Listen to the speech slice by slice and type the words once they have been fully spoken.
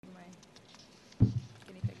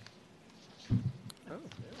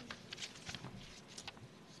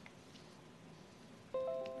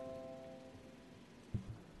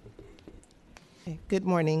Good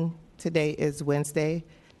morning. Today is Wednesday,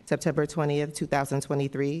 September 20th,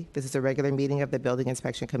 2023. This is a regular meeting of the Building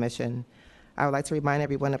Inspection Commission. I would like to remind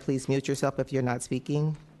everyone to please mute yourself if you're not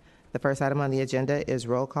speaking. The first item on the agenda is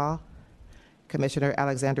roll call. Commissioner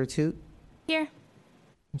Alexander Toot. Here.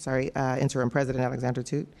 I'm sorry, Interim President Alexander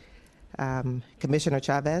Toot. Commissioner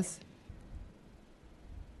Chavez.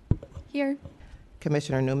 Here.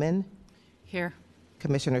 Commissioner Newman. Here.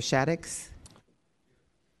 Commissioner Shaddix.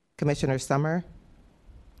 Commissioner Summer.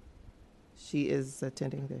 She is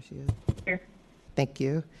attending. There she is. Here. Thank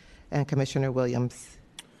you. And Commissioner Williams.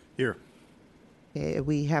 Here. Okay,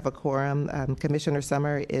 we have a quorum. Commissioner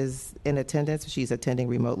Summer is in attendance. She's attending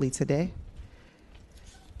remotely today.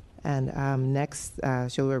 And next,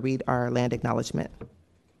 she will read our land acknowledgement.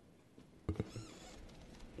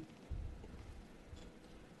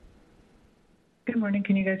 Good morning.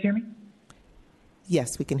 Can you guys hear me?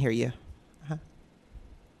 Yes, we can hear you.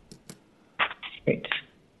 Great.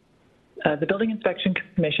 The Building Inspection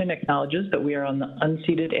Commission acknowledges that we are on the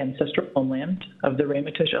unceded ancestral homeland of the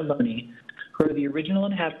Ramaytush Ohlone, who are the original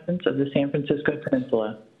inhabitants of the San Francisco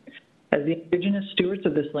Peninsula. As the indigenous stewards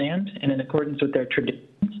of this land, and in accordance with their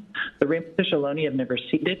traditions, the Ramaytush Ohlone have never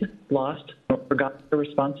ceded, lost, or forgotten their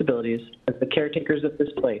responsibilities as the caretakers of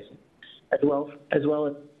this place, as well as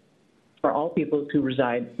for all peoples who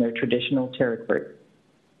reside in their traditional territory.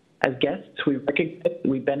 As guests, we recognize that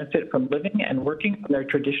we benefit from living and working on their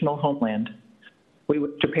traditional homeland. We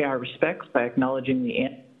wish to pay our respects by acknowledging the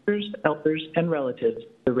ancestors, elders, and relatives of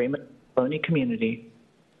the Raymond Ohlone community,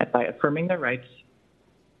 and by affirming their rights,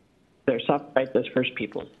 their sovereign rights as First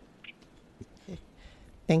Peoples.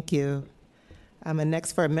 Thank you. And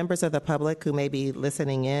next, for members of the public who may be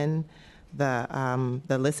listening in, the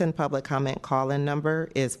Listen Public Comment call-in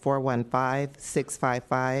number is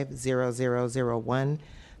 415-655-0001.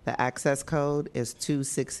 The access code is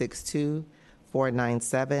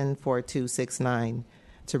 2662-497-4269.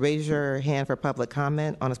 To raise your hand for public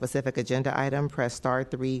comment on a specific agenda item, press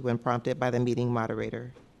 *3 when prompted by the meeting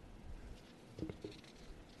moderator.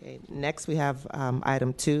 Okay, next, we have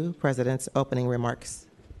item 2, President's opening remarks.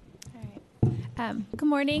 All right. Good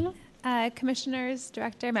morning, commissioners,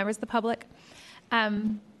 director, members of the public.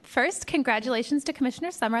 First, congratulations to Commissioner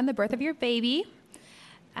Summer on the birth of your baby.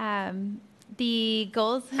 The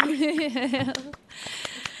goals. Thank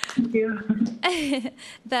you.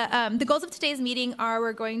 The goals of today's meeting are: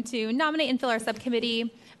 we're going to nominate and fill our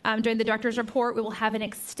subcommittee. During the director's report, we will have an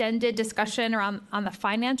extended discussion on the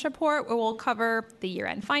finance report, where we'll cover the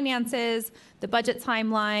year-end finances, the budget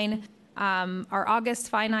timeline, our August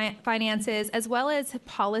finances, as well as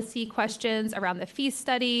policy questions around the fee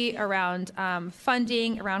study, around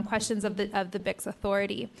funding, around questions of the BIC's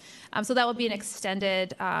authority. So that will be an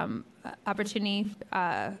extended opportunity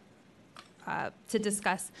to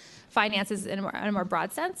discuss finances in a more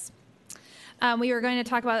broad sense. We were going to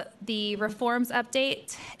talk about the reforms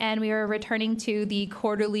update, and we are returning to the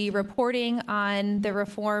quarterly reporting on the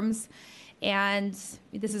reforms. And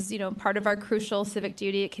this is, part of our crucial civic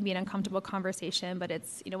duty. It can be an uncomfortable conversation, but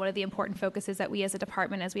it's, one of the important focuses that we as a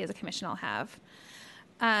department, as we as a commission all have.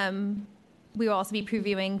 We will also be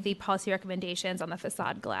previewing the policy recommendations on the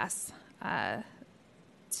facade glass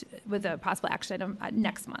with a possible action item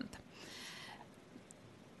next month.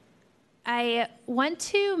 I want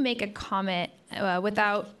to make a comment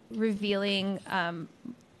without revealing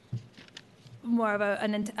more of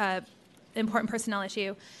an important personnel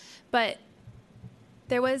issue, but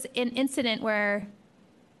there was an incident where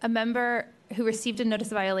a member who received a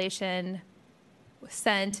notice of violation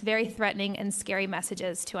sent very threatening and scary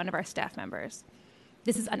messages to one of our staff members.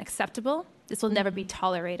 This is unacceptable. This will never be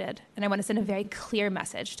tolerated. And I want to send a very clear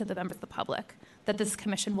message to the members of the public that this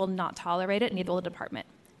commission will not tolerate it, neither will the department,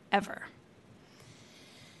 ever.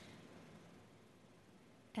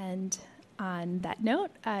 And on that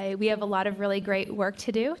note, we have a lot of really great work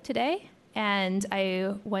to do today. And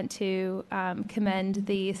I want to commend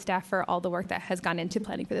the staff for all the work that has gone into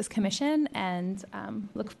planning for this commission, and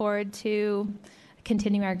look forward to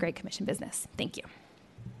continuing our great commission business. Thank you.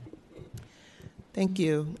 Thank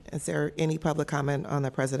you. Is there any public comment on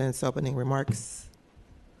the President's opening remarks?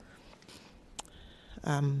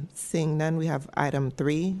 Seeing none, we have item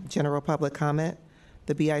 3, general public comment.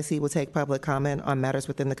 The BIC will take public comment on matters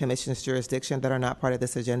within the Commission's jurisdiction that are not part of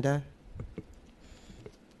this agenda.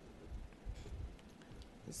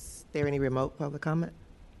 Is there any remote public comment?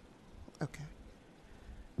 Okay.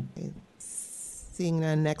 Seeing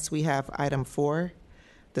none, next we have item 4,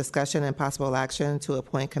 discussion and possible action to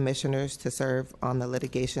appoint commissioners to serve on the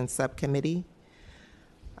litigation subcommittee.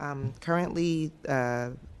 Currently,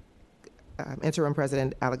 Interim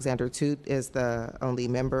President Alexander Toot is the only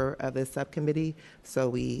member of this subcommittee, so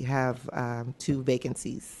we have 2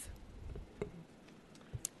 vacancies.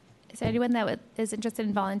 Is there anyone that is interested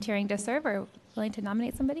in volunteering to serve or willing to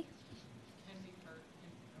nominate somebody?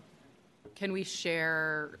 Can we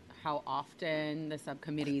share how often the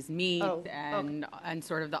subcommittees meet and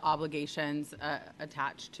sort of the obligations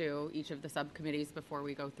attached to each of the subcommittees before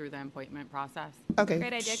we go through the appointment process? Okay.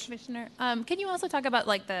 Great idea, Commissioner. Can you also talk about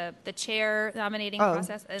like the chair nominating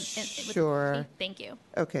process? Sure. Thank you.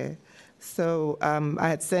 Okay. So I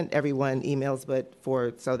had sent everyone emails,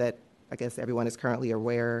 but so that I guess everyone is currently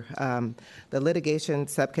aware, the litigation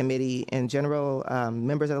subcommittee in general,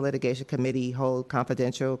 members of the litigation committee hold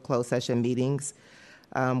confidential closed session meetings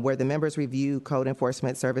where the members review code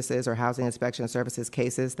enforcement services or housing inspection services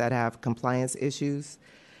cases that have compliance issues.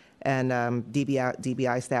 And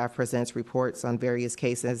DBI staff presents reports on various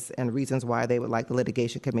cases and reasons why they would like the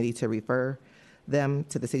litigation committee to refer them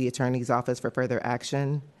to the city attorney's office for further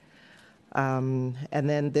action. And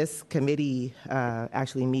then this committee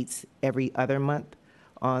actually meets every other month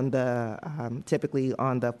typically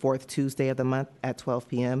on the 4th Tuesday of the month at 12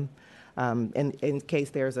 p.m. In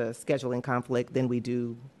case there's a scheduling conflict, then we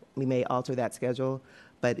may alter that schedule,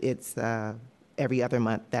 but it's every other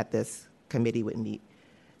month that this committee would meet.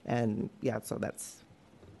 And yeah, so that's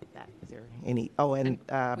that. Is there any,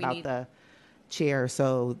 about the chair,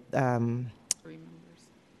 so 3 members.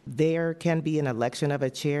 there can be an election of a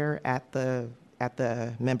chair at the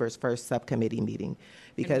members' first subcommittee meeting,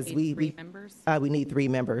 because And we need 3 members? We need 3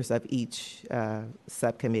 members of each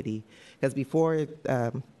subcommittee. Because before,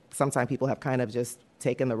 sometimes people have kind of just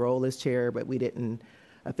taken the role as chair, but we didn't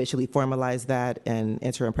officially formalize that. And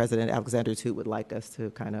Interim President Alexander Toot would like us to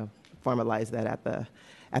kind of formalize that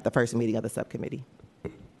at the first meeting of the subcommittee.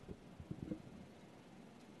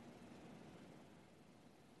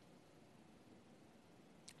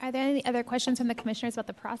 Are there any other questions from the commissioners about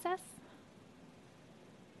the process?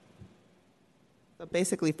 So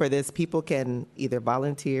basically for this, people can either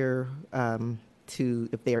volunteer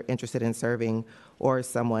if they're interested in serving, or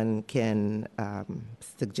someone can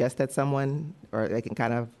suggest that someone, or they can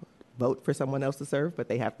kind of vote for someone else to serve, but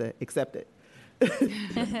they have to accept it.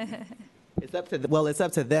 It's up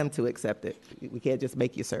to them to accept it. We can't just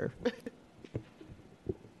make you serve.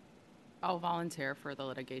 I'll volunteer for the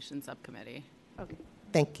litigation subcommittee. Okay.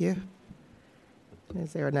 Thank you.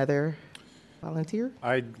 Is there another volunteer?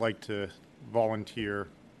 I'd like to volunteer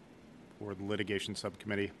for the litigation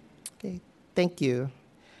subcommittee. Okay, thank you.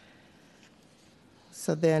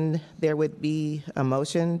 So then there would be a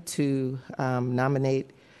motion to nominate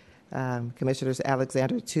Commissioners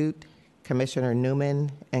Alexander Toot, Commissioner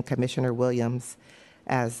Newman, and Commissioner Williams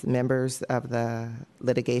as members of the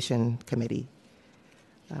litigation committee.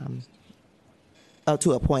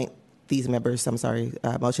 To appoint these members,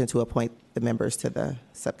 motion to appoint the members to the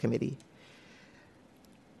subcommittee.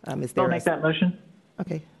 I'll make that motion.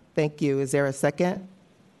 Okay, thank you. Is there a second?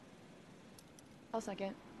 I'll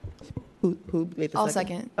second. Who made the second? I'll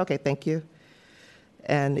second. Okay, thank you.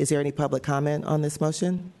 And is there any public comment on this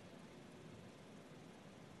motion?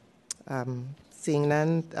 Seeing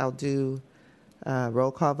none, I'll do a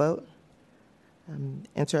roll call vote.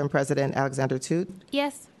 Interim President Alexander Toot,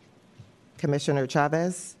 Yes. Commissioner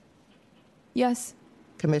Chavez, Yes.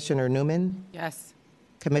 Commissioner Newman, Yes.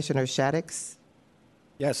 Commissioner Shaddix,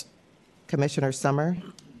 Yes. Commissioner Summer,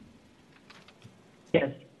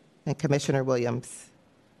 Yes. and Commissioner Williams.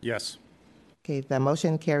 Yes. Okay, the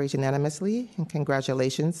motion carries unanimously, and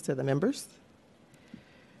congratulations to the members.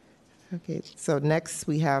 Okay, so next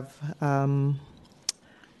we have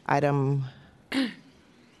item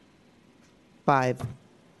 5.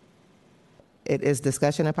 It is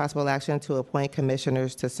discussion and possible action to appoint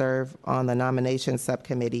commissioners to serve on the nomination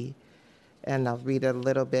subcommittee. And I'll read a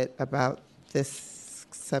little bit about this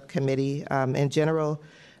subcommittee. In general,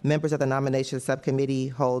 members of the nomination subcommittee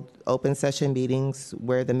hold open session meetings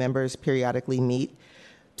where the members periodically meet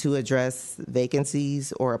to address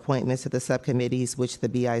vacancies or appointments to the subcommittees which the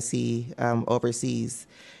BIC oversees.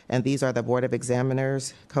 And these are the Board of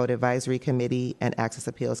Examiners, Code Advisory Committee, and Access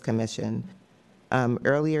Appeals Commission.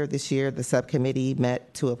 Earlier this year, the subcommittee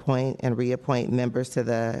met to appoint and reappoint members to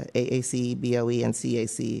the AAC, BOE, and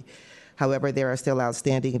CAC. However, there are still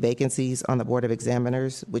outstanding vacancies on the Board of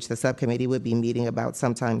Examiners, which the subcommittee would be meeting about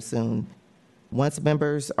sometime soon. Once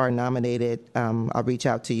members are nominated, I'll reach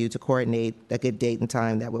out to you to coordinate a good date and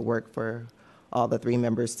time that would work for all the 3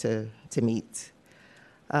 members to meet.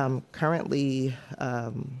 Currently,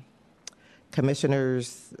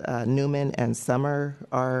 Commissioners Newman and Summer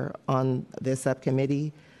are on this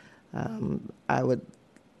subcommittee. I would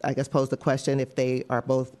I guess, pose the question if they are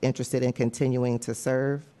both interested in continuing to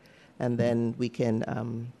serve, and then we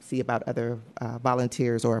can see about other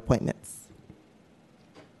volunteers or appointments.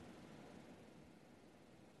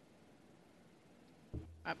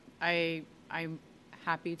 I'm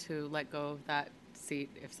happy to let go of that seat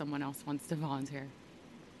if someone else wants to volunteer.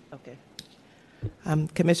 Okay.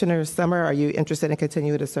 Commissioner Summer, are you interested in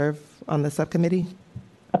continuing to serve on the subcommittee?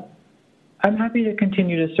 I'm happy to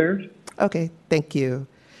continue to serve. Okay, thank you.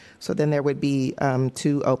 So then there would be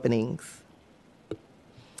 2 openings.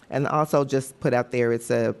 And also just put out there, it's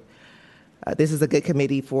this is a good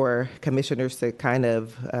committee for commissioners to kind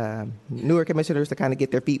of, newer commissioners to kind of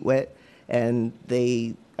get their feet wet. And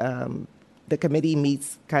the committee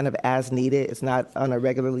meets kind of as needed. It's not on a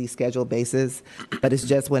regularly scheduled basis, but it's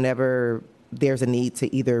just whenever there's a need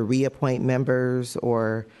to either reappoint members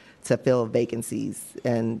or to fill vacancies.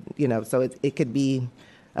 And, so it could be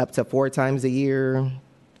up to 4 times a year,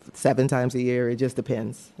 7 times a year. It just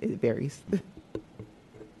depends. It varies.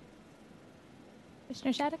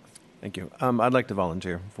 Commissioner Shaddix? Thank you. I'd like to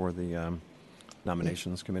volunteer for the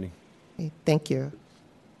nominations committee. Okay, thank you.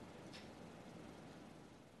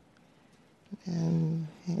 And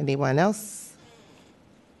anyone else?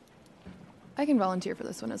 I can volunteer for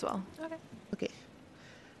this one as well. Okay. Okay,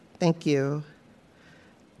 thank you.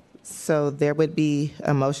 So there would be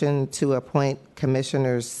a motion to appoint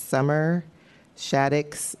Commissioners Summer,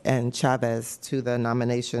 Shaddix, and Chavez to the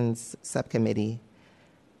nominations subcommittee.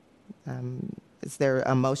 Is there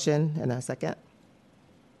a motion and a second?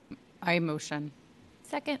 I motion.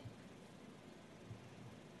 Second.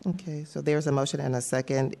 Okay, so there's a motion and a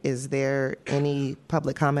second. Is there any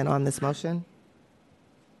public comment on this motion?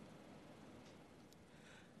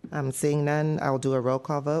 Seeing none, I'll do a roll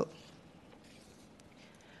call vote.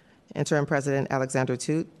 Interim President Alexander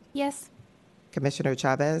Toot, Yes. Commissioner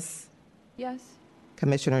Chavez, Yes.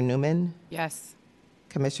 Commissioner Newman, Yes.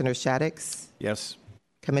 Commissioner Shaddix, Yes.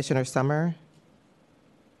 Commissioner Summer,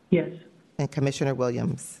 Yes. and Commissioner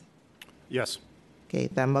Williams. Yes. Okay,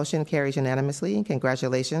 that motion carries unanimously, and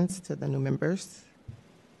congratulations to the new members.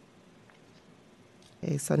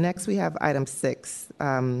 Okay, so next we have item 6.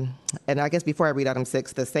 And I guess before I read item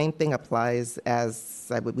 6, the same thing applies as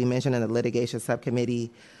we mentioned in the litigation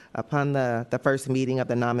subcommittee. Upon the first meeting of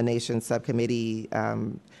the nomination subcommittee,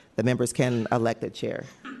 the members can elect a chair.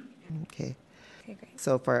 Okay. Okay, great.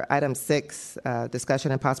 So for item 6,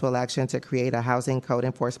 discussion and possible action to create a housing code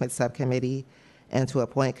enforcement subcommittee and to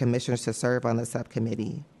appoint commissioners to serve on the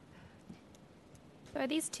subcommittee. So are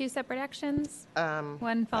these 2 separate actions? One I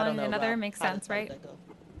don't following know, another Rob, makes how sense, did right? that go?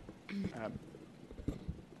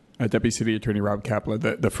 Deputy City Attorney Rob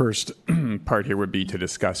Kapla, the first part here would be to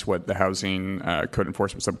discuss what the Housing Code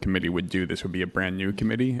Enforcement Subcommittee would do. This would be a brand new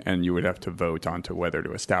committee, and you would have to vote on to whether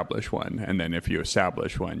to establish one. And then if you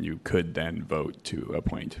establish one, you could then vote to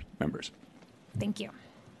appoint members. Thank you.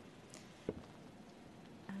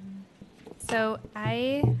 So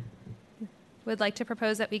I would like to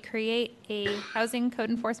propose that we create a housing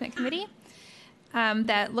code enforcement committee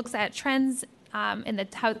that looks at trends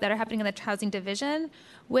that are happening in the housing division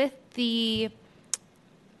with the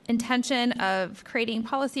intention of creating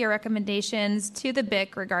policy or recommendations to the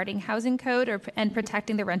BIC regarding housing code and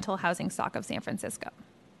protecting the rental housing stock of San Francisco.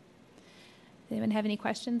 Does anyone have any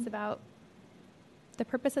questions about the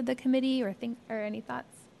purpose of the committee or any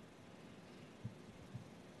thoughts?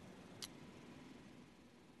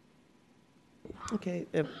 Okay,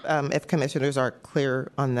 if commissioners are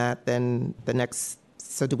clear on that, then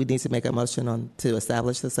so do we need to make a motion to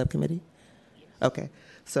establish the subcommittee? Yes. Okay,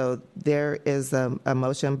 so there is a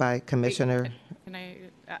motion by Commissioner. Can I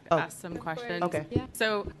ask some questions? Okay. Yeah.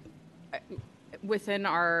 So within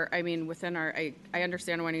our, I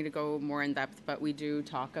understand wanting to go more in depth, but we do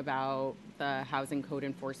talk about the housing code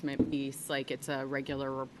enforcement piece, like it's a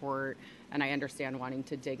regular report, and I understand wanting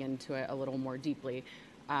to dig into it a little more deeply.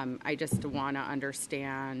 I just want to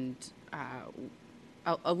understand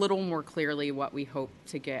a little more clearly what we hope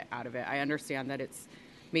to get out of it. I understand that it's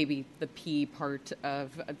maybe the P part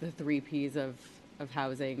of the 3 Ps of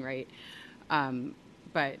housing, right?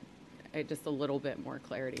 But just a little bit more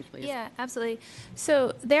clarity, please. Yeah, absolutely.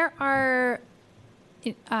 So there are,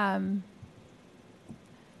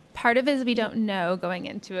 part of it is we don't know going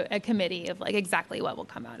into a committee of like exactly what will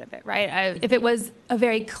come out of it, right? If it was a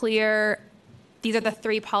very clear, these are the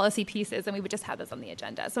 3 policy pieces, and we would just have those on the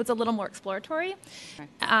agenda. So it's a little more exploratory,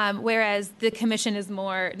 whereas the commission is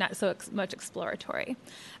more not so much exploratory.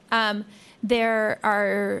 There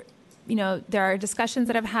are discussions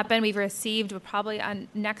that have happened. We've received probably on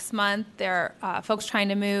next month. There are folks trying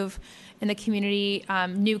to move in the community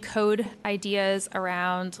new code ideas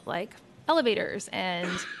around like elevators and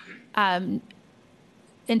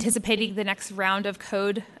anticipating the next round of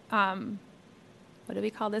code. What do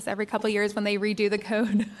we call this every couple years when they redo the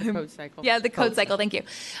code? Code cycle. Yeah, the code cycle. Thank you.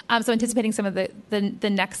 So anticipating some of the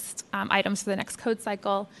next items for the next code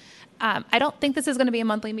cycle. I don't think this is going to be a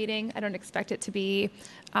monthly meeting. I don't expect it to be,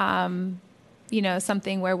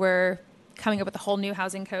 something where we're coming up with a whole new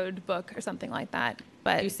housing code book or something like that.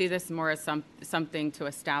 But You see this more as something to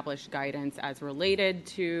establish guidance as related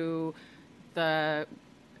to the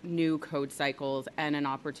new code cycles and an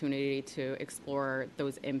opportunity to explore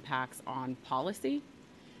those impacts on policy?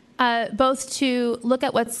 both to look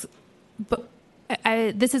at what's.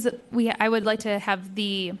 I would like to have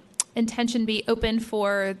the intention be open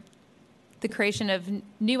for the creation of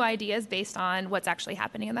new ideas based on what's actually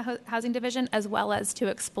happening in the housing division, as well as to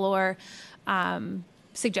explore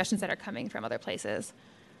suggestions that are coming from other places.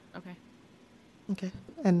 Okay. Okay.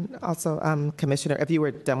 And also, Commissioner, if you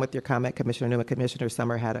were done with your comment, Commissioner Newman, Commissioner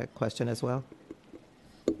Summer had a question as well.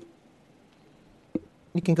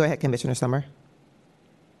 You can go ahead, Commissioner Summer.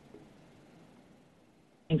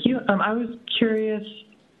 Thank you. I was curious,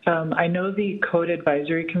 I know the Code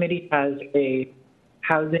Advisory Committee has a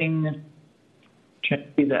housing, trying to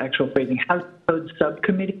see the actual phrasing, housing code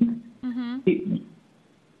subcommittee. Mm-hmm.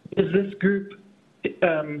 Does this group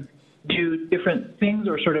do different things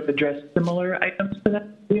or sort of address similar items to that?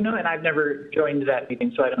 And I've never joined that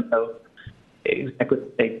meeting, so I don't know exactly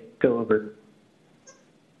what they go over.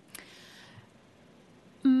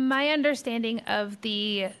 My understanding of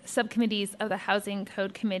the subcommittees of the Housing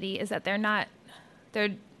Code Committee is that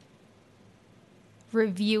they're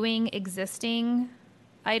reviewing existing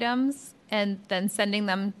items and then sending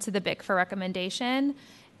them to the BIC for recommendation.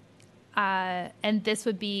 And this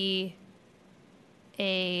would be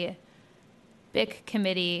a BIC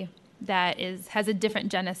committee that has a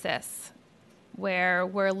different genesis, where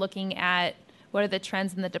we're looking at what are the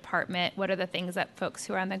trends in the department, what are the things that folks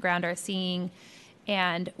who are on the ground are seeing,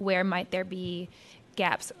 and where might there be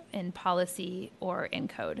gaps in policy or in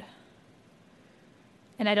code.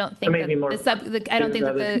 And I don't think that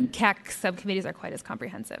the CAC subcommittees are quite as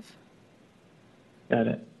comprehensive. Got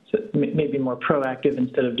it. So maybe more proactive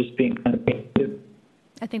instead of just being kind of passive.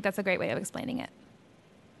 I think that's a great way of explaining it.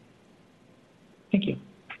 Thank you.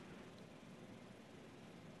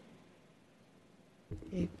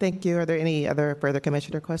 Okay, thank you. Are there any other further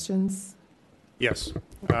commissioner questions? Yes.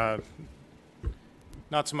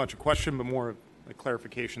 Not so much a question, but more a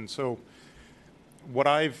clarification. So what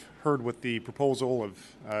I've heard with the proposal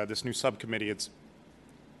of this new subcommittee, it's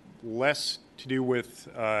less to do with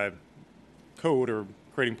code or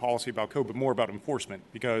creating policy about code, but more about enforcement.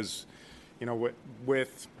 Because,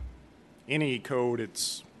 with any code,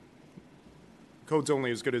 code's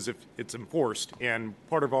only as good as if it's enforced. And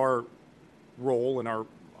part of our role and our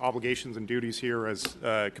obligations and duties here as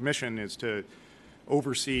commission is to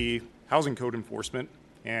oversee housing code enforcement.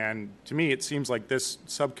 And to me, it seems like this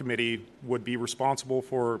subcommittee would be responsible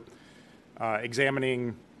for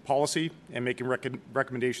examining policy and making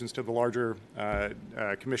recommendations to the larger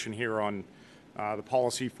commission here on the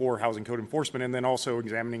policy for housing code enforcement, and then also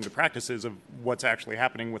examining the practices of what's actually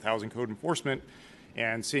happening with housing code enforcement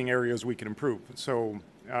and seeing areas we can improve. So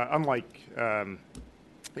unlike,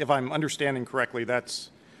 if I'm understanding correctly,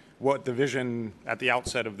 that's what the vision at the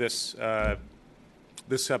outset of this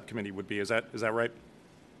this subcommittee would be. Is that right?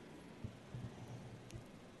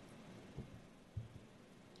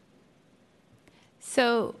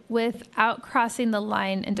 So without crossing the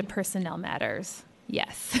line into personnel matters,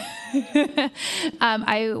 yes.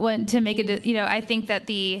 I want to make it, I think that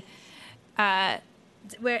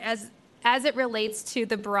whereas as it relates to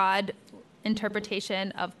the broad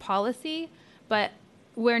interpretation of policy, but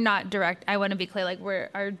we're not direct. I want to be clear,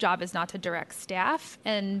 our job is not to direct staff,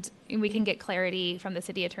 and we can get clarity from the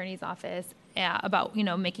city attorney's office about,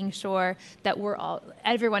 making sure that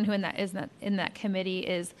everyone who is in that committee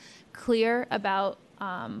is clear about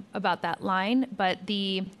that line. But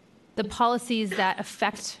the policies that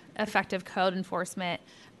affect effective code enforcement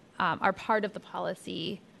are part of the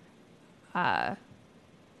policy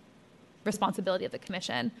responsibility of the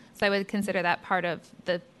commission. So I would consider that part of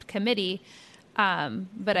the committee.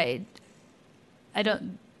 But I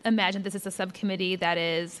don't imagine this is a subcommittee that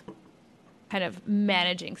is kind of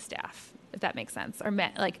managing staff, if that makes sense, or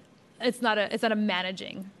it's not a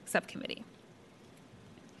managing subcommittee.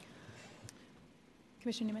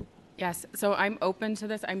 Commissioner Newman. Yes, so I'm open to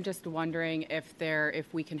this. I'm just wondering if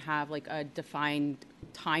we can have a defined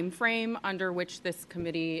time frame under which this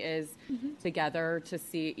committee is together to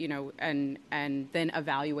see, and then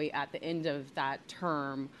evaluate at the end of that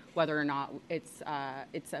term whether or not it's a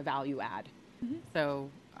value add. So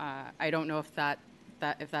I don't know if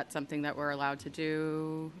that's something that we're allowed to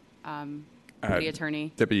do, City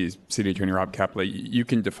Attorney. Deputy City Attorney Rob Kaplan, you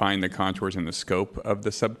can define the contours and the scope of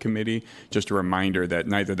the subcommittee. Just a reminder that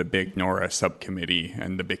neither the BIC nor a subcommittee,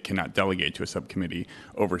 and the BIC cannot delegate to a subcommittee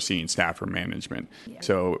overseeing staff or management. Yeah.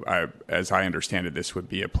 So as I understand it, this would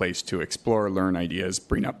be a place to explore, learn ideas,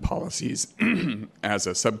 bring up policies as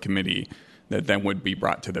a subcommittee that then would be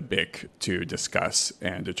brought to the BIC to discuss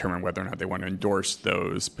and determine whether or not they want to endorse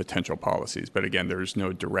those potential policies. But again, there's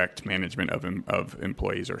no direct management of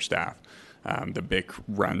employees or staff. The BIC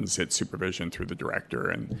runs its supervision through the director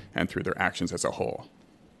and through their actions as a whole.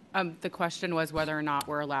 The question was whether or not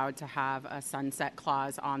we're allowed to have a sunset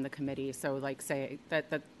clause on the committee. So like say that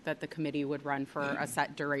the committee would run for a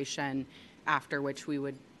set duration, after which we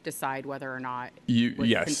would decide whether or not we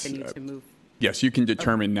would continue to move. Yes, you can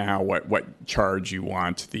determine now what charge you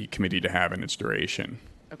want the committee to have in its duration.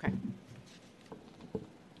 Okay.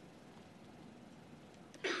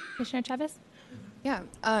 Commissioner Chavez? Yeah,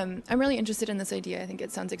 I'm really interested in this idea. I think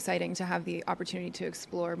it sounds exciting to have the opportunity to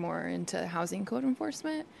explore more into housing code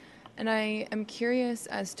enforcement. And I am curious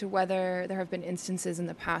as to whether there have been instances in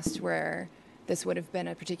the past where this would have been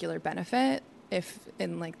a particular benefit, if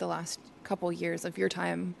in like the last couple years of your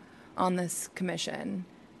time on this commission,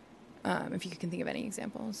 if you can think of any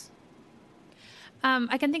examples.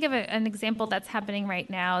 I can think of an example that's happening right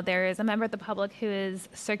now. There is a member of the public who is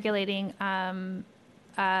circulating, and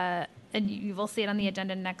you will see it on the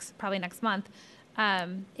agenda probably next month,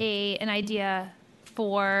 an idea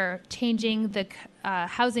for changing the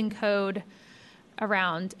housing code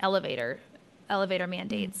around elevator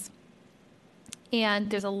mandates. And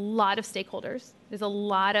there's a lot of stakeholders. There's a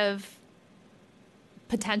lot of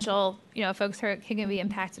potential, folks who can be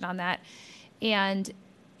impacted on that. And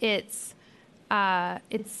there's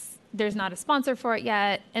not a sponsor for it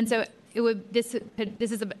yet. And so this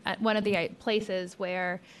is one of the places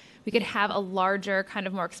where we could have a larger, kind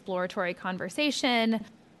of more exploratory conversation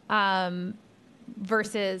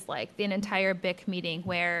versus like an entire BIC meeting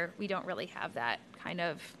where we don't really have that kind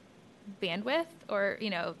of bandwidth, or, we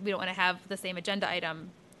don't want to have the same agenda item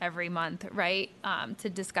every month, right? To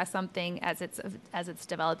discuss something as it's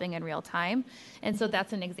developing in real time. And so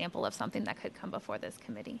that's an example of something that could come before this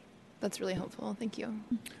committee. That's really helpful. Thank you.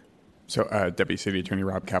 So Deputy City Attorney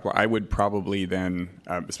Rob Kaplan, I would probably then,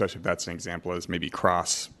 especially if that's an example, as maybe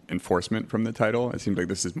cross enforcement from the title. It seems like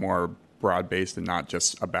this is more broad-based and not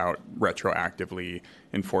just about retroactively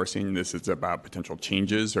enforcing. This is about potential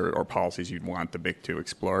changes or policies you'd want the BIC to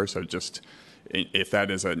explore. So just if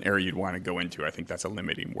that is an area you'd want to go into, I think that's a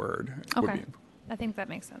limiting word. Okay. I think that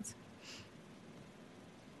makes sense.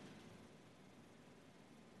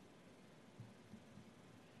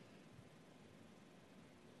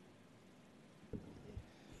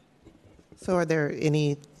 So are there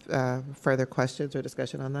any further questions or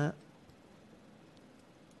discussion on that?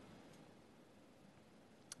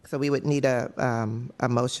 So we would need a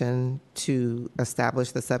motion to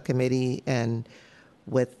establish the subcommittee, and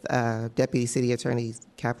with Deputy City Attorney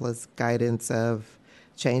Kaplan's guidance of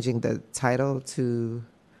changing the title to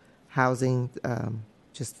housing,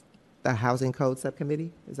 just the Housing Code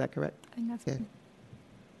Subcommittee. Is that correct? I think that's good.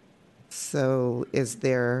 So is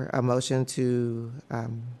there a motion to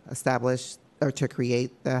establish or to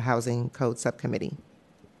create the Housing Code Subcommittee?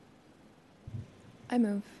 I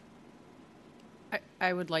move.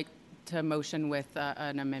 I would like to motion with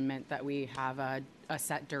an amendment that we have a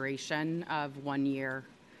set duration of 1 year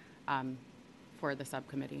for the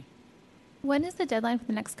subcommittee. When is the deadline for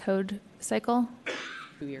the next code cycle?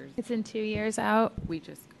 2 years. It's in 2 years out. We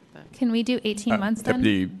just Can we do 18 months then?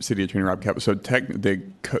 Deputy City Attorney Rob Kaplan. So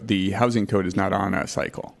the housing code is not on a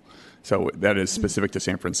cycle. So that is specific to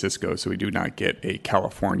San Francisco. So we do not get a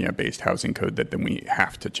California-based housing code that then we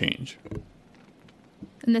have to change.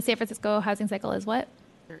 And the San Francisco housing cycle is what?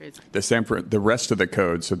 there is. The rest of the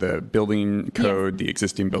code, so the building code, the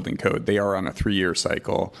existing building code, they are on a 3-year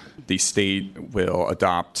cycle. The state will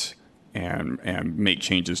adopt and make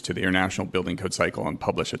changes to the international building code cycle and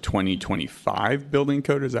publish a 2025 building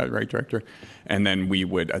code. Is that right, Director? And then we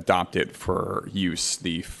would adopt it for use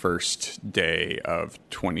the first day of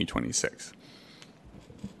 2026.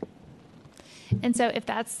 And so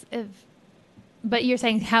but you're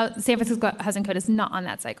saying San Francisco Housing Code is not on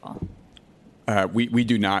that cycle? We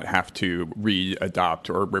do not have to re-adopt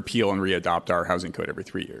or repeal and re-adopt our housing code every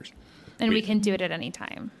 3 years. And we can do it at any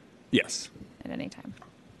time? Yes. At any time.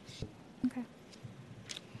 Okay.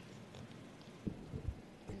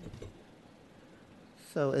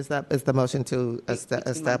 So is the motion to 18 months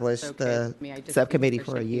establish is okay the with me. I just think subcommittee there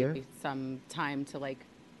for a should year? be some time to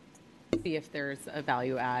see if there's a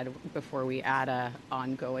value add before we add a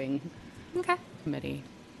ongoing Okay, committee.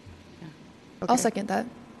 I'll second that.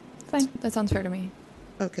 fine. That sounds fair to me.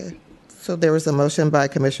 Okay. So there was a motion by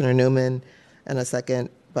Commissioner Newman and a second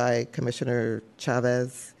by Commissioner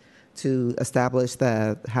Chavez to establish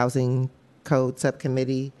the Housing Code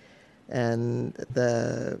Subcommittee, and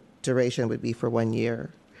the duration would be for 1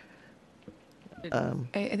 year.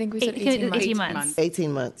 I think we said 18 months. 18 months.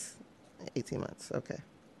 18 months. 18 months, okay.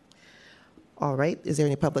 All right, is there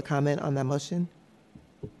any public comment on that motion?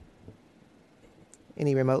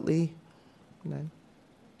 Any remotely? None?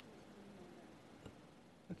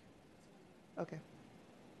 Okay.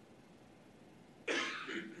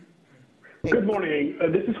 Good morning.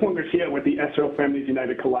 This is Juan Garcia with the SRO Families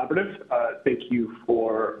United Collaborative. Thank you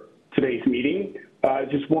for today's meeting. I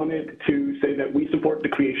just wanted to say that we support the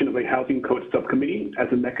creation of a Housing Code Subcommittee as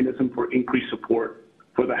a mechanism for increased support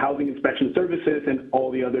for the housing inspection services and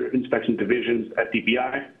all the other inspection divisions at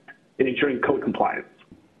DBI in ensuring code compliance.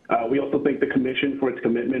 We also thank the Commission for its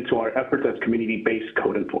commitment to our efforts as community-based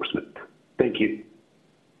code enforcement. Thank you.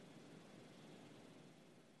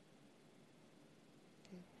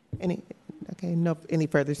 Any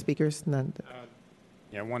further speakers? None.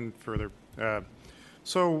 Yeah, one further.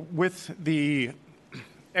 So with the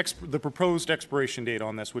proposed expiration date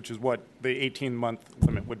on this, which is what the 18-month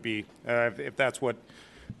limit would be, if that's what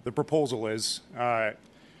the proposal is, I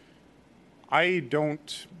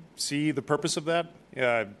don't see the purpose of that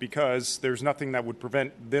because there's nothing that would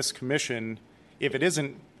prevent this commission, if it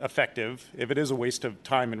isn't effective, if it is a waste of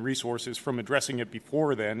time and resources, from addressing it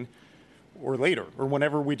before then or later or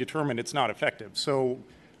whenever we determine it's not effective. So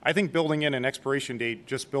I think building in an expiration date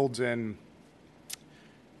just builds in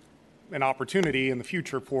an opportunity in the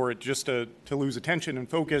future for it just to lose attention and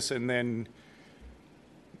focus, and then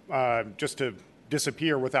just to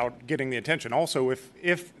disappear without getting the attention. Also,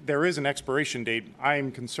 if there is an expiration date, I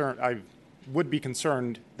would be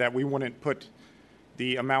concerned that we wouldn't put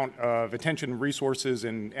the amount of attention, resources,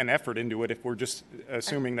 and effort into it if we're just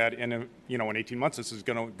assuming that in 18 months this is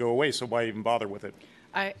going to go away. So why even bother with it?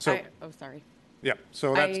 Sorry. Yeah.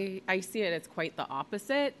 So that's, I see it as quite the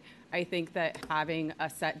opposite. I think that having a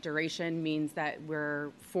set duration means that we're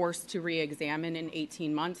forced to re-examine in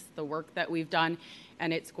 18 months the work that we've done,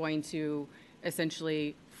 and it's going to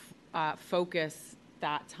essentially focus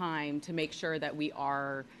that time to make sure that we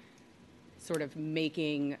are sort of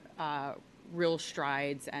making real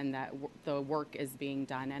strides and that the work is being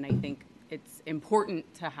done. And I think it's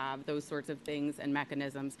important to have those sorts of things and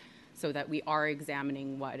mechanisms so that we are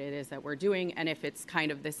examining what it is that we're doing. And if it's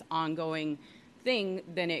kind of this ongoing thing,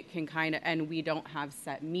 then it can kind of, and we don't have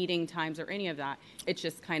set meeting times or any of that. It's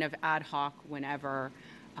just kind of ad hoc whenever,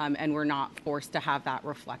 and we're not forced to have that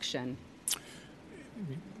reflection.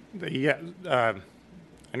 yeah, I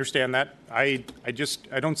understand that. I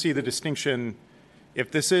don't see the distinction. If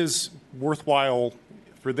this is worthwhile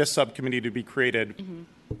for this subcommittee to be created,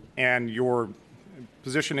 and your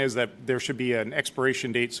position is that there should be an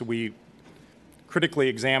expiration date so we critically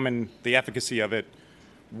examine the efficacy of it,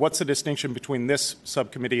 what's the distinction between this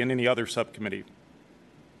subcommittee and any other subcommittee?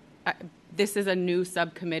 This is a new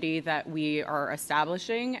subcommittee that we are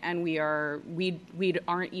establishing, and we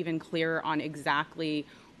aren't even clear on exactly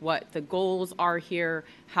what the goals are here,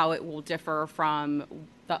 how it will differ from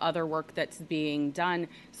the other work that's being done.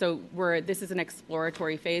 So this is an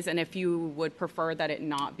exploratory phase, and if you would prefer that it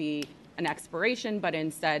not be an expiration, but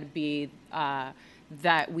instead be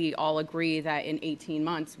that we all agree that in 18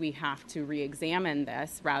 months we have to re-examine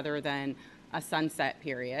this rather than a sunset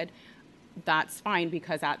period, that's fine,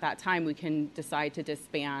 because at that time we can decide to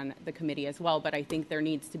disband the committee as well. But I think there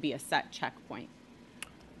needs to be a set checkpoint.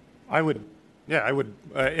 I would,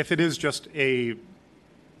 if it is just a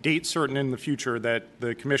date certain in the future that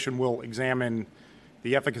the commission will examine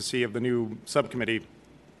the efficacy of the new subcommittee,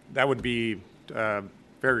 that would be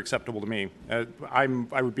very acceptable to me. I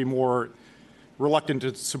would be more reluctant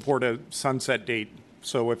to support a sunset date.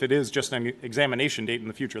 So if it is just an examination date in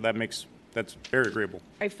the future, that's very agreeable.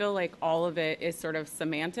 I feel like all of it is sort of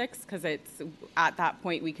semantics, because it's at that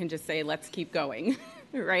point we can just say, let's keep going,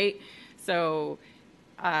 right? So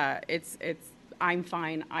I'm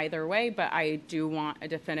fine either way, but I do want a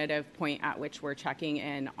definitive point at which we're checking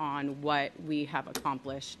in on what we have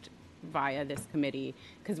accomplished via this committee,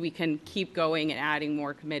 because we can keep going and adding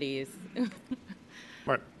more committees.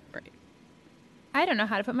 Right. Right. I don't know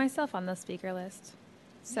how to put myself on the speaker list.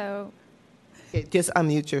 So Okay, just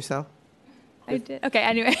unmute yourself. I did. Okay,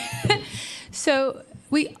 anyway. So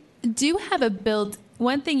we do have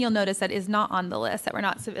one thing you'll notice that is not on the list that we're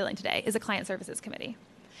not civilian today is a client services committee.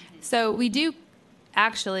 So we do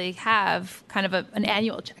actually have kind of an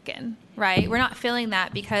annual check-in, right? We're not filling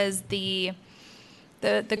that because the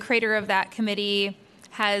creator of that committee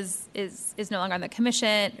is no longer on the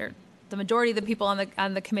commission, or the majority of the people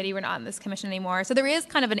on the committee were not on this commission anymore. So there is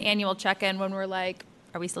kind of an annual check-in when we're like,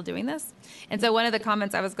 are we still doing this? And so one of the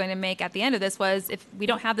comments I was going to make at the end of this was, if we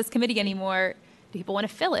don't have this committee anymore, do people want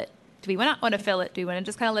to fill it? Do we not want to fill it? Do we want to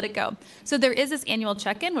just kind of let it go? So there is this annual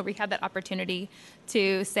check-in where we have that opportunity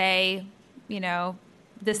to say, you know,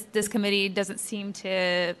 this committee doesn't seem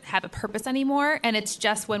to have a purpose anymore, and it's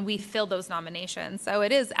just when we fill those nominations. So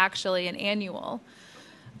it is actually an annual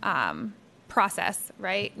process,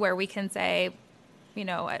 right, where we can say, you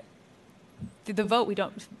know, through the vote, we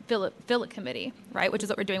don't fill a committee, right, which is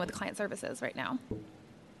what we're doing with the client services right now.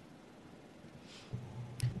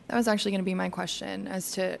 That was actually going to be my question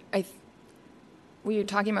as to, we were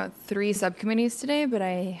talking about 3 subcommittees today, but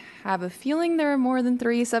I have a feeling there are more than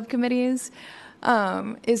 3 subcommittees.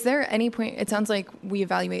 Is there any point, it sounds like we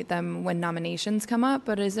evaluate them when nominations come up,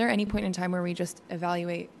 but is there any point in time where we just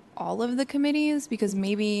evaluate all of the committees? Because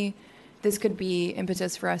maybe this could be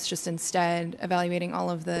impetus for us just instead evaluating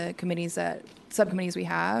all of the subcommittees we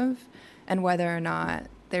have and whether or not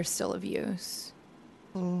they're still of use.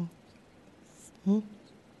 I'm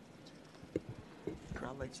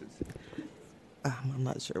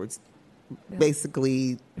not sure. It's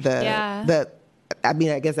basically Yeah. I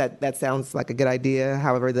mean, I guess that sounds like a good idea.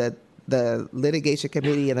 However, the litigation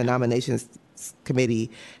committee and the nominations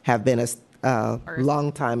committee have been a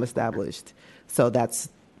long time established, so that's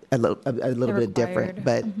a little bit different.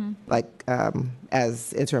 But like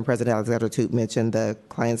as Interim President Alexander Toot mentioned, the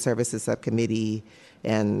Client Services Subcommittee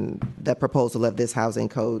and the proposal of this Housing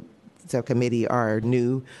Code Subcommittee are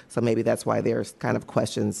new, so maybe that's why there's kind of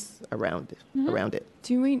questions around it.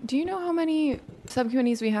 Do you know how many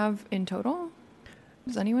subcommittees we have in total?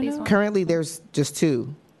 Does anyone know? Currently, there's just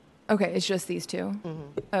 2. Okay, it's just these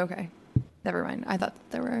 2. Okay, never mind. I thought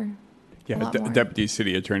there were. Yeah, a lot more. Deputy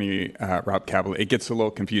City Attorney Rob Cabell, it gets a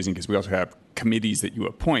little confusing because we also have committees that you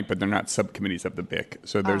appoint, but they're not subcommittees of the BIC.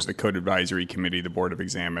 So there's the Code Advisory Committee, the Board of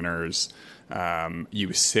Examiners.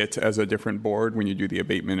 You sit as a different board when you do the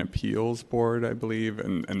Abatement Appeals Board, I believe,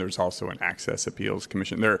 and there's also an Access Appeals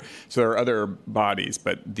Commission. So there are other bodies,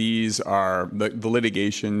 but these are, the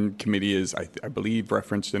Litigation Committee is, I believe,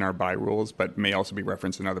 referenced in our by rules, but may also be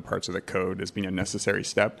referenced in other parts of the code as being a necessary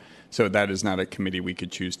step. So that is not a committee we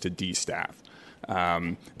could choose to de-staff.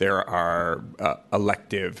 There are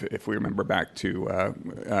elective, if we remember back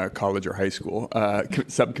to college or high school,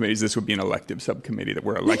 subcommittees. This would be an elective subcommittee that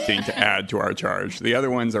we're electing to add to our charge. The other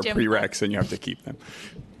ones are prereqs, and you have to keep them.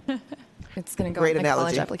 It's going to go Great in my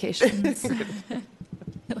college analogy. applications. It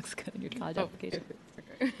looks good in your college application.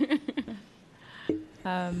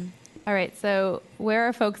 All right, so where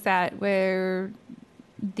are folks at where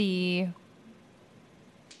the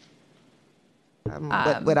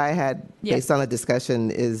What I had, yeah. based on the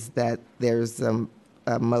discussion, is that there's a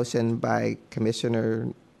motion by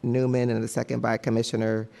Commissioner Newman and a second by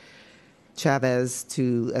Commissioner Chavez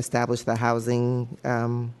to establish the Housing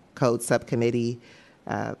Code Subcommittee,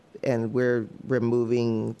 and we're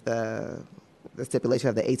removing the stipulation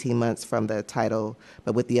of the 18 months from the title,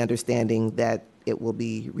 but with the understanding that it will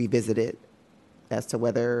be revisited as to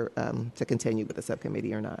whether to continue with the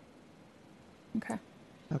subcommittee or not. Okay.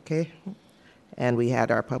 Okay. And we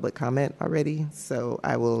had our public comment already, so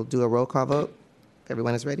I will do a roll call vote.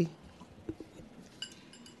 Everyone is ready?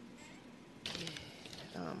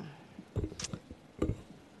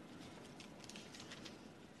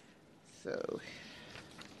 So,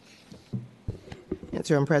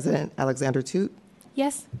 Interim President Alexander Toot,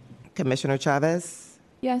 yes. Commissioner Chavez,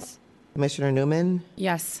 Yes. Commissioner Newman,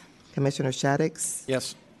 Yes. Commissioner Shaddix,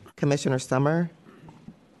 Yes. Commissioner Summer,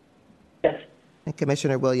 Yes. and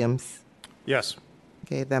Commissioner Williams. Yes.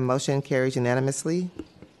 Okay, that motion carries unanimously.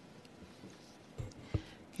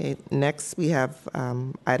 Okay, next we have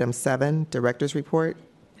item 7, Director's Report.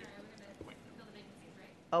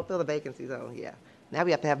 Oh, fill the vacancies, oh, yeah. Now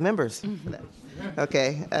we have to have members.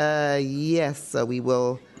 Okay, yes, so we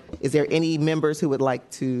will, is there any members who would like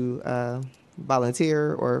to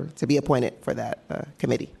volunteer or to be appointed for that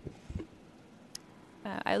committee?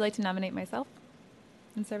 I'd like to nominate myself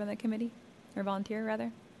and serve on that committee, or volunteer,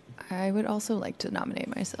 rather. I would also like to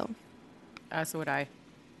nominate myself. So would I.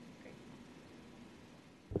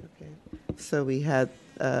 Okay, so we had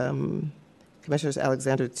Commissioners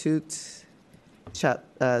Alexander Toot,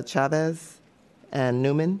 Chavez, and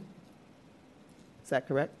Newman. Is that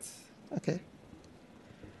correct? Okay.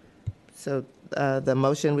 So the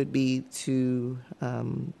motion would be to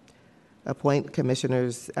appoint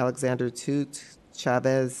Commissioners Alexander Toot,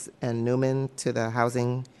 Chavez, and Newman to the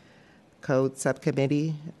Housing Code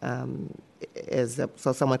Subcommittee.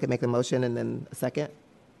 So someone can make a motion and then a second?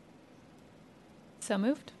 So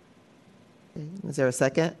moved. Is there a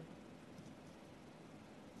second?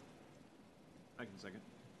 I can second.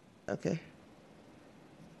 Okay.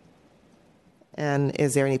 And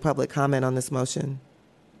is there any public comment on this motion?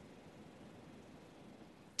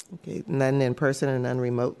 Okay, none in person and none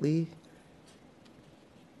remotely.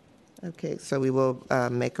 Okay, so we will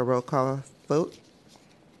make a roll call vote.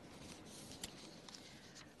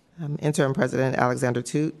 Interim President Alexander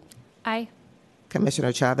Toot, Aye.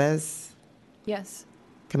 Commissioner Chavez, Yes.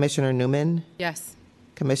 Commissioner Newman, Yes.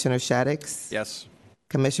 Commissioner Shaddix, Yes.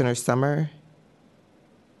 Commissioner Summer,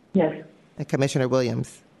 Yes. and Commissioner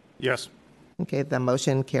Williams. Yes. Okay, the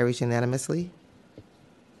motion carries unanimously.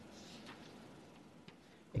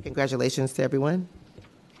 And congratulations to everyone.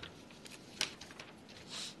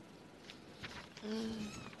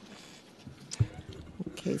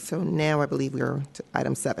 Okay, so now I believe we are to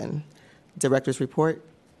item 7, Director's Report.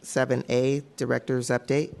 7A, Director's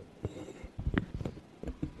Update.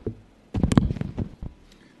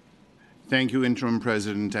 Thank you, Interim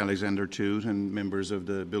President Alexander Toot and members of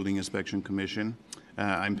the Building Inspection Commission.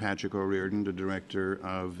 I'm Patrick O'Riordan, the Director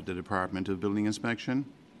of the Department of Building Inspection.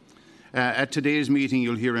 At today's meeting,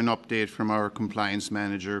 you'll hear an update from our Compliance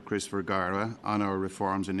Manager, Chris Vergara, on our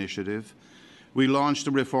Reforms Initiative. We launched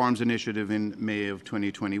the Reforms Initiative in May of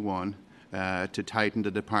 2021 to tighten the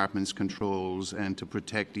department's controls and to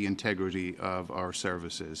protect the integrity of our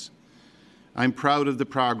services. I'm proud of the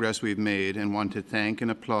progress we've made and want to thank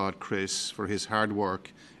and applaud Chris for his hard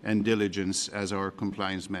work and diligence as our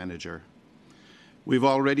Compliance Manager. We've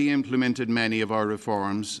already implemented many of our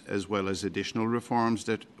reforms, as well as additional reforms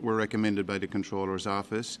that were recommended by the Controller's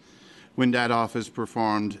Office when that office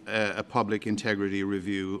performed a public integrity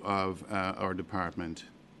review of our department.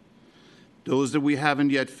 Those that we haven't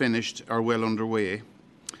yet finished are well underway.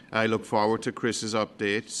 I look forward to Chris's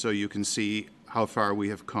update so you can see how far we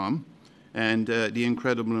have come and the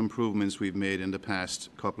incredible improvements we've made in the past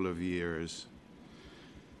couple of years.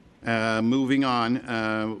 Moving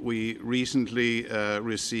on, we recently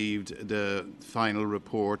received the final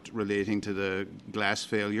report relating to the glass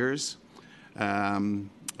failures. And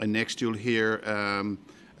next you'll hear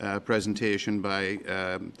a presentation by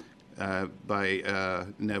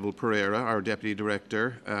Neville Pereira, our Deputy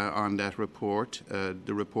Director, on that report.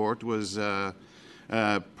 The report was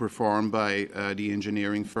performed by the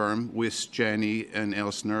engineering firm Wiss, Janney and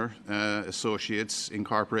Elsner Associates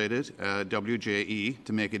Incorporated, WJE,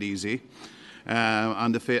 to make it easy.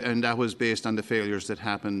 And that was based on the failures that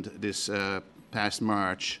happened this past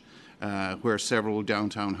March, where several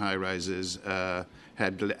downtown high-rises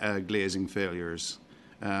had glazing failures.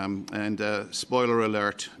 And spoiler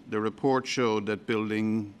alert, the report showed that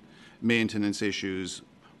building maintenance issues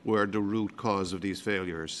were the root cause of these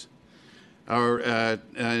failures. Our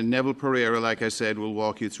Neville Pereira, like I said, will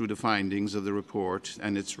walk you through the findings of the report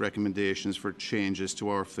and its recommendations for changes to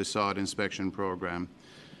our facade inspection program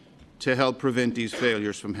to help prevent these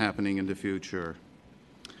failures from happening in the future.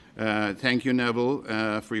 Thank you,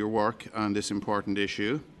 Neville, for your work on this important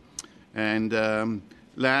issue. And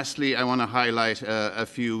lastly, I want to highlight a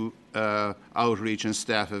few outreach and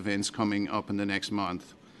staff events coming up in the next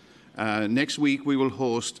month. Next week, we will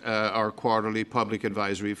host our quarterly public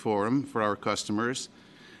advisory forum for our customers.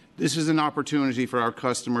 This is an opportunity for our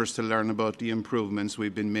customers to learn about the improvements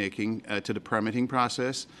we've been making to the permitting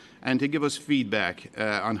process and to give us feedback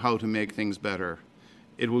on how to make things better.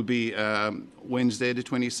 It will be Wednesday the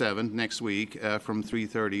 27th, next week, from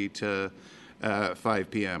 3:30 to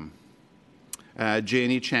 5 p.m.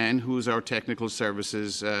 Janie Chan, who's our Technical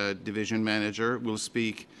Services Division Manager, will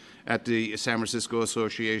speak at the San Francisco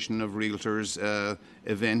Association of Realtors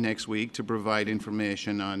event next week to provide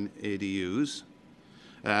information on ADUs.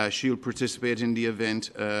 She'll participate in the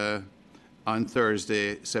event on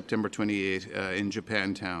Thursday, September 28 in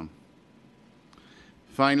Japantown.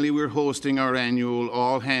 Finally, we're hosting our annual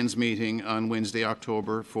all-hands meeting on Wednesday,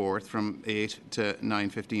 October 4th from 8 to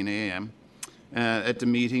 9:15 a.m. At the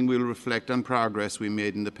meeting, we'll reflect on progress we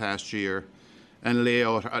made in the past year and lay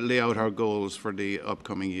out our goals for the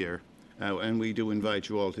upcoming year. And we do invite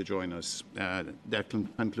you all to join us. That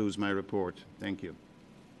concludes my report. Thank you.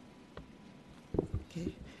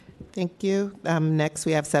 Okay, thank you. Next,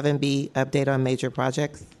 we have 7B, update on major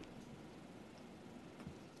projects.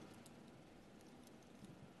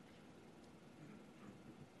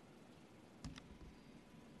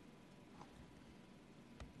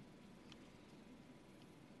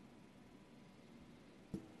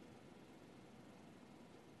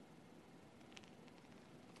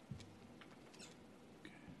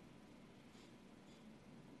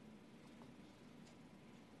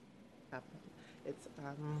 It's,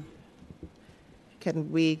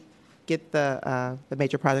 can we get the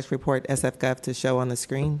major projects report, SFGov, to show on the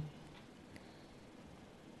screen?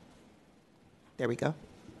 There we go.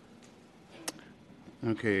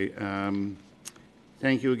 Okay.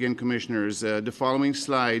 Thank you again, Commissioners. The following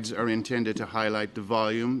slides are intended to highlight the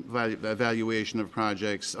volume, valuation of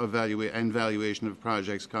projects, and valuation of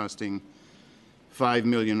projects costing $5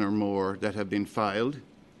 million or more that have been filed,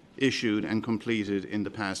 issued, and completed in the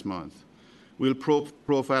past month. We'll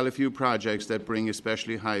profile a few projects that bring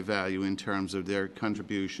especially high value in terms of their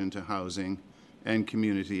contribution to housing and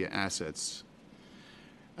community assets.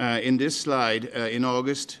 In this slide, in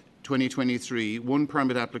August 2023, one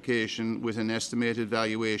permit application with an estimated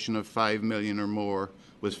valuation of $5 million or more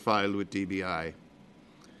was filed with DBI.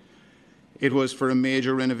 It was for a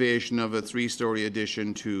major renovation of a 3-story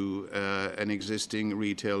addition to an existing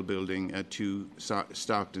retail building at 2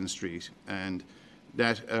 Stockton Street, and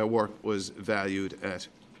that work was valued at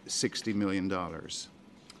 $60 million.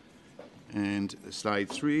 And slide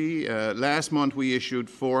 3, last month we issued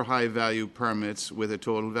 4 high-value permits with a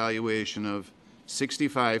total valuation of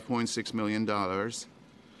 $65.6 million.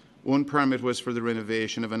 One permit was for the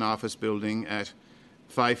renovation of an office building at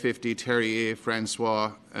 550 Terrier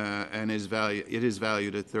Francois, and it is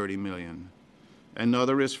valued at $30 million.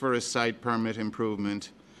 Another is for a site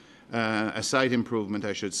improvement, I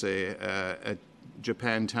should say, at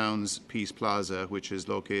Japantown's Peace Plaza, which is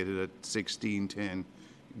located at 1610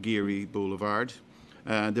 Geary Boulevard.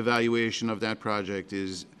 The valuation of that project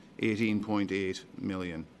is $18.8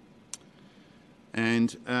 million.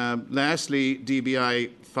 And lastly,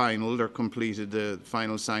 DBI completed the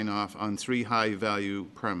final sign-off on 3 high-value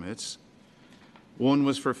permits. One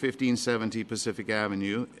was for 1570 Pacific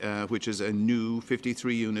Avenue, which is a new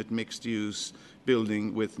 53-unit mixed-use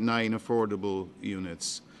building with 9 affordable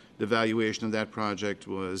units. The valuation of that project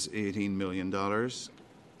was $18 million.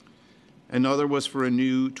 Another was for a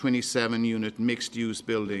new 27-unit mixed-use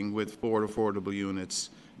building with 4 affordable units.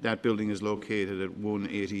 That building is located at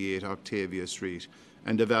 188 Octavia Street,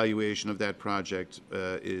 and the valuation of that project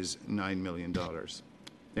is $9 million.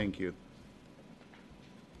 Thank you.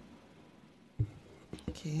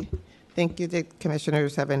 Okay. Thank you. Did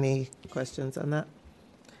commissioners have any questions on that?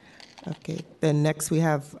 Okay. Then next we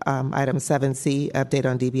have item 7C, update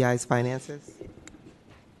on DBI's finances.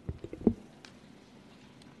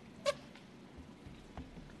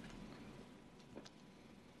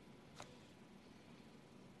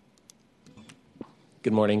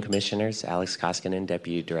 Good morning, Commissioners. Alex Koskinen,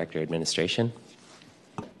 Deputy Director, Administration.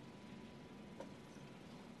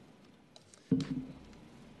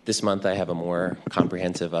 This month, I have a more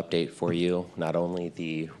comprehensive update for you, not only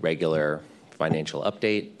the regular financial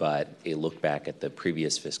update, but a look back at the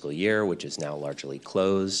previous fiscal year, which is now largely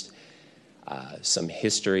closed, some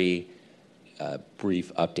history,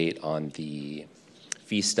 brief update on the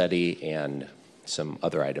fee study, and some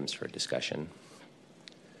other items for discussion.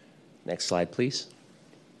 Next slide, please.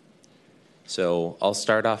 So I'll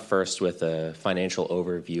start off first with a financial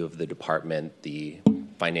overview of the department, the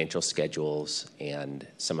financial schedules, and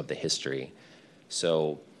some of the history.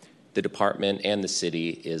 So the department and the city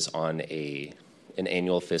is on an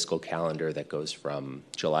annual fiscal calendar that goes from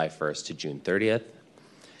July 1st to June 30th.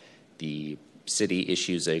 The city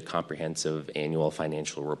issues a comprehensive annual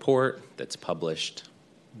financial report that's published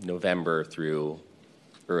November through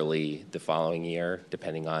early the following year,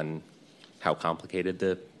 depending on how complicated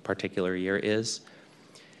the particular year is.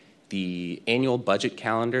 The annual budget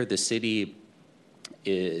calendar, the city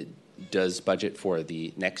does budget for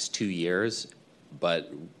the next 2 years,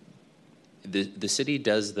 but the city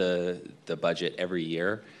does the budget every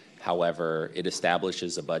year. However, it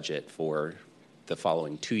establishes a budget for the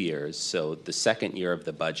following 2 years. So the second year of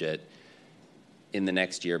the budget in the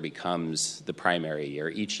next year becomes the primary year.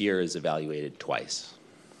 Each year is evaluated twice.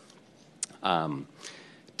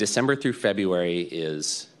 December through February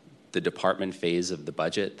is the department phase of the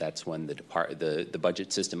budget. That's when the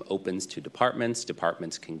budget system opens to departments.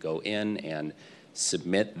 Departments can go in and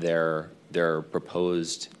submit their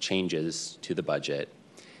proposed changes to the budget,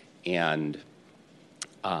 and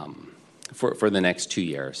for the next 2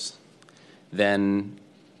 years. Then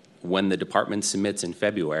when the department submits in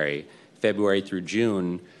February through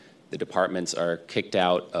June, the departments are kicked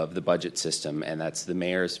out of the budget system, and that's the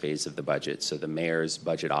mayor's phase of the budget. So the mayor's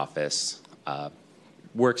budget office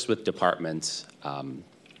works with departments,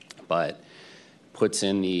 but puts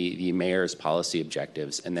in the mayor's policy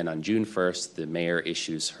objectives. And then on June 1st, the mayor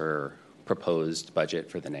issues her proposed budget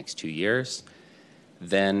for the next 2 years.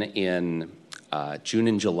 Then in June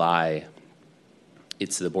and July,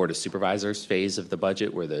 It's the Board of Supervisors phase of the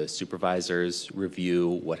budget where the supervisors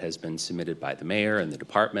review what has been submitted by the mayor and the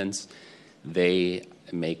departments. They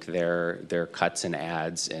make their cuts and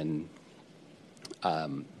adds, and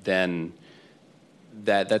then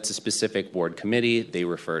that's a specific board committee. They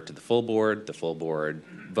refer it to the full board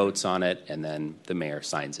votes on it, and then the mayor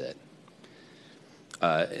signs it.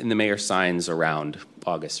 And the mayor signs around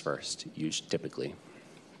August 1st, typically.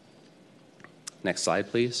 Next slide,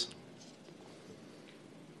 please.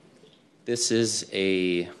 This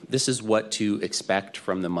is what to expect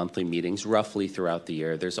from the monthly meetings roughly throughout the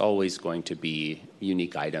year. There's always going to be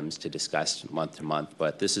unique items to discuss month to month,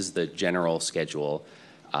 but this is the general schedule,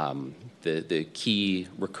 the key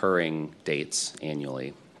recurring dates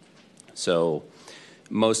annually. So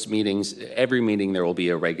most meetings, every meeting there will be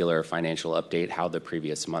a regular financial update, how the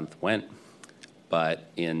previous month went. But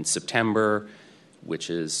in September, which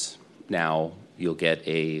is now, you'll get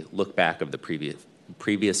a look back of the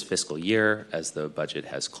previous fiscal year as the budget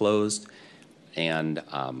has closed. And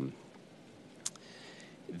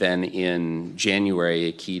then in January,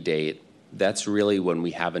 a key date, that's really when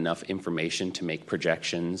we have enough information to make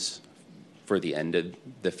projections for the end of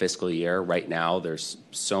the fiscal year. Right now, there's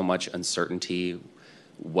so much uncertainty.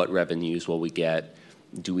 What revenues will we get?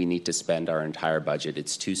 Do we need to spend our entire budget?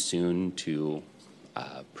 It's too soon to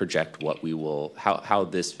project what we will, how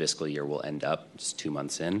this fiscal year will end up, just 2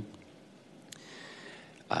 months in.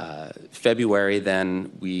 February,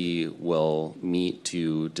 then, we will meet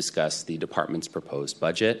to discuss the department's proposed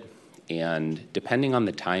budget. And depending on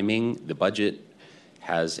the timing, the budget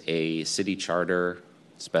has a city charter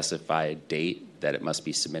specified date that it must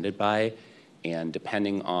be submitted by. And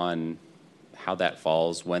depending on how that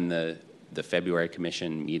falls, when the February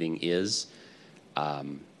commission meeting is,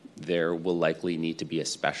 there will likely need to be a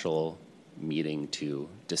special meeting to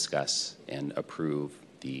discuss and approve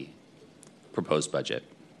the proposed budget.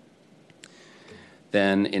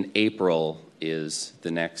 Then in April is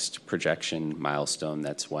the next projection milestone.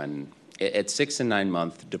 That's when, at 6 and 9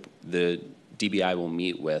 months, the DBI will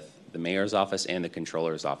meet with the mayor's office and the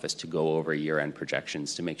controller's office to go over year-end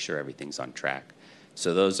projections to make sure everything's on track.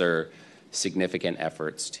 So those are significant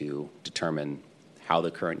efforts to determine how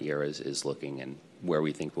the current year is looking and where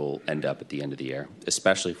we think we'll end up at the end of the year,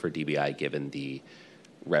 especially for DBI given the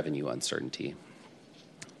revenue uncertainty.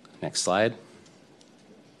 Next slide.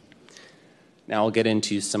 Now I'll get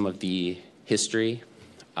into some of the history,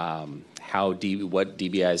 what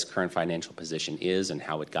DBI's current financial position is and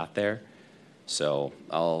how it got there. So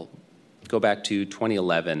I'll go back to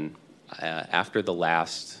 2011. After the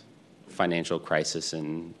last financial crisis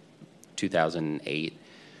in 2008,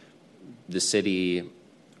 the city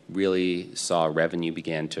really saw revenue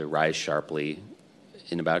began to rise sharply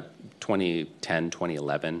in about 2010,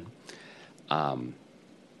 2011.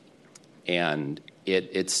 And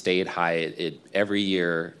it stayed high. It every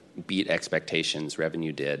year beat expectations,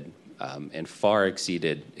 revenue did, and far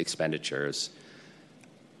exceeded expenditures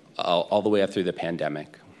all the way up through the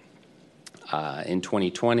pandemic. In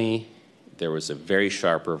 2020, there was a very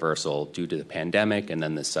sharp reversal due to the pandemic and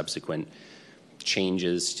then the subsequent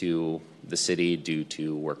changes to the city due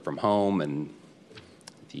to work from home and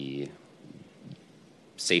the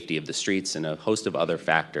safety of the streets and a host of other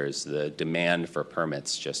factors. The demand for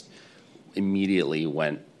permits just immediately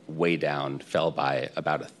went way down, fell by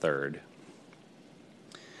about a third,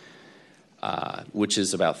 which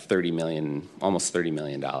is about almost $30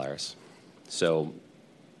 million. So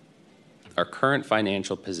our current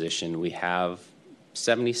financial position, we have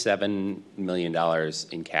 $77 million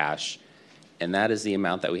in cash, and that is the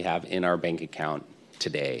amount that we have in our bank account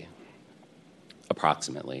today,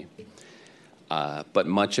 approximately. But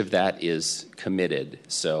much of that is committed.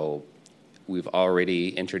 So we've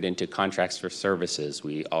already entered into contracts for services.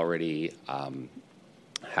 We already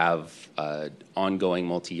have ongoing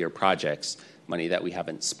multi-year projects, money that we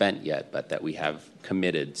haven't spent yet, but that we have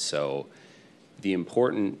committed. So the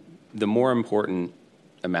more important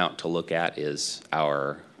amount to look at is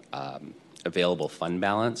our available fund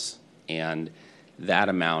balance, and that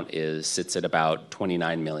amount sits at about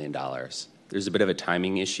 $29 million. There's a bit of a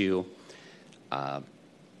timing issue,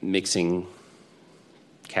 mixing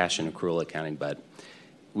cash and accrual accounting, but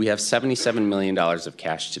we have $77 million of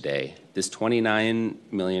cash today. This $29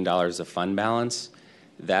 million of fund balance,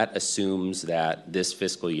 that assumes that this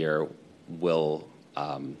fiscal year will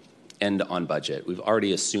end on budget. We've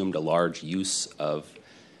already assumed a large use of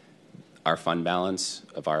our fund balance,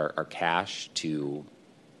 of our cash, to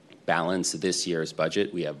balance this year's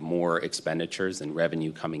budget. We have more expenditures than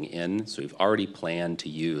revenue coming in, so we've already planned to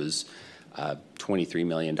use $23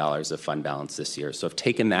 million of fund balance this year. So I've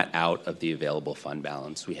taken that out of the available fund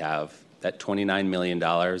balance. We have That $29 million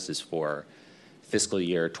is for fiscal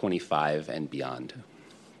year 25 and beyond.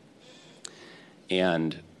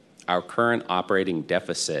 And our current operating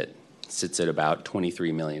deficit sits at about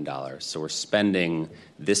 $23 million. So we're spending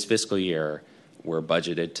this fiscal year, we're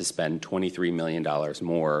budgeted to spend $23 million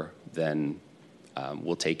more than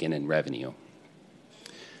we'll take in revenue.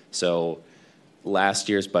 So last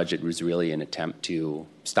year's budget was really an attempt to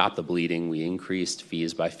stop the bleeding. We increased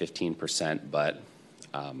fees by 15%, but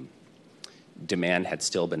demand had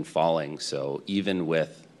still been falling. So even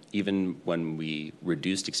when we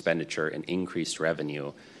reduced expenditure and increased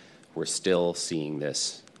revenue, we're still seeing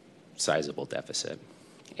this sizable deficit.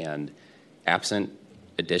 And absent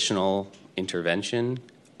additional intervention,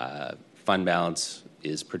 fund balance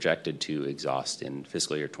is projected to exhaust in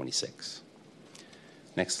fiscal year 26.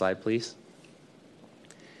 Next slide, please.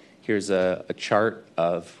 Here's a chart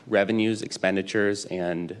of revenues, expenditures,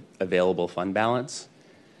 and available fund balance.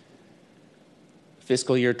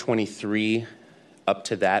 Fiscal year 23, up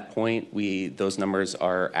to that point, those numbers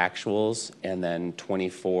are actuals, and then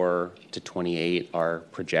 24 to 28 are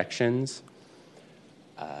projections.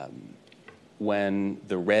 When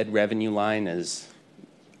the red revenue line is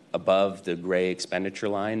above the gray expenditure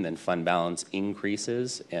line, then fund balance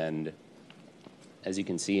increases. And as you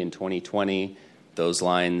can see in 2020, those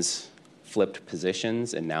lines flipped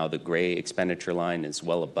positions, and now the gray expenditure line is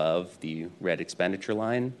well above the red expenditure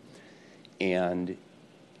line. And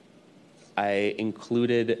I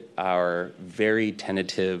included our very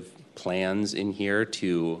tentative plans in here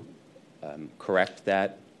to correct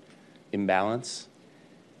that imbalance.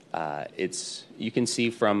 You can see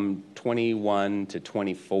from 21 to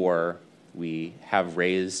 24, we have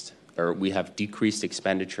decreased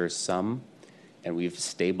expenditures some, and we've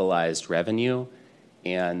stabilized revenue.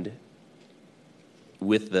 And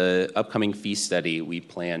with the upcoming fee study, we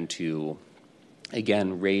plan to,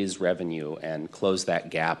 again, raise revenue and close that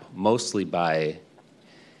gap, mostly by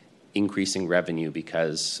increasing revenue,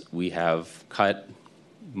 because we have cut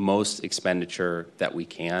most expenditure that we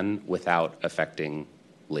can without affecting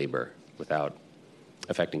labor, without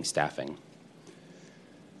affecting staffing.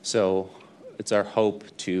 So it's our hope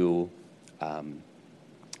to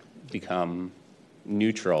become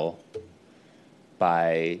neutral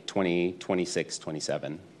by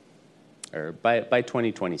 2026-27, or by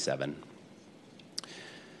 2027.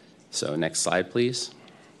 So next slide, please.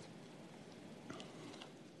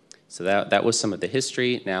 So that was some of the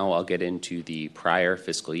history. Now I'll get into the prior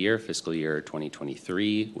fiscal year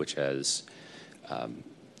 2023, which has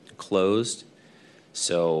closed.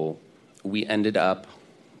 So we ended up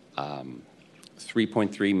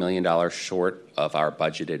 $3.3 million short of our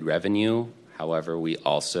budgeted revenue. However, we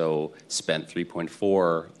also spent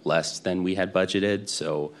 $3.4 less than we had budgeted,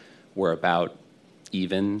 so we're about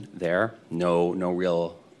even there. No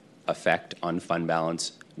real effect on fund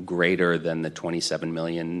balance greater than the $27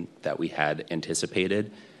 million that we had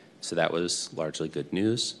anticipated. So that was largely good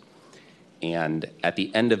news. And at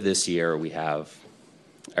the end of this year,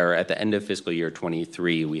 at the end of fiscal year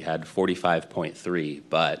 23, we had 45.3,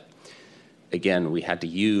 but again, we had to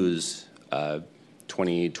use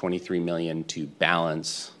 $23 million to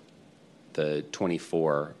balance the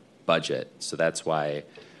 24 budget. So that's why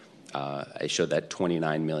I showed that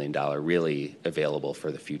 $29 million really available for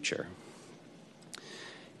the future.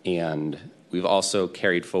 And we've also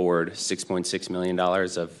carried forward $6.6 million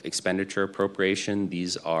of expenditure appropriation.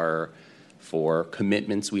 These are for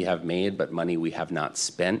commitments we have made, but money we have not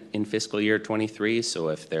spent in fiscal year 23. So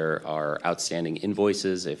if there are outstanding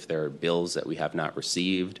invoices, if there are bills that we have not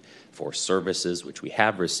received for services which we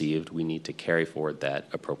have received, we need to carry forward that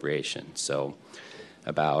appropriation. So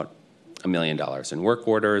about $1 million in work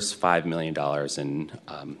orders, $5 million in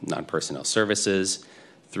non-personnel services,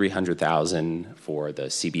 $300,000 for the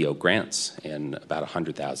CBO grants, and about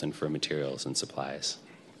 $100,000 for materials and supplies.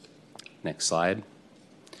 Next slide.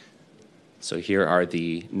 So here are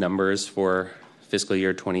the numbers for fiscal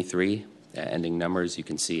year 23, ending numbers. You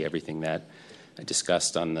can see everything that I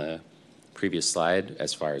discussed on the previous slide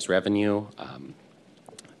as far as revenue,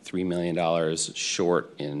 $3 million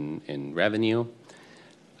short in revenue.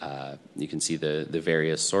 You can see the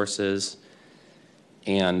various sources.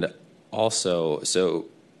 And also, so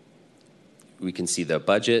we can see the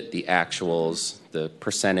budget, the actuals, the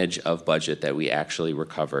percentage of budget that we actually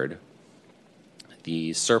recovered,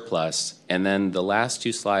 the surplus, and then the last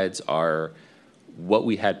two slides are what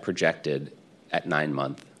we had projected at 9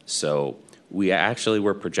 months. So we actually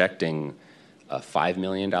were projecting a $5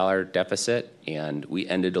 million deficit, and we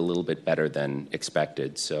ended a little bit better than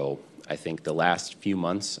expected. So I think the last few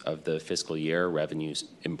months of the fiscal year, revenues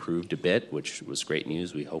improved a bit, which was great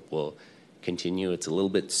news. We hope will continue. It's a little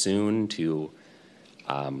bit soon to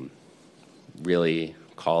really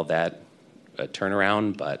call that a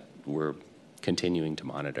turnaround, but we're continuing to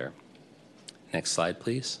monitor. Next slide,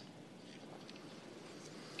 please.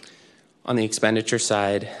 On the expenditure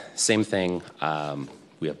side, same thing.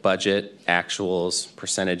 We have budget, actuals,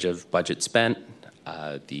 percentage of budget spent,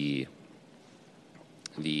 the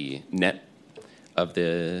net of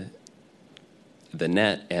the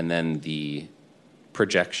net, and then the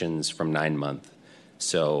projections from 9 month.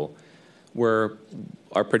 So our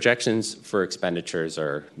projections for expenditures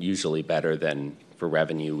are usually better than for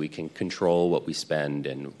revenue. We can control what we spend,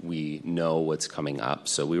 and we know what's coming up.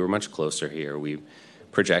 So we were much closer here. We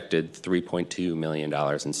projected $3.2 million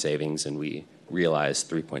in savings, and we realized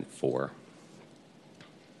 3.4.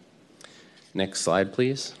 Next slide,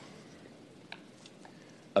 please.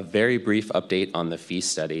 A very brief update on the fee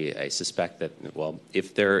study. I suspect that, well,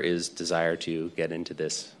 if there is desire to get into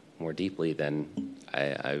this more deeply, then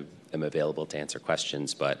I am available to answer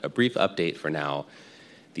questions. But a brief update for now.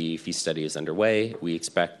 The fee study is underway. We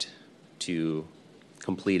expect to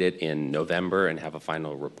complete it in November and have a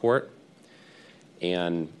final report.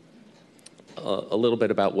 And a little bit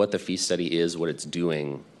about what the fee study is, what it's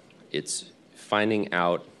doing. It's finding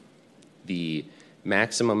out the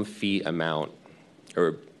maximum fee amount,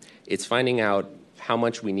 or it's finding out how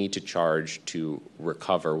much we need to charge to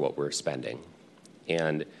recover what we're spending.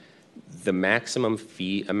 And the maximum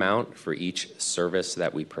fee amount for each service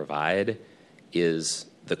that we provide is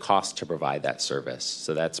the cost to provide that service.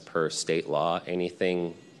 So that's per state law.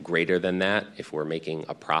 Anything greater than that, if we're making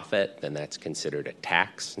a profit, then that's considered a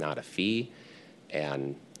tax, not a fee.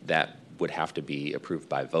 And that would have to be approved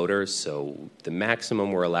by voters. So the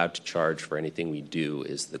maximum we're allowed to charge for anything we do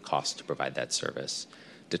is the cost to provide that service.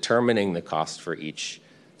 Determining the cost for each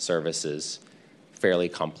service is fairly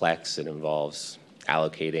complex. It involves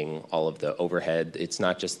allocating all of the overhead. It's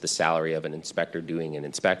not just the salary of an inspector doing an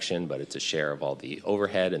inspection, but it's a share of all the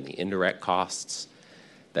overhead and the indirect costs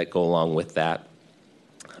that go along with that.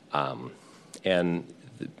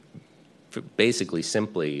 Basically,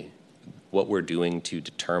 simply, what we're doing to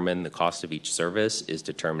determine the cost of each service is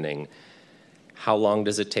determining how long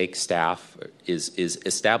does it take staff, is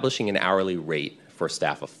establishing an hourly rate for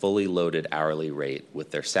staff, a fully loaded hourly rate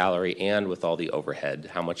with their salary and with all the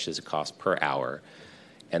overhead. How much does it cost per hour?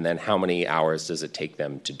 And then how many hours does it take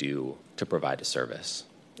them to provide a service?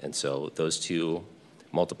 And so those two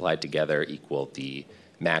multiplied together equal the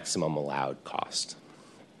maximum allowed cost.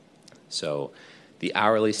 So the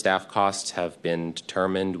hourly staff costs have been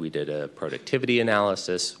determined. We did a productivity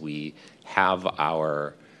analysis. We have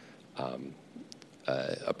our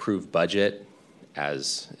approved budget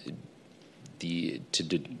as to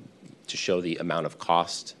show the amount of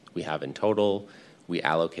cost we have in total. We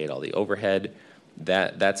allocate all the overhead.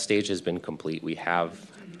 That stage has been complete. We have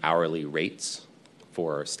hourly rates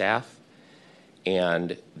for staff.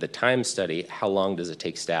 And the time study, how long does it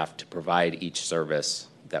take staff to provide each service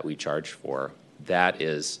that we charge for? That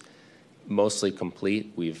is mostly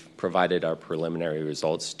complete. We've provided our preliminary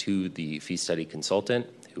results to the fee study consultant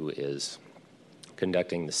who is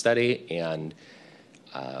conducting the study, and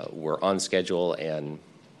we're on schedule and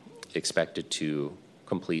expected to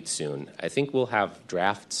complete soon. I think we'll have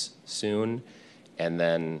drafts soon, and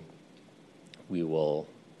then we will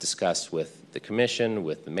discuss with the commission,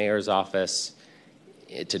 with the mayor's office,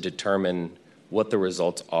 to determine what the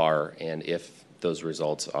results are and if those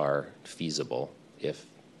results are feasible. If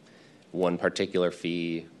one particular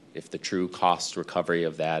fee, if the true cost recovery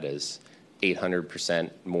of that is 800%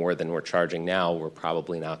 more than we're charging now, we're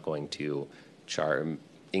probably not going to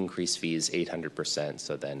increase fees 800%.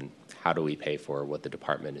 So then how do we pay for what the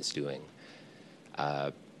department is doing?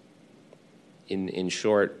 In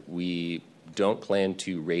short, we don't plan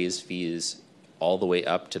to raise fees all the way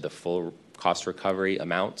up to the full cost recovery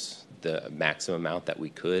amounts, the maximum amount that we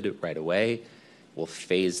could right away. We'll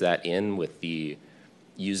phase that in with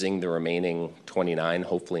using the remaining 29,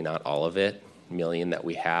 hopefully not all of it, million that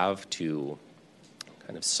we have to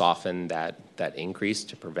kind of soften that increase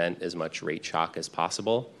to prevent as much rate shock as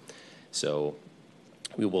possible. So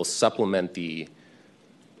we will supplement the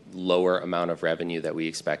lower amount of revenue that we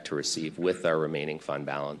expect to receive with our remaining fund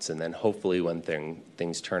balance. And then hopefully when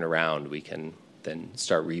things turn around, we can then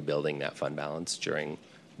start rebuilding that fund balance during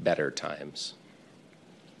better times.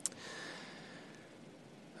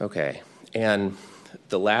 Okay, and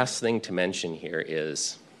the last thing to mention here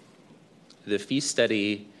is the fee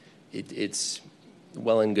study, it's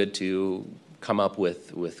well and good to come up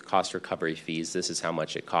with cost recovery fees. This is how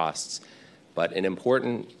much it costs. But an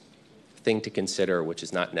important thing to consider, which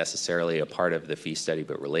is not necessarily a part of the fee study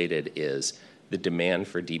but related, is the demand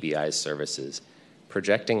for DBI's services.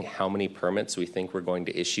 Projecting how many permits we think we're going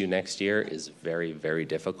to issue next year is very, very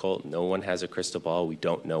difficult. No one has a crystal ball. We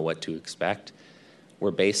don't know what to expect.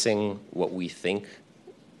 We're basing what we think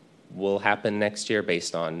will happen next year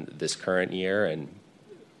based on this current year and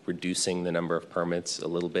reducing the number of permits a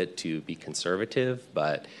little bit to be conservative,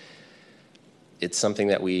 but it's something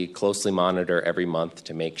that we closely monitor every month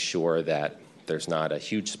to make sure that there's not a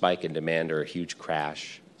huge spike in demand or a huge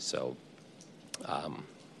crash. So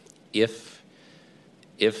if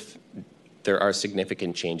there are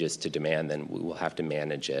significant changes to demand, then we will have to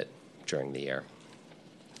manage it during the year.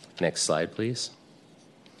 Next slide, please.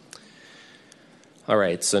 All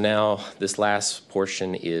right, so now this last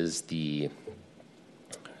portion is the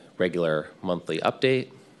regular monthly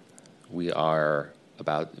update. We are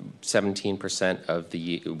about 17% of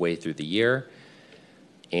the way through the year,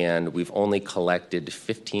 and we've only collected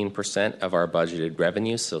 15% of our budgeted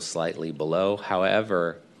revenue, so slightly below.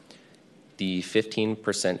 However, the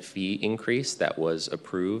 15% fee increase that was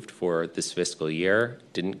approved for this fiscal year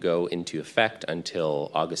didn't go into effect until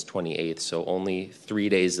August 28th, so only 3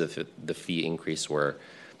 days of the fee increase were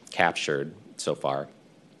captured so far.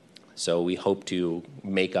 So we hope to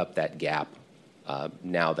make up that gap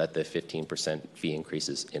now that the 15% fee increase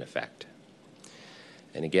is in effect.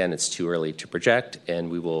 And again, it's too early to project, and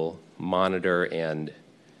we will monitor and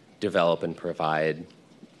develop and provide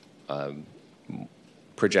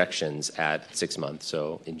projections at 6 months,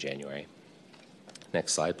 so in January.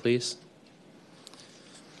 Next slide, please.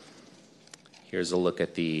 Here's a look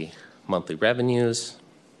at the monthly revenues.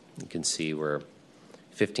 You can see we're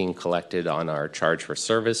 15 collected on our charge for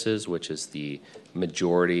services, which is the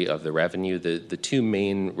majority of the revenue. The two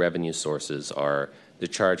main revenue sources are the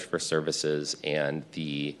charge for services and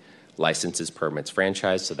the licenses, permits,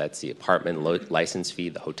 franchise. So that's the apartment license fee,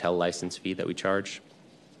 the hotel license fee that we charge.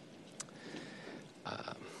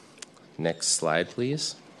 Next slide,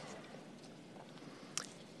 please.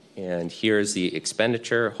 And here's the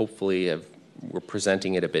expenditure. Hopefully, we're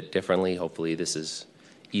presenting it a bit differently. Hopefully, this is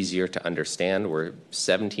easier to understand. We're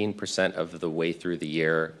 17% of the way through the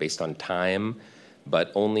year based on time,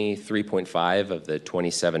 but only 3.5 of the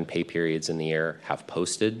 27 pay periods in the year have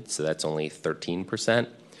posted, so that's only 13%.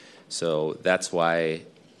 So that's why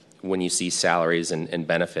when you see salaries and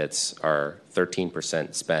benefits are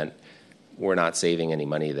 13% spent, we're not saving any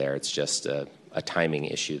money there. It's just a timing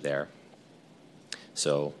issue there.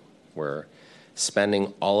 So we're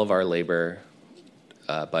spending all of our labor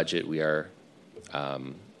budget. We are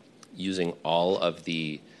using all of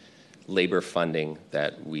the labor funding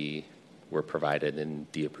that we were provided in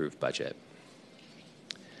the approved budget.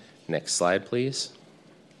 Next slide, please.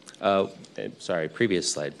 Sorry,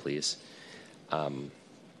 previous slide, please.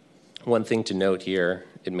 One thing to note here,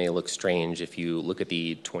 it may look strange if you look at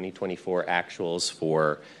the 2024 actuals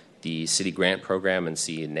for the city grant program and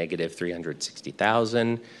see negative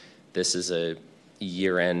 $360,000. This is a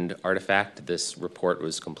year-end artifact. This report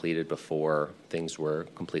was completed before things were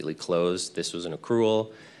completely closed. This was an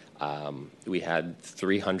accrual. We had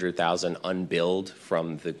 $300,000 unbilled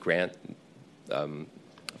from the grant,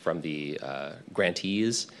 from the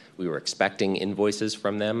grantees. We were expecting invoices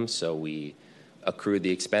from them, so we accrued the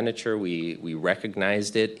expenditure. We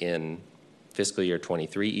recognized it in fiscal year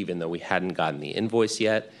 23, even though we hadn't gotten the invoice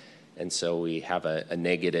yet. And so we have a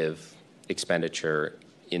negative expenditure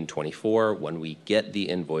in 24. When we get the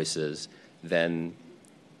invoices, then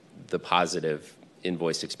the positive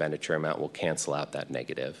invoice expenditure amount will cancel out that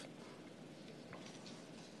negative.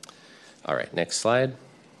 All right, next slide.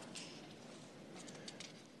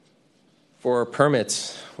 For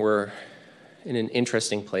permits, we're in an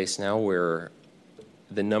interesting place now where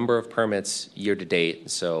the number of permits year to date,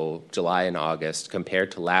 so July and August,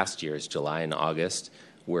 compared to last year's July and August,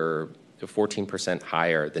 we're 14%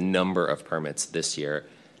 higher, the number of permits this year.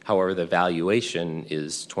 However, the valuation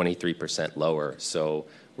is 23% lower. So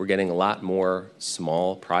we're getting a lot more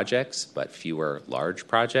small projects, but fewer large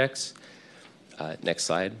projects. Next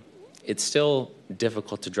slide. It's still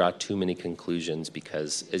difficult to draw too many conclusions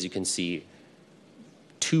because, as you can see,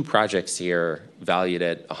 2 projects here valued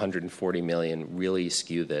at $140 million really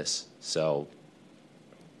skew this. So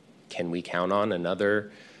can we count on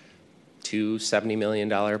another 2 $70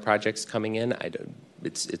 million projects coming in?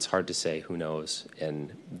 It's hard to say. Who knows?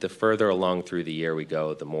 And the further along through the year we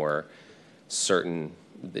go, the more certain,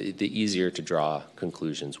 the easier to draw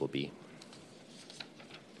conclusions will be.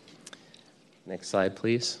 Next slide,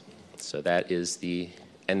 please. So that is the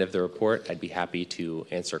end of the report. I'd be happy to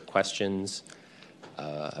answer questions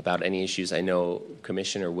about any issues. I know,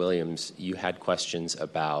 Commissioner Williams, you had questions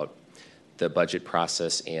about the budget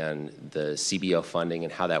process and the CBO funding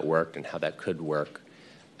and how that worked and how that could work,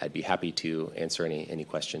 I'd be happy to answer any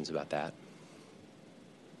questions about that.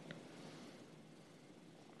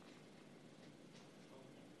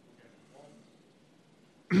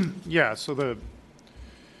 Yeah, so the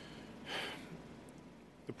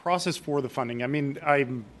process for the funding, I mean,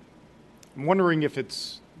 I'm wondering if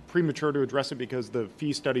it's premature to address it because the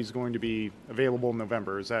fee study is going to be available in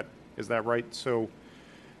November. Is that right? So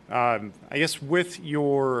I guess with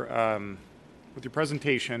your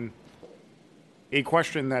presentation, a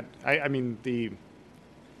question that I mean the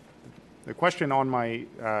question on my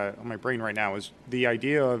brain right now is the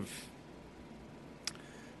idea of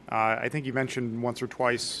I think you mentioned once or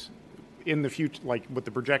twice in the future, like with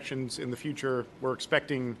the projections in the future, we're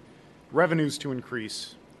expecting revenues to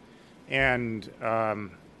increase, and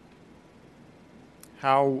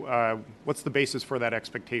what's the basis for that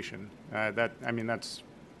expectation?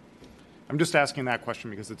 I'm just asking that question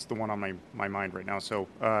because it's the one on my mind right now. So,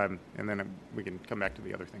 and then we can come back to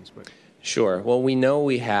the other things. But sure. Well, we know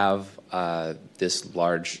we have this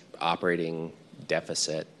large operating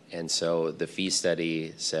deficit, and so the fee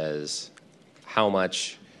study says how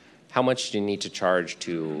much do you need to charge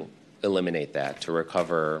to eliminate that, to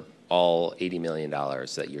recover all $80 million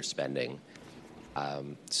that you're spending.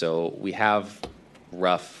 So we have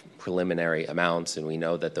rough preliminary amounts, and we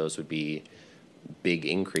know that those would be big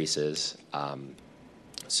increases.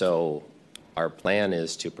 So our plan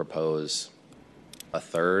is to propose a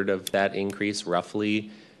third of that increase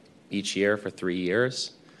roughly each year for 3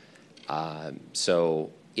 years.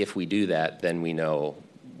 So if we do that, then we know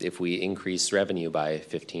if we increase revenue by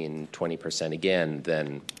 15-20% again,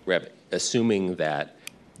 then assuming that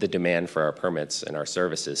the demand for our permits and our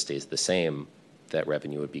services stays the same, that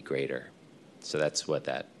revenue would be greater. So that's what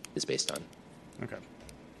that is based on. Okay.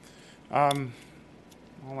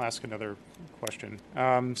 I'll ask another question.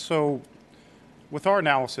 So with our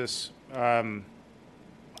analysis, I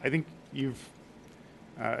think you've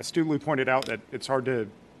astutely pointed out that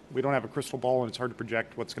we don't have a crystal ball and it's hard to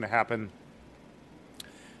project what's going to happen.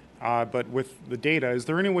 But with the data, is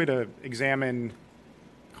there any way to examine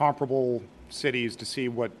comparable cities to see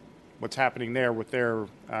what's happening there with their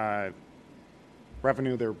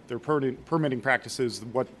revenue, their permitting practices,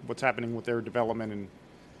 what's happening with their development, and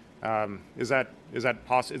is that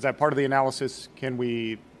part of the analysis? Can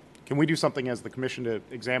we do something as the commission to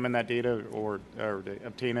examine that data or to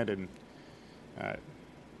obtain it? And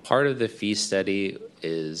part of the fee study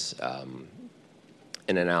is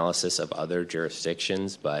an analysis of other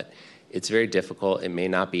jurisdictions, but it's very difficult. It may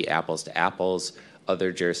not be apples to apples.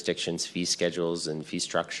 Other jurisdictions' fee schedules and fee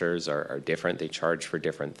structures are different. They charge for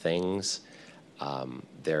different things.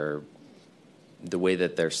 The way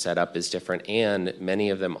that they're set up is different, and many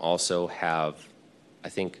of them also have, I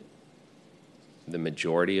think, the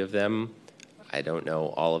majority of them, I don't know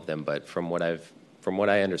all of them, but from what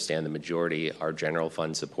I understand, the majority are general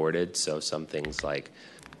fund supported. So some things like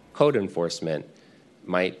code enforcement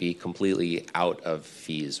might be completely out of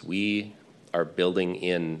fees. We are building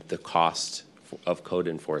in the cost of code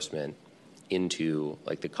enforcement into,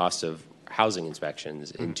 like, the cost of housing inspections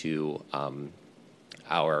into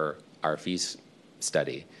our fees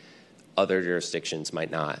study. Other jurisdictions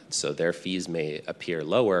might not. So their fees may appear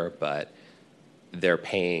lower, but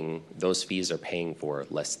those fees are paying for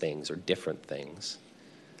less things or different things.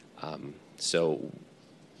 So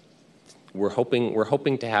we're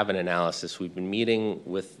hoping to have an analysis. We've been meeting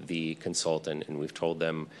with the consultant, and we've told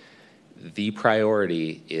them the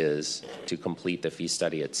priority is to complete the fee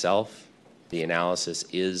study itself. The analysis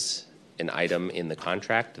is an item in the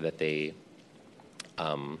contract that they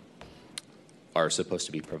are supposed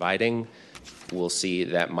to be providing. We'll see.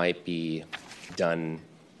 That might be done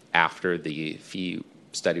after the fee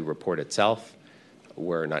study report itself.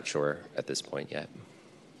 We're not sure at this point yet.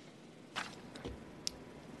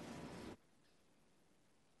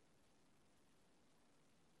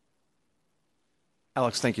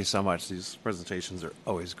 Alex, thank you so much. These presentations are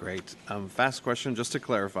always great. Fast question, just to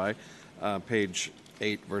clarify, page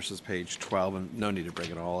 8 versus page 12, and no need to bring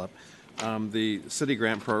it all up. The city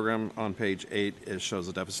grant program on page 8, it shows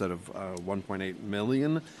a deficit of 1.8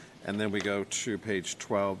 million, and then we go to page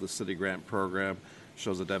 12, the city grant program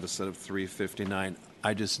shows a deficit of 359.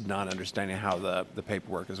 I just not understanding how the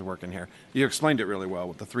paperwork is working here. You explained it really well.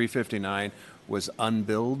 With the 359 was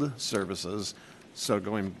unbilled services. So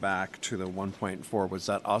going back to the 1.4, was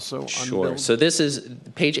that also unbilled? Sure. So this is,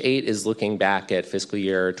 page 8 is looking back at fiscal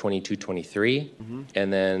year 22-23,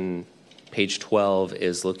 and then page 12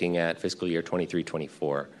 is looking at fiscal year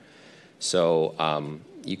 23-24. So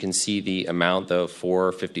you can see the amount, the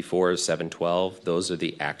 454 is 712. Those are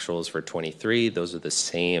the actuals for 23. Those are the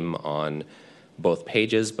same on both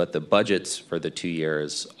pages, but the budgets for the 2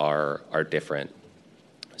 years are different.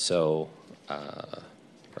 So,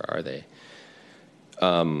 where are they?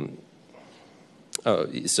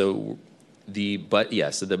 So the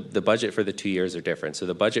budget for the 2 years are different. So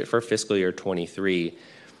the budget for fiscal year 23,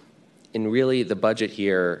 and really the budget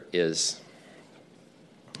here is,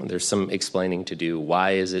 there's some explaining to do.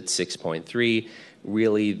 Why is it 6.3?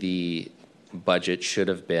 Really, the budget should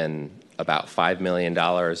have been about $5 million,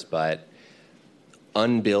 but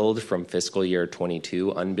unbilled from fiscal year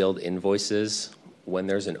 22, unbilled invoices, when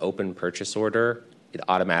there's an open purchase order, it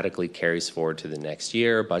automatically carries forward to the next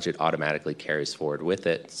year. Budget automatically carries forward with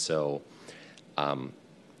it. So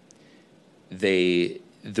the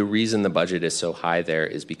reason the budget is so high there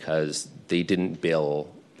is because they didn't bill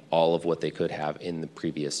all of what they could have in the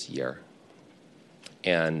previous year.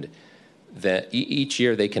 And each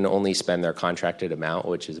year they can only spend their contracted amount,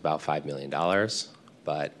 which is about $5 million.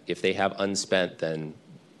 But if they have unspent, then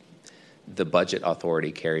the budget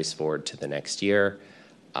authority carries forward to the next year.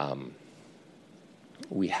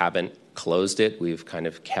 We haven't closed it. We've kind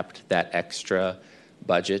of kept that extra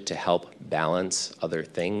budget to help balance other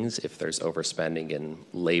things if there's overspending in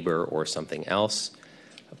labor or something else.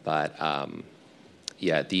 But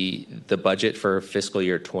yeah, the budget for fiscal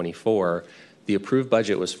year 24, the approved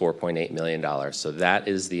budget was $4.8 million. So that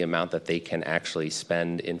is the amount that they can actually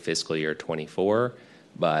spend in fiscal year 24.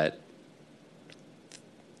 But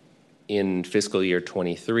in fiscal year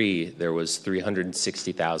 23, there was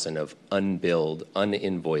 $360,000 of unbilled,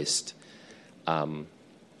 uninvoiced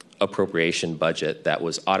appropriation budget that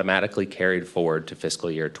was automatically carried forward to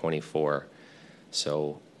fiscal year 24.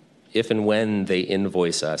 So if and when they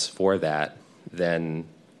invoice us for that, then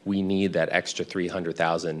we need that extra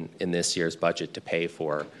 $300,000 in this year's budget to pay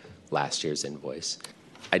for last year's invoice.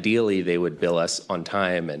 Ideally, they would bill us on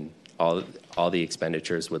time and all the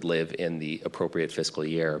expenditures would live in the appropriate fiscal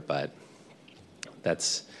year, but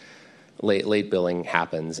that's late billing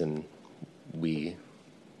happens, and we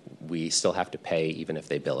still have to pay even if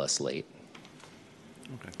they bill us late.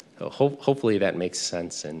 Okay. So hopefully that makes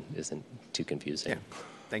sense and isn't too confusing. Yeah.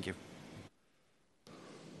 Thank you.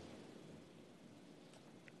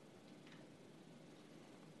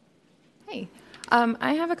 Hey,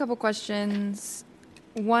 I have a couple questions.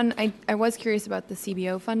 One, I was curious about the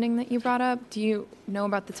CBO funding that you brought up. Do you know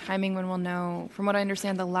about the timing when we'll know? From what I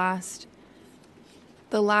understand, the last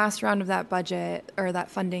round of that budget or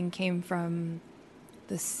that funding came from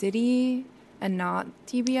the city and not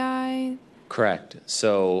TBI? Correct.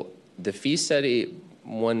 So the fee study,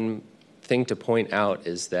 one thing to point out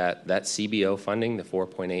is that CBO funding, the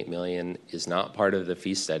 $4.8 million, is not part of the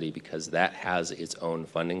fee study because that has its own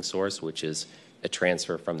funding source, which is a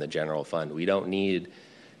transfer from the general fund. We don't need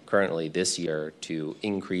currently this year to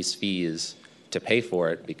increase fees to pay for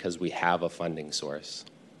it because we have a funding source.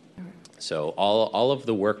 So all of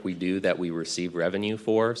the work we do that we receive revenue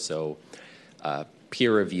for, so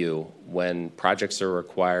peer review, when projects are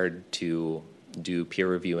required to do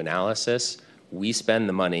peer review analysis, we spend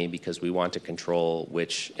the money because we want to control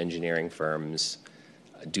which engineering firms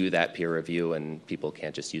do that peer review, and people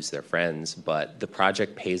can't just use their friends, but the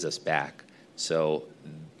project pays us back. So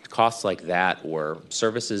costs like that or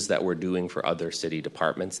services that we're doing for other city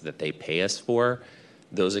departments that they pay us for,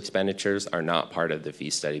 those expenditures are not part of the fee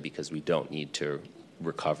study because we don't need to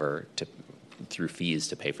recover through fees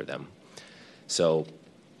to pay for them. So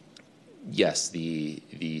yes, the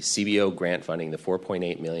CBO grant funding, the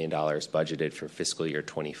 $4.8 million budgeted for fiscal year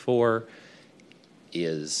 24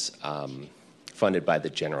 is funded by the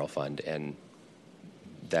general fund, and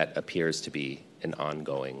that appears to be an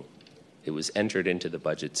ongoing. It was entered into the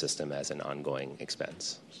budget system as an ongoing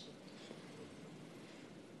expense.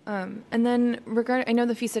 And then I know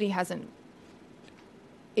the fee study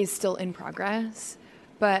is still in progress,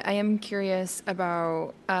 but I am curious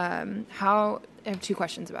about I have two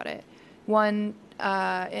questions about it. One,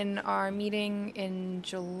 in our meeting in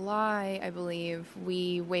July, I believe,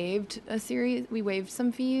 we waived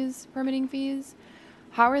some fees, permitting fees.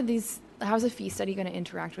 How's a fee study going to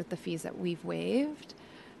interact with the fees that we've waived?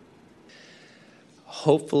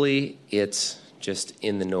 Hopefully it's just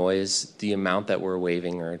in the noise. The amount that we're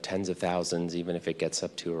waiving are tens of thousands, even if it gets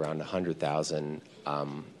up to around 100,000.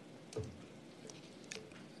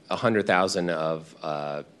 100,000 of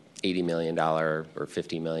 $80 million or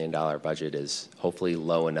 $50 million budget is hopefully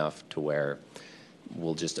low enough to where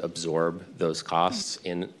we'll just absorb those costs.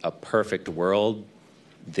 In a perfect world,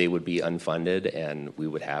 they would be unfunded and we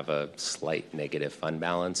would have a slight negative fund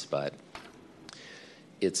balance, but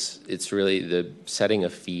it's really the setting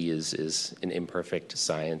of fee is an imperfect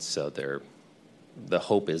science, so the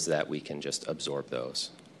hope is that we can just absorb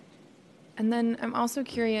those. And then I'm also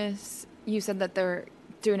curious, you said that they're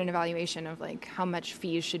doing an evaluation of like how much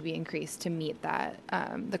fees should be increased to meet that,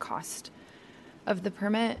 the cost of the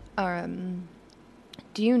permit.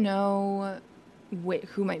 Do you know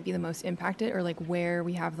who might be the most impacted, or like where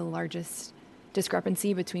we have the largest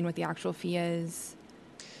discrepancy between what the actual fee is?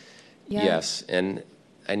 Yeah. Yes, and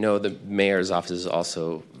I know the mayor's office is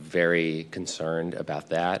also very concerned about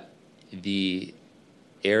that. The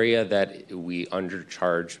area that we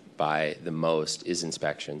undercharge by the most is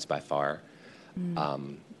inspections by far.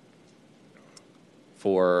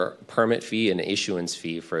 For permit fee and issuance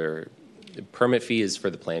fee, permit fee is for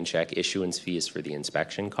the plan check, issuance fee is for the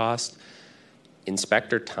inspection cost.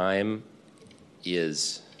 Inspector time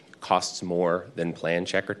costs more than plan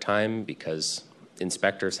checker time because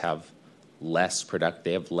inspectors have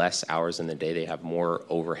they have less hours in the day, they have more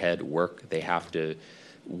overhead work. They have to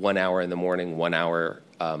 1 hour in the morning, 1 hour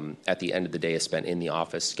at the end of the day is spent in the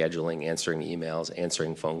office scheduling, answering emails,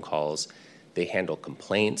 answering phone calls. They handle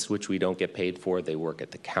complaints, which we don't get paid for. They work at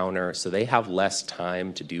the counter. So they have less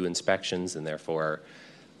time to do inspections, and therefore,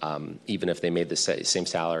 even if they made the same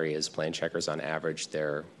salary as plan checkers on average,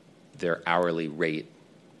 their hourly rate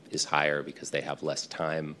is higher because they have less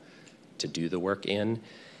time to do the work in.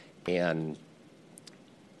 And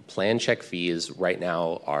plan check fees right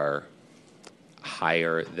now are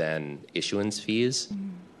higher than issuance fees.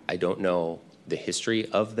 I don't know the history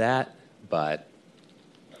of that, but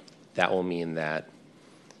that will mean that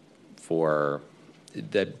for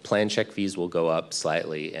the plan check fees will go up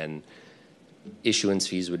slightly and issuance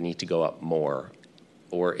fees would need to go up more.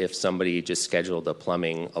 Or if somebody just scheduled a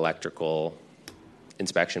plumbing, electrical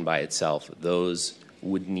inspection by itself, those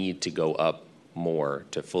would need to go up more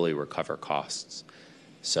to fully recover costs.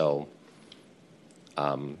 So,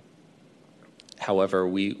 however,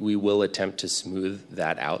 we will attempt to smooth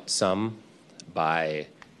that out some by,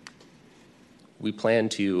 we plan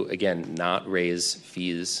to, again, not raise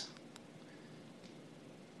fees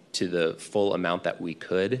to the full amount that we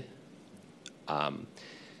could.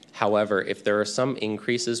 However, if there are some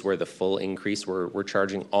increases where the full increase, we're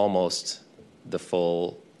charging almost the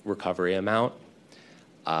full recovery amount,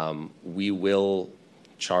 we will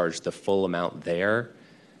charge the full amount there,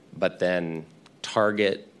 but then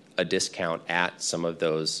target a discount at some of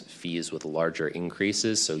those fees with larger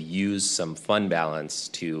increases. So use some fund balance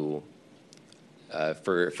to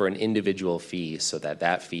for an individual fee so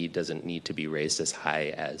that fee doesn't need to be raised as high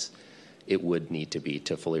as it would need to be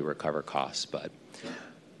to fully recover costs. But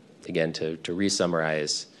again, to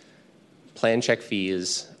re-summarize, plan check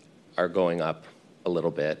fees are going up a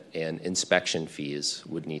little bit, and inspection fees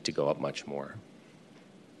would need to go up much more.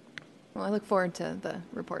 Well, I look forward to the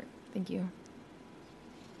report. Thank you.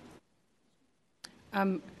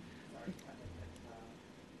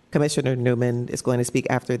 Commissioner Newman is going to speak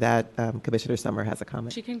after that. Commissioner Summer has a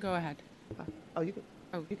comment. She can go ahead. Oh, you can.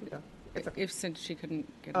 Oh, You can go. if since she couldn't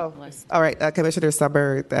get on the list. All right, Commissioner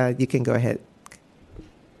Summer, you can go ahead.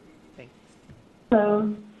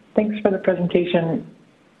 So, thanks for the presentation.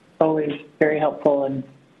 Always very helpful, and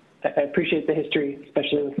I appreciate the history,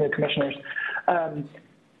 especially with new commissioners.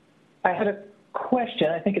 I had a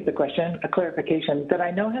question, I think it's a question, a clarification, that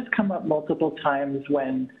I know has come up multiple times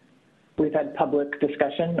when we've had public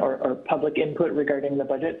discussion or public input regarding the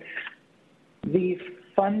budget. The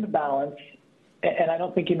fund balance, and I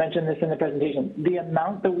don't think you mentioned this in the presentation, the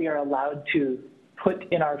amount that we are allowed to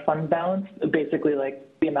put in our fund balance, basically like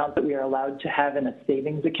the amount that we are allowed to have in a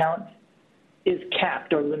savings account, is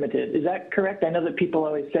capped or limited. Is that correct? I know that people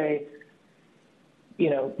always say,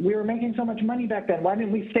 you know, we were making so much money back then. Why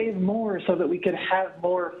didn't we save more so that we could have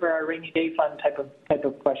more for our rainy day fund type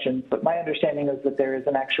of question? But my understanding is that there is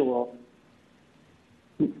an actual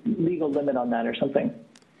legal limit on that or something.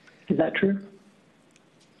 Is that true?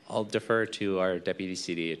 I'll defer to our deputy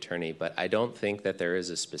city attorney, but I don't think that there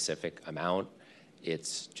is a specific amount.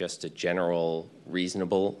 It's just a general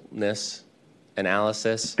reasonableness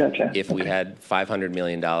analysis. Gotcha. If we had $500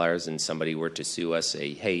 million and somebody were to sue us,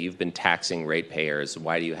 say, hey, you've been taxing ratepayers,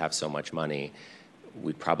 why do you have so much money?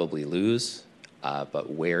 We'd probably lose.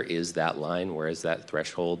 But where is that line? Where is that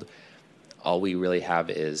threshold? All we really have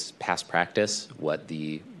is past practice, what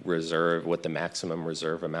the maximum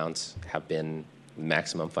reserve amounts have been,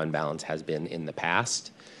 maximum fund balance has been in the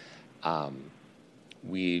past.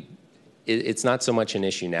 It's not so much an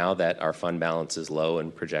issue now that our fund balance is low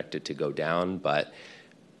and projected to go down, but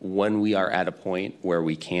when we are at a point where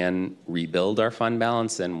we can rebuild our fund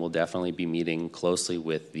balance, then we'll definitely be meeting closely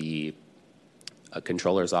with the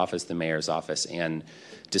controller's office, the mayor's office, and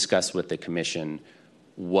discuss with the commission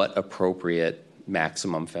what appropriate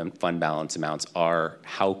maximum fund balance amounts are,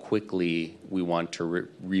 how quickly we want to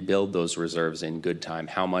rebuild those reserves in good time,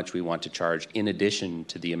 how much we want to charge in addition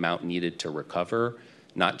to the amount needed to recover,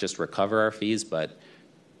 not just recover our fees, but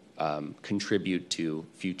contribute to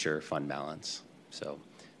future fund balance. So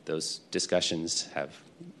those discussions have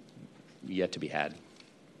yet to be had.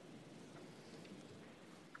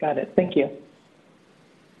 Got it. Thank you.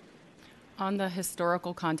 On the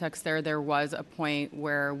historical context there was a point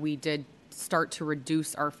where we did start to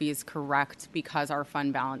reduce our fees, correct, because our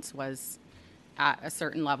fund balance was at a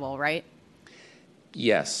certain level, right?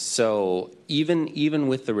 Yes. So even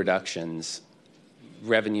with the reductions,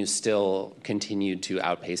 revenue still continued to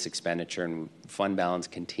outpace expenditure and fund balance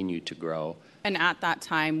continued to grow. And at that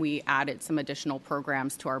time, we added some additional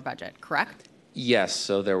programs to our budget, correct? Yes.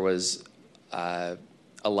 So there was a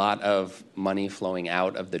lot of money flowing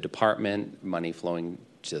out of the department, money flowing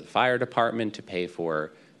to the fire department to pay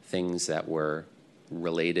for things that were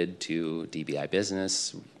related to DBI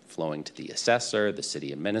business, flowing to the assessor, the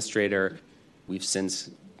city administrator. We've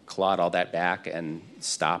since clawed all that back and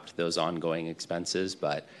stopped those ongoing expenses.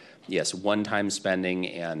 But yes, one-time spending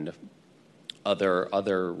and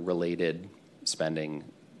other related spending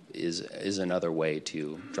is another way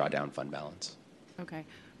to draw down fund balance. Okay.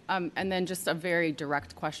 And then just a very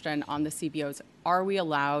direct question on the CBOs. Are we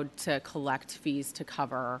allowed to collect fees to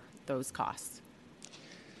cover those costs?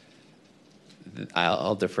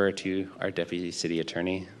 I'll defer to our deputy city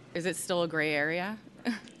attorney. Is it still a gray area?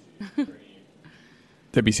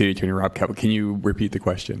 Deputy City Attorney Rob Kaplan, can you repeat the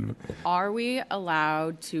question? Are we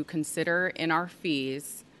allowed to consider in our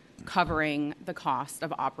fees covering the cost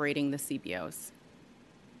of operating the CBOs?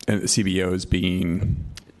 And the CBOs being?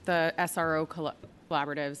 The SRO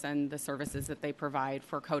collaboratives and the services that they provide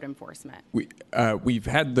for code enforcement. We've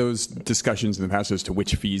had those discussions in the past as to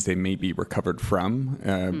which fees they may be recovered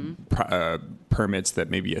from, permits that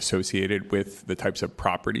may be associated with the types of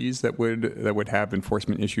properties that would have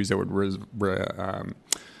enforcement issues that would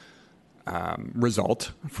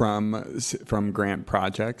result from grant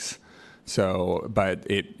projects. So, but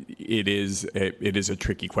it is a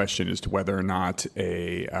tricky question as to whether or not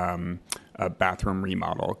a bathroom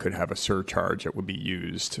remodel could have a surcharge that would be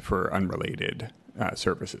used for unrelated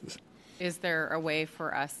services. Is there a way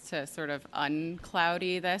for us to sort of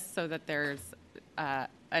uncloudy this so that there's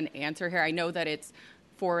an answer here? I know that it's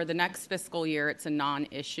for the next fiscal year, it's a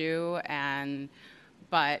non-issue,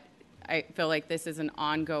 but I feel like this is an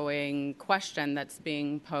ongoing question that's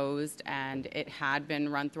being posed, and it had been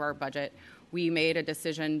run through our budget. We made a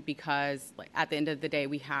decision because at the end of the day,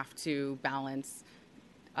 we have to balance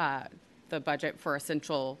the budget for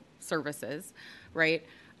essential services, right?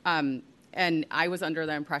 And I was under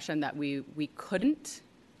the impression that we couldn't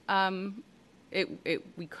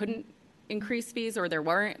we couldn't increase fees, or there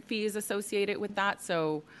weren't fees associated with that.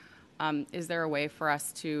 So is there a way for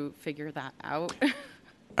us to figure that out?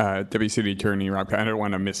 Deputy City Attorney Rob, I don't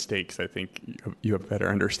want to mistake, because I think you have better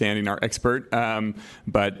understanding, our expert.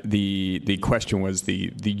 But the question was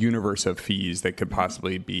the universe of fees that could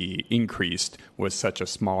possibly be increased was such a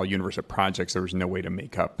small universe of projects, there was no way to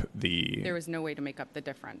make up the... There was no way to make up the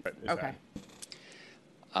difference. Okay.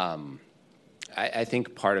 I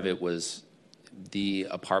think part of it was the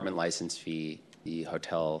apartment license fee, the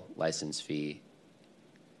hotel license fee.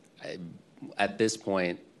 At this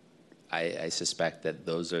point, I suspect that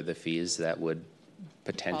those are the fees that would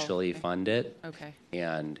potentially fund it. Okay.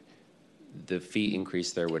 And the fee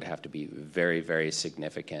increase there would have to be very, very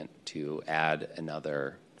significant to add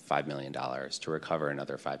another $5 million, to recover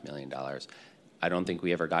another $5 million. I don't think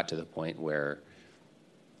we ever got to the point where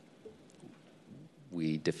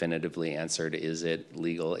we definitively answered, is it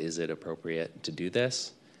legal, is it appropriate to do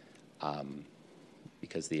this?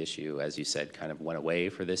 Because the issue, as you said, kind of went away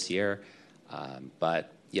for this year.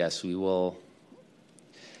 But yes, we will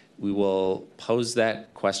pose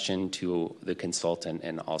that question to the consultant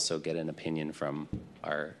and also get an opinion from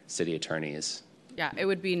our city attorneys. Yeah, it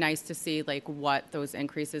would be nice to see like what those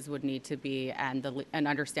increases would need to be and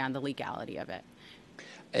understand the legality of it.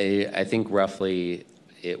 I think roughly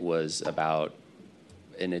it was about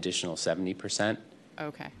an additional 70%.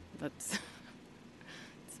 Okay, it's a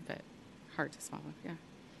bit hard to swallow. Yeah.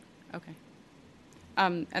 Okay.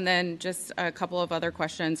 And then just a couple of other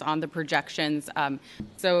questions on the projections.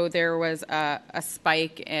 So there was a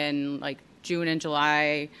spike in like June and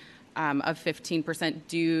July of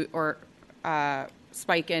 15%.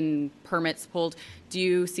 Spike in permits pulled. Do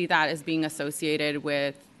you see that as being associated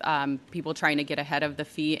with people trying to get ahead of the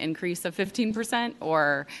fee increase of 15%,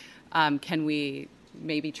 or can we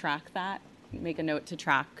maybe track that? make a note to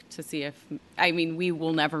track to see if, I mean, we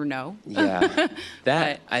will never know. Yeah,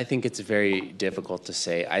 But- I think it's very difficult to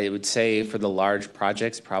say. I would say for the large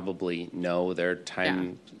projects, probably no. Their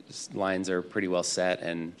timelines are pretty well set,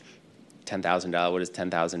 and $10,000. What is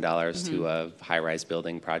 $10,000 to a high-rise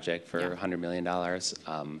building project for $100 million?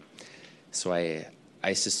 So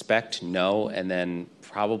I suspect no, and then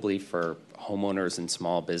probably for homeowners and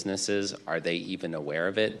small businesses, are they even aware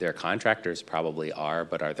of it? Their contractors probably are,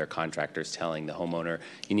 but are their contractors telling the homeowner,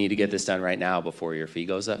 you need to get this done right now before your fee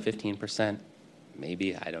goes up 15%?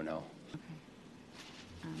 Maybe, I don't know.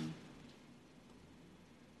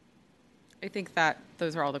 I think that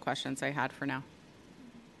those are all the questions I had for now.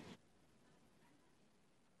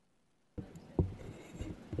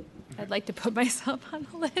 I'd like to put myself on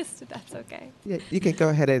the list, if that's okay. Yeah, you can go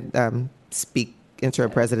ahead and speak, interim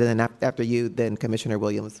president, and after you, then Commissioner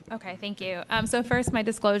Williams. Okay, thank you. So first, my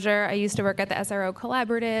disclosure, I used to work at the SRO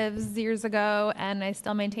Collaboratives years ago, and I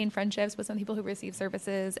still maintain friendships with some people who receive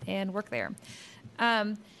services and work there.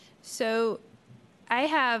 So I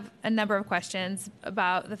have a number of questions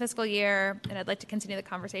about the fiscal year, and I'd like to continue the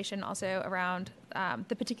conversation also around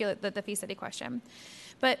the fee study question.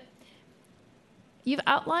 But you've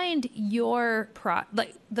outlined your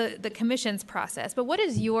the commission's process, but what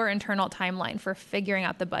is your internal timeline for figuring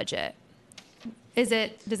out the budget? Does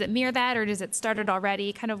it mirror that, or does it started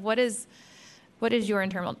already? Kind of what is your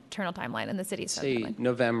internal timeline in the city's Say timeline?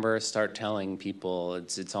 November, start telling people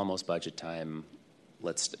it's almost budget time.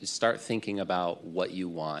 Let's start thinking about what you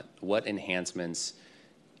want, what enhancements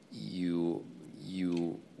you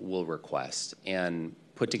will request, and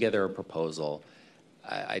put together a proposal.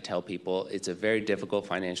 I tell people it's a very difficult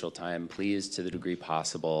financial time. Please, to the degree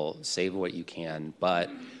possible, save what you can. But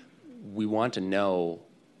we want to know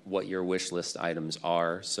what your wish list items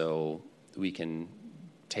are so we can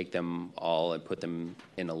take them all and put them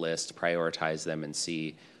in a list, prioritize them, and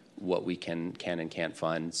see what we can and can't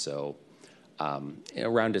fund. So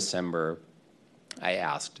around December, I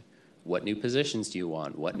asked, what new positions do you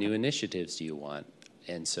want? What new initiatives do you want?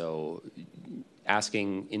 And so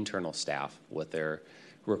asking internal staff what their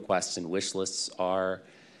requests and wish lists are.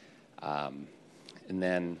 And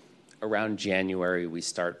then around January, we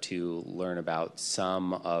start to learn about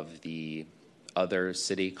some of the other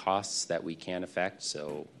city costs that we can affect.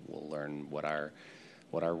 So we'll learn what our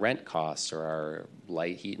rent costs or our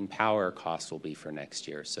light, heat, and power costs will be for next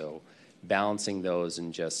year. So balancing those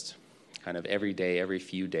and just kind of every day, every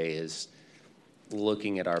few days,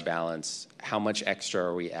 looking at our balance, how much extra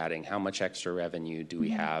are we adding? How much extra revenue do we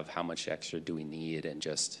have? How much extra do we need? And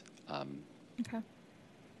just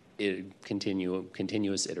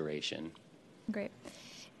continuous iteration. Great.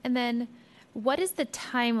 And then what is the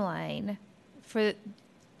timeline for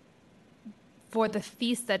the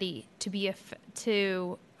fee study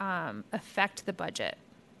to affect the budget?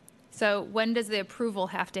 So when does the approval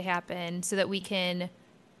have to happen so that we can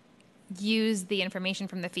use the information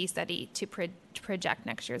from the fee study to project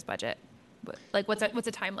next year's budget? Like, what's a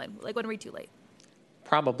timeline? Like, when are we too late?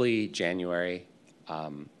 Probably January,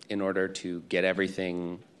 in order to get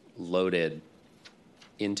everything loaded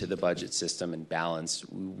into the budget system and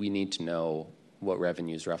balanced. We need to know what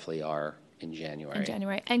revenues roughly are in January. In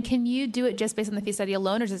January. And can you do it just based on the fee study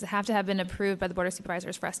alone, or does it have to have been approved by the Board of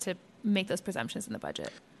Supervisors for us to make those presumptions in the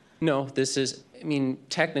budget? No,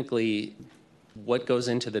 technically, what goes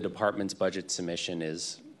into the department's budget submission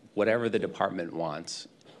is whatever the department wants.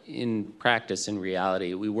 In practice, in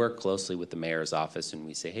reality, we work closely with the mayor's office and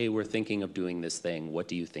we say, hey, we're thinking of doing this thing. What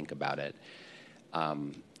do you think about it?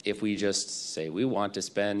 If we just say we want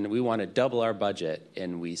to double our budget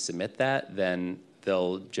and we submit that, then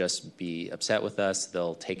they'll just be upset with us.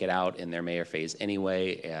 They'll take it out in their mayor phase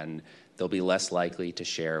anyway, and they'll be less likely to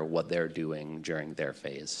share what they're doing during their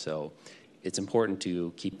phase. So it's important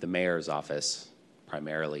to keep the mayor's office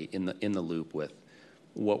primarily in the loop with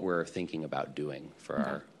what we're thinking about doing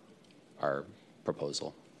for our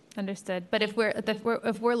proposal. Understood. But if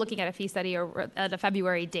we're looking at a fee study or at a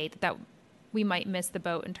February date, that we might miss the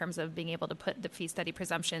boat in terms of being able to put the fee study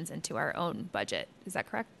presumptions into our own budget. Is that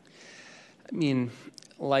correct? I mean,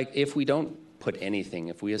 like, if we don't put anything,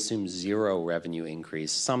 if we assume zero revenue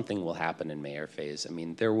increase, something will happen in mayor phase. I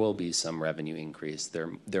mean, there will be some revenue increase.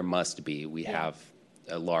 There must be. We have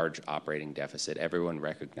a large operating deficit. Everyone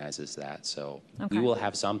recognizes that. So we will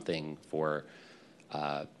have something for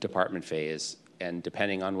department phase. And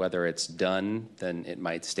depending on whether it's done, then it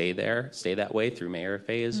might stay that way through mayor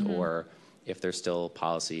phase, or if there's still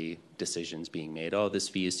policy decisions being made, this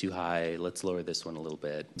fee is too high, let's lower this one a little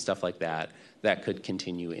bit, stuff like that, that could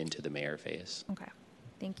continue into the mayor phase. Okay,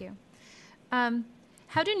 thank you.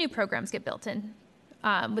 How do new programs get built in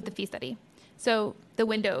with the fee study? So the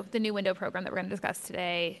new window program that we're going to discuss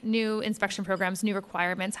today, new inspection programs, new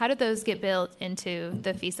requirements, how did those get built into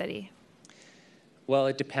the fee study? Well,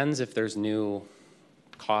 it depends if there's new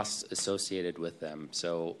costs associated with them.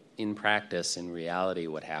 So in practice, in reality,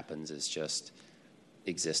 what happens is just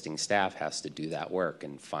existing staff has to do that work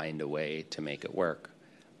and find a way to make it work.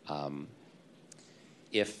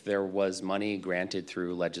 If there was money granted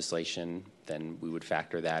through legislation, then we would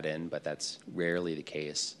factor that in, but that's rarely the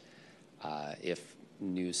case. If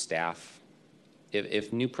new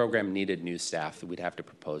program needed new staff, we'd have to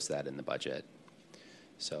propose that in the budget.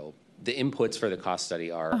 So the inputs for the cost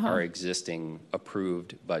study are our existing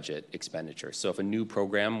approved budget expenditures. So if a new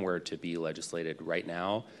program were to be legislated right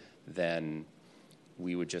now, then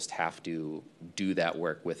we would just have to do that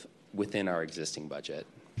work within our existing budget.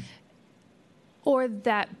 Or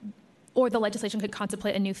the legislation could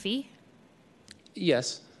contemplate a new fee?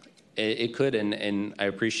 Yes, it could, and I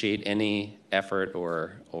appreciate any effort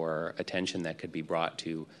or attention that could be brought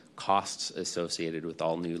to costs associated with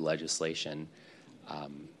all new legislation.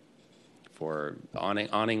 For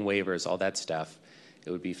awning waivers, all that stuff, it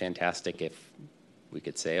would be fantastic if we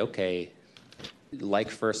could say, okay, like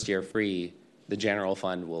first year free, the general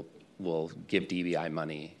fund will give DBI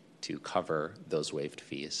money to cover those waived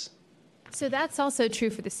fees. So that's also true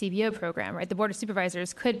for the CBO program, right? The Board of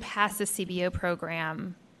Supervisors could pass the CBO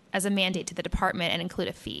program as a mandate to the department and include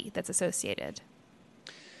a fee that's associated.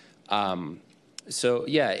 So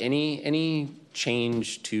yeah, any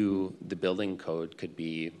change to the building code could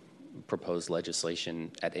be proposed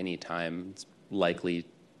legislation at any time. It's likely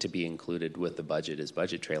to be included with the budget as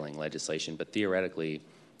budget trailing legislation, but theoretically,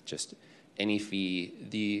 just any fee,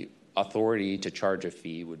 the authority to charge a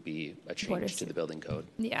fee would be a change to the building code.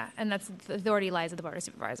 Yeah, and the authority lies at the Board of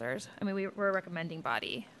Supervisors. I mean, we're a recommending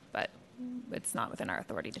body, but it's not within our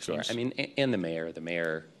authority to change. Sure. I mean, and the mayor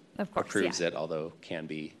of course, approves it, although can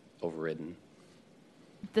be overridden.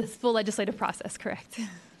 The full legislative process, correct.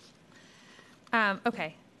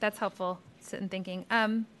 Okay, that's helpful. Sitting thinking.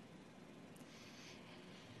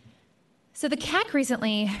 So the CAC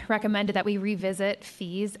recently recommended that we revisit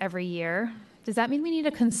fees every year. Does that mean we need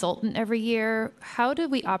a consultant every year? How do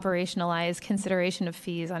we operationalize consideration of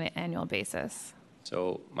fees on an annual basis?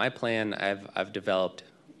 So my plan, I've developed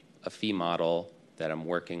a fee model that I'm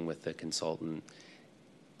working with the consultant.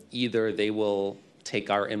 Either they will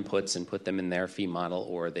take our inputs and put them in their fee model,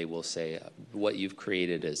 or they will say what you've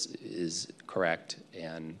created is correct,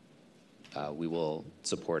 and we will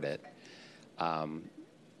support it.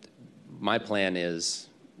 My plan is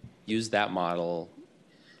use that model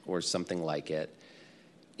or something like it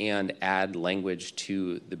and add language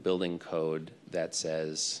to the building code that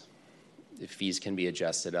says if fees can be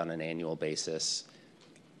adjusted on an annual basis.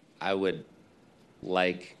 I would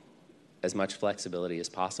like as much flexibility as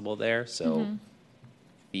possible there. So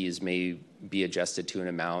fees may be adjusted to an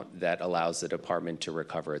amount that allows the department to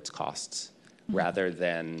recover its costs rather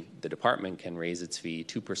than the department can raise its fee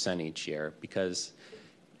 2% each year, because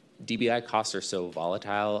DBI costs are so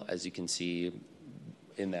volatile. As you can see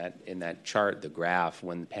in that chart, the graph,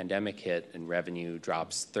 when the pandemic hit and revenue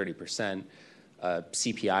drops 30%,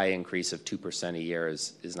 CPI increase of 2% a year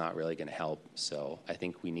is not really going to help. So I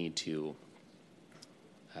think we need to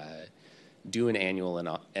do an annual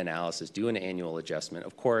analysis, do an annual adjustment.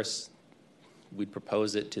 Of course, we'd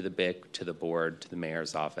propose it to the BIC, to the board, to the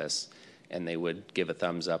mayor's office, and they would give a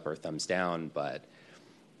thumbs up or thumbs down. But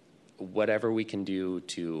whatever we can do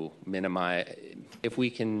to minimize, if we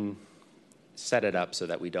can set it up so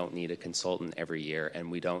that we don't need a consultant every year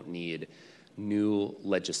and we don't need new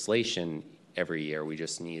legislation every year, we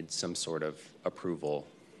just need some sort of approval,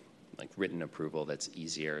 like written approval that's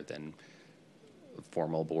easier than a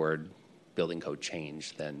formal board building code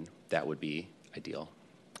change, then that would be ideal.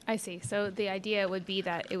 I see. So the idea would be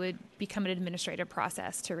that it would become an administrative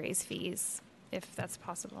process to raise fees, if that's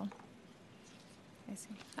possible. I see.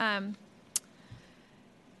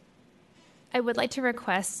 I would like to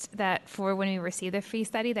request that for when we receive the fee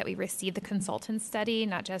study, that we receive the consultant study,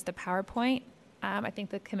 not just a PowerPoint. I think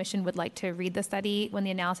the commission would like to read the study when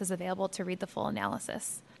the analysis is available, to read the full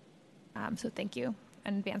analysis. So thank you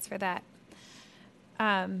in advance for that.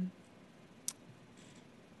 And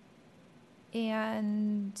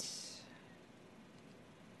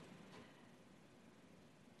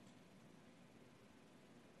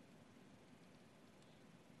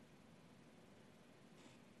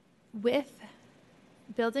with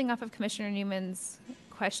building off of Commissioner Newman's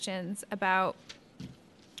questions about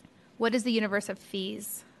what is the universe of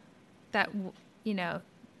fees that,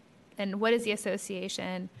 and what is the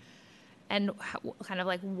association, and kind of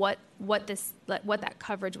like what that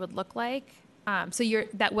coverage would look like. So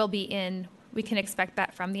that will be in we can expect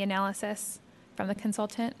that from the analysis from the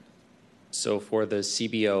consultant? So for the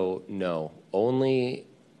CBO, no. Only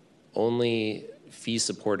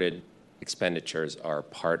fee-supported expenditures are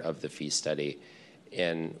part of the fee study.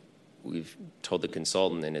 And we've told the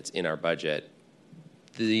consultant, and it's in our budget,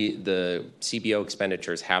 the CBO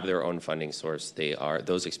expenditures have their own funding source.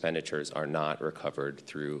 Those expenditures are not recovered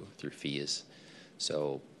through fees.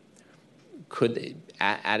 So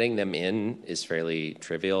adding them in is fairly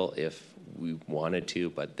trivial if we wanted to,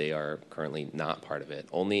 but they are currently not part of it.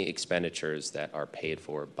 Only expenditures that are paid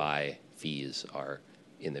for by fees are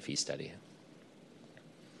in the fee study.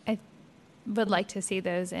 I would like to see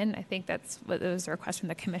those in. I think that's what was the request from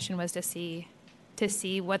the commission, was to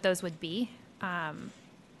see what those would be,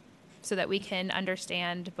 so that we can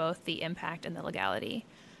understand both the impact and the legality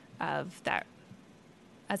of that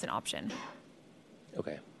as an option.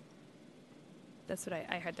 Okay. That's what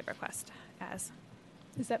I heard the request as.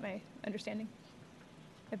 Is that my understanding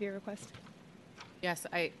of your request? Yes,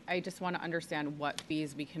 I just want to understand what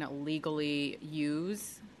fees we can legally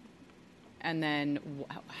use, and then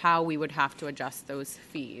how we would have to adjust those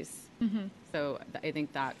fees. Mm-hmm. So I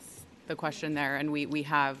think that's the question there. And we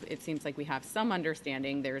have, it seems like we have some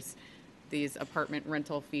understanding. There's these apartment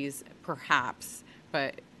rental fees, perhaps,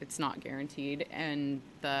 but it's not guaranteed. And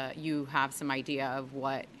you have some idea of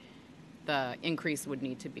what the increase would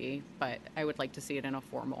need to be, but I would like to see it in a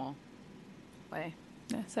formal way.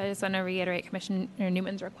 Yeah, so I just want to reiterate Commissioner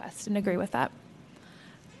Newman's request and agree with that.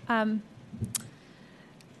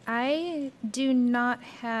 I do not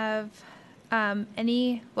have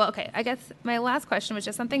any, well, okay, I guess my last question was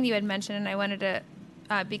just something you had mentioned, and I wanted to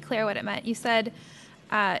be clear what it meant. You said,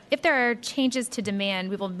 if there are changes to demand,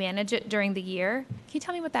 we will manage it during the year. Can you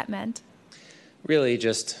tell me what that meant? Really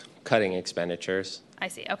just cutting expenditures. I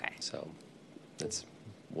see, okay. So that's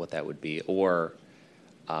what that would be. Or,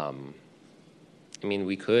 I mean,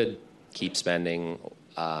 we could keep spending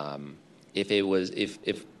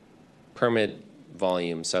if permit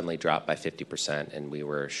volume suddenly dropped by 50% and we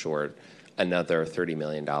were short another $30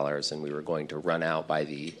 million and we were going to run out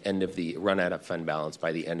of fund balance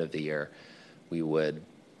by the end of the year, we would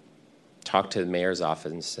talk to the mayor's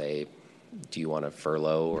office and say, do you want to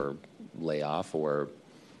furlough or lay off, or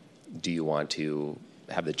do you want to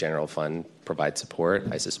have the general fund provide support?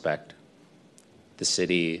 I suspect the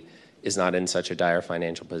city is not in such a dire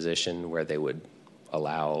financial position where they would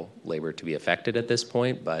allow labor to be affected at this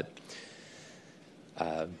point, but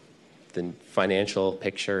the financial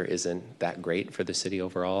picture isn't that great for the city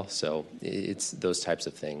overall. So it's those types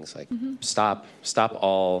of things, like stop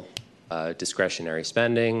all discretionary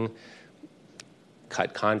spending,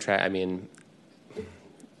 cut contract. I mean,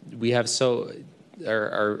 we have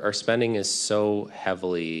our spending is so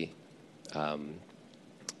heavily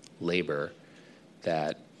labor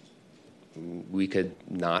that we could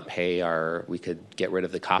we could get rid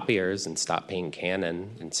of the copiers and stop paying Canon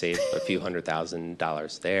and save a few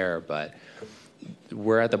 $100,000 there. But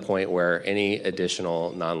we're at the point where any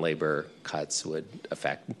additional non-labor cuts would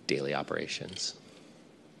affect daily operations.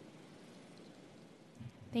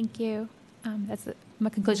 Thank you. That's my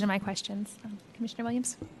conclusion of my questions. Commissioner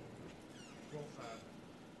Williams? Well,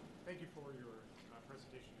 thank you for your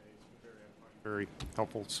presentation today. It's been very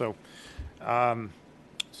helpful. So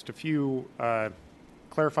just a few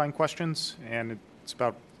clarifying questions, and it's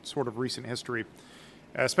about sort of recent history,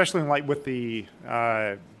 especially in light with the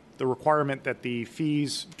requirement that the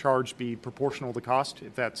fees charged be proportional to cost,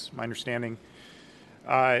 if that's my understanding.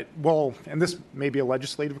 Well, and this may be a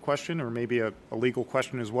legislative question or maybe a legal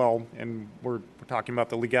question as well, and we're talking about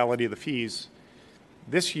the legality of the fees.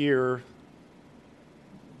 This year,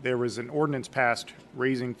 there was an ordinance passed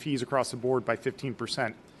raising fees across the board by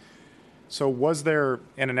 15%. So was there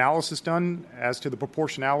an analysis done as to the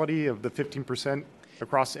proportionality of the 15%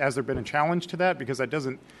 across? Has there been a challenge to that? Because that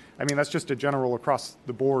doesn't, I mean, that's just a general across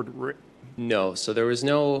the board. No, so there was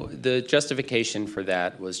the justification for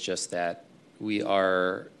that was just that we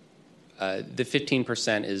are, the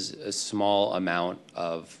 15% is a small amount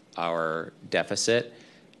of our deficit.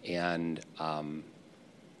 And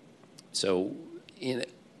so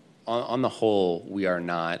on the whole, we are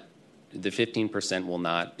not, the 15% will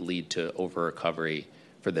not lead to over-recovery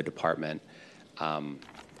for the department.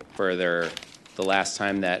 Further, the last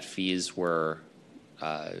time that fees were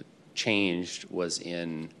changed was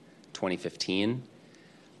in 2015.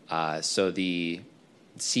 So the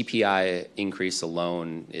CPI increase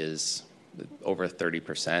alone is over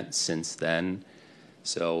 30% since then.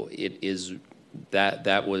 So it is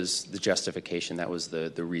that was the justification. That was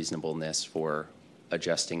the reasonableness for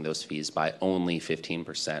adjusting those fees by only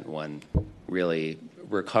 15% when really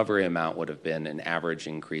recovery amount would have been an average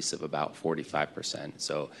increase of about 45%.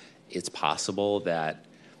 So it's possible that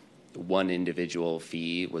one individual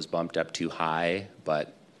fee was bumped up too high,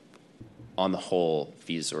 but on the whole,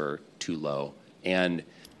 fees were too low. And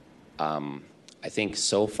I think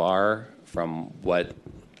so far, from what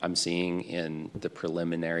I'm seeing in the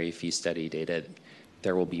preliminary fee study data,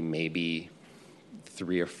 there will be maybe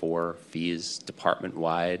 3 or 4 fees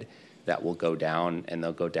department-wide that will go down, and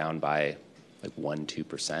they'll go down by like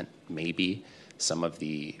 1-2%, maybe. Some of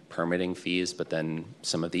the permitting fees, but then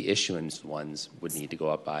some of the issuance ones would need to go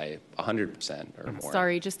up by 100% or more.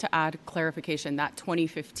 Sorry, just to add clarification, that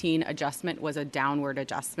 2015 adjustment was a downward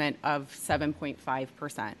adjustment of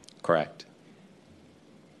 7.5%. Correct.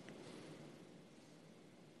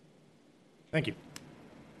 Thank you.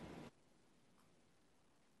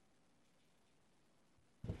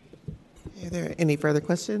 Are there any further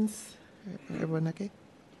questions? Everyone okay?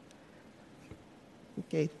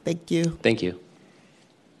 Okay, thank you. Thank you.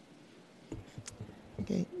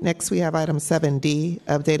 Okay, next we have item 7D,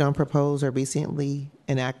 update on proposed or recently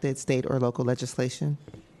enacted state or local legislation.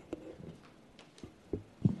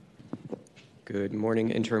 Good morning,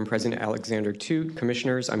 Interim President Alexander Toot,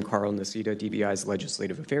 Commissioners. I'm Carl Nacita, DBI's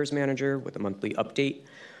Legislative Affairs Manager, with a monthly update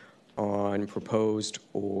on proposed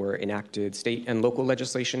or enacted state and local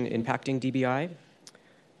legislation impacting DBI.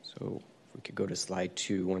 So if we could go to slide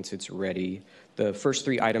 2 once it's ready. The first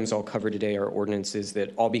 3 items I'll cover today are ordinances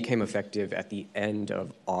that all became effective at the end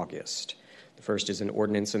of August. The first is an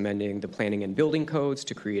ordinance amending the planning and building codes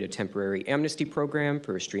to create a temporary amnesty program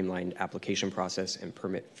for a streamlined application process and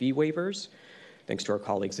permit fee waivers. Thanks to our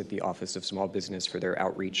colleagues at the Office of Small Business for their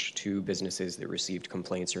outreach to businesses that received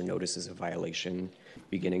complaints or notices of violation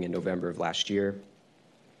beginning in November of last year.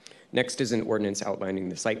 Next is an ordinance outlining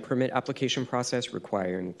the site permit application process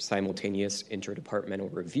requiring simultaneous interdepartmental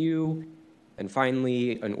review. And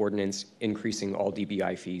finally, an ordinance increasing all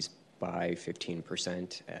DBI fees by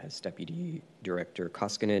 15%, as Deputy Director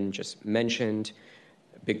Koskinen just mentioned.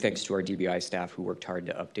 Big thanks to our DBI staff who worked hard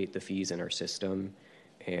to update the fees in our system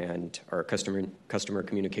and our customer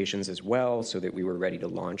communications as well, so that we were ready to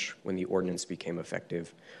launch when the ordinance became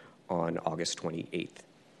effective on August 28th.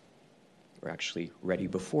 We're actually ready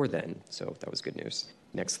before then, so that was good news.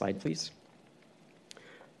 Next slide, please.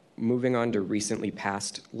 Moving on to recently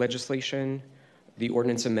passed legislation, the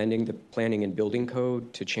ordinance amending the Planning and Building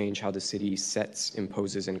Code to change how the city sets,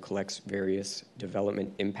 imposes, and collects various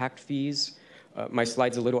development impact fees. My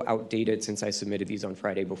slide's a little outdated since I submitted these on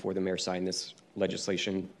Friday before the mayor signed this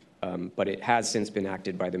legislation, but it has since been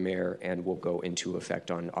acted by the mayor and will go into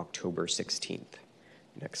effect on October 16th.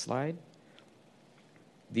 Next slide.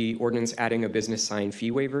 The ordinance adding a business sign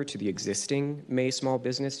fee waiver to the existing May Small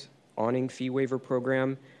Business Awning Fee Waiver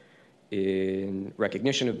Program in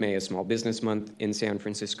recognition of May as Small Business Month in San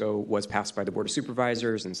Francisco was passed by the Board of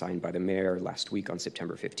Supervisors and signed by the mayor last week on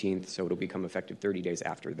September 15th, so it'll become effective 30 days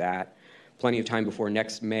after that. Plenty of time before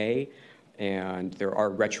next May, and there are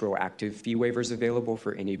retroactive fee waivers available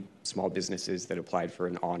for any small businesses that applied for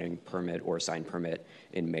an awning permit or sign permit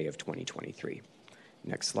in May of 2023.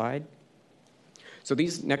 Next slide. So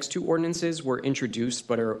these next 2 ordinances were introduced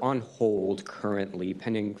but are on hold currently,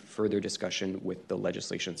 pending further discussion with the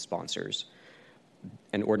legislation sponsors.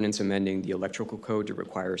 An ordinance amending the electrical code to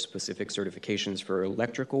require specific certifications for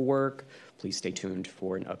electrical work. Please stay tuned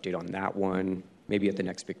for an update on that one, maybe at the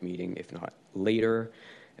next big meeting, if not later.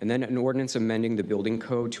 And then an ordinance amending the building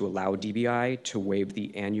code to allow DBI to waive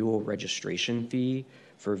the annual registration fee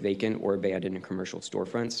for vacant or abandoned commercial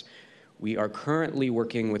storefronts. We are currently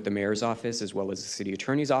working with the mayor's office as well as the city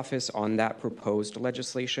attorney's office on that proposed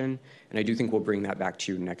legislation, and I do think we'll bring that back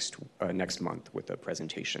to you next month with a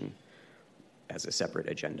presentation as a separate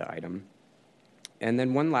agenda item. And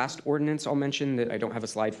then one last ordinance I'll mention that I don't have a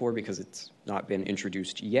slide for because it's not been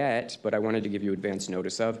introduced yet, but I wanted to give you advance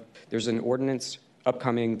notice of. There's an ordinance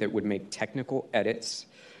upcoming that would make technical edits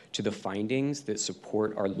to the findings that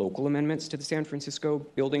support our local amendments to the San Francisco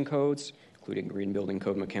building codes, including Green Building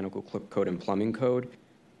Code, Mechanical Code, and Plumbing Code.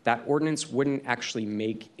 That ordinance wouldn't actually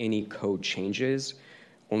make any code changes,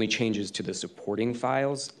 only changes to the supporting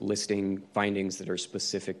files, listing findings that are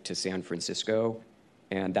specific to San Francisco,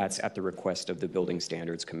 and that's at the request of the Building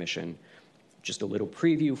Standards Commission. Just a little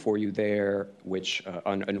preview for you there, which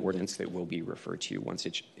on an ordinance that will be referred to you once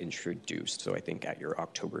it's introduced, so I think at your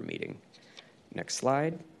October meeting. Next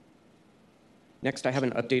slide. Next, I have an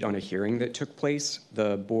update on a hearing that took place.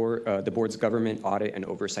 The board's Government Audit and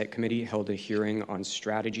Oversight Committee held a hearing on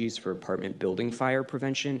strategies for apartment building fire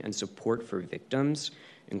prevention and support for victims,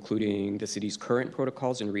 including the city's current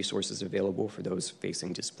protocols and resources available for those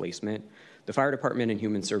facing displacement. The Fire Department and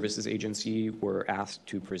Human Services Agency were asked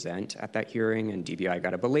to present at that hearing, and DBI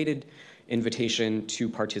got a belated invitation to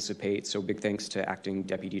participate. So big thanks to Acting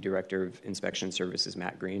Deputy Director of Inspection Services,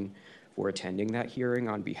 Matt Green, for attending that hearing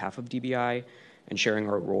on behalf of DBI and sharing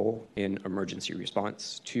our role in emergency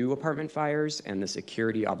response to apartment fires and the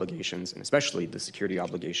security obligations, and especially the security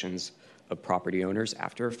obligations of property owners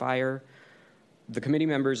after a fire. The committee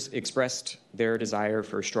members expressed their desire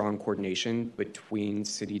for strong coordination between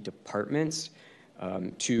city departments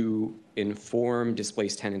to inform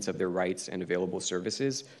displaced tenants of their rights and available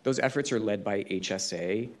services. Those efforts are led by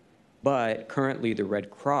HSA, but currently the Red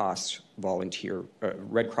Cross volunteers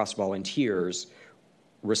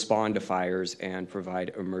respond to fires and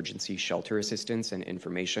provide emergency shelter assistance and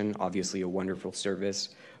information. Obviously, a wonderful service.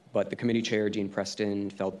 But the committee chair, Dean Preston,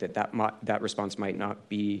 felt that that response might not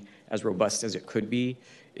be as robust as it could be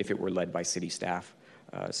if it were led by city staff.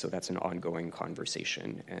 So that's an ongoing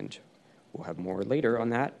conversation, and we'll have more later on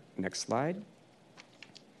that. Next slide.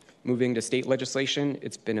 Moving to state legislation,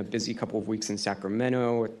 it's been a busy couple of weeks in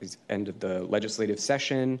Sacramento at the end of the legislative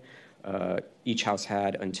session. Each house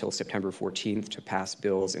had until September 14th to pass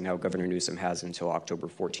bills, and now Governor Newsom has until October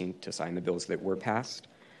 14th to sign the bills that were passed.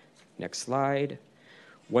 Next slide.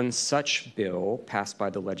 One such bill passed by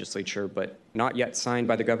the legislature, but not yet signed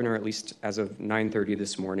by the governor, at least as of 9:30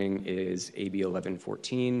 this morning, is AB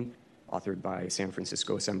 1114, authored by San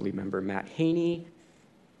Francisco Assembly member Matt Haney.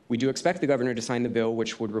 We do expect the governor to sign the bill,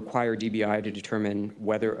 which would require DBI to determine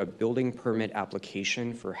whether a building permit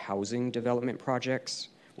application for housing development projects,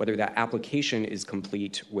 whether that application is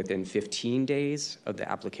complete within 15 days of the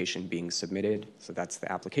application being submitted. So that's the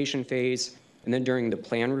application phase. And then during the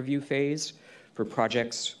plan review phase, for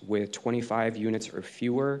projects with 25 units or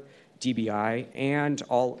fewer, DBI and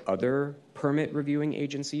all other permit reviewing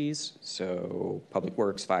agencies, so Public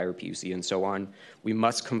Works, Fire, PUC, and so on, we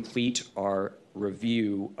must complete our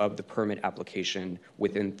review of the permit application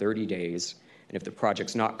within 30 days. And if the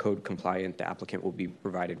project's not code compliant, the applicant will be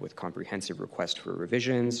provided with comprehensive request for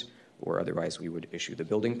revisions, or otherwise we would issue the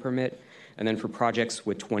building permit. And then for projects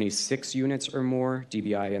with 26 units or more,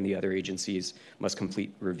 DBI and the other agencies must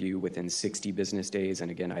complete review within 60 business days, and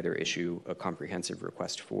again, either issue a comprehensive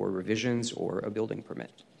request for revisions or a building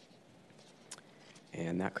permit.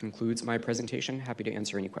 And that concludes my presentation. Happy to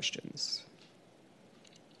answer any questions.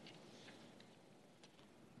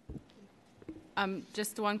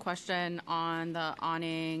 Just one question on the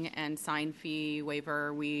awning and sign fee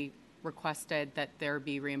waiver. We requested that there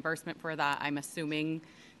be reimbursement for that. I'm assuming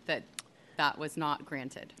that that was not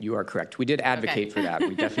granted. You are correct. We did advocate for that.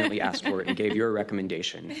 We definitely asked for it and gave you a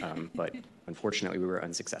recommendation, but unfortunately we were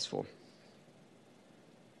unsuccessful.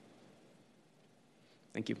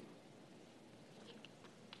 Thank you.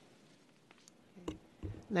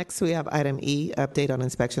 Next, we have item E, update on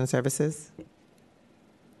inspection services.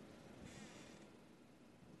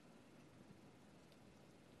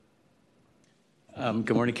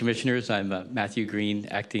 Good morning, Commissioners. I'm Matthew Green,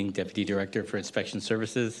 Acting Deputy Director for Inspection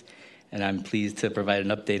Services, and I'm pleased to provide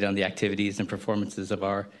an update on the activities and performances of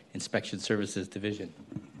our Inspection Services Division.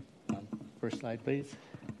 First slide, please.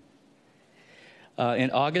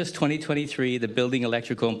 In August 2023, the Building,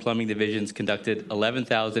 Electrical, and Plumbing Divisions conducted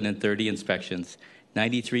 11,030 inspections.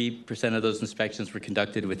 93% of those inspections were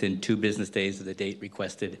conducted within 2 business days of the date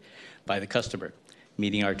requested by the customer,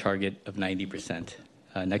 meeting our target of 90%.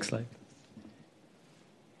 Next slide.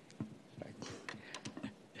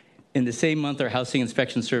 In the same month, our Housing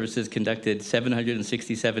Inspection Services conducted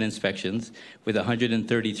 767 inspections, with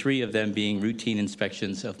 133 of them being routine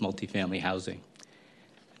inspections of multifamily housing.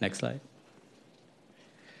 Next slide.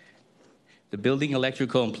 The Building,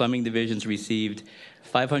 Electrical, and Plumbing Divisions received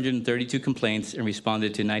 532 complaints and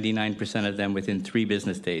responded to 99% of them within 3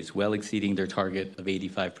 business days, well exceeding their target of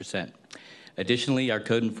 85%. Additionally, our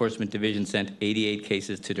Code Enforcement Division sent 88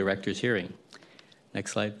 cases to director's hearing.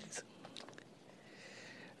 Next slide, please.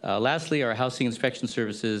 Lastly, our Housing Inspection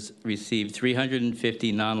Services received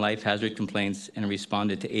 350 non-life hazard complaints and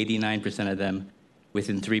responded to 89% of them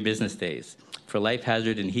within 3 business days. For life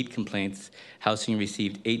hazard and heat complaints, Housing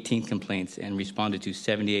received 18 complaints and responded to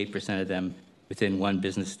 78% of them within 1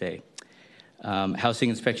 business day. Housing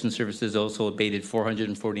Inspection Services also abated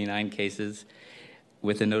 449 cases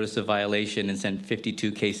with a notice of violation and sent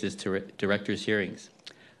 52 cases to director's hearings.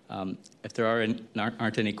 If there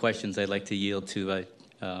aren't any questions, I'd like to yield to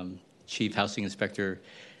Chief Housing Inspector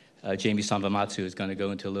Jamie Sanbamatsu, who's going to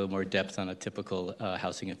go into a little more depth on a typical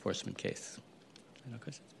housing enforcement case. No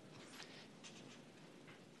questions?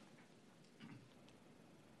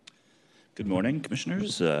 Good morning,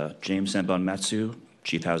 Commissioners. James Sanbamatsu,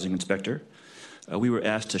 Chief Housing Inspector. We were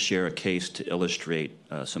asked to share a case to illustrate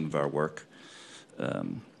some of our work.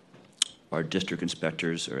 Our district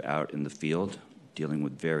inspectors are out in the field dealing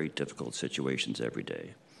with very difficult situations every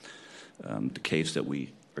day. The case that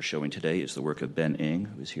we are showing today is the work of Ben Ng,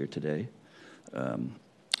 who is here today.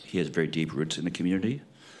 He has very deep roots in the community.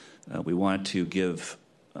 We want to give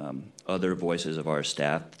other voices of our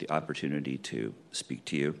staff the opportunity to speak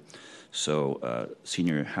to you. So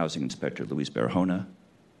Senior Housing Inspector Luis Barahona,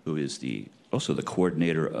 who is also the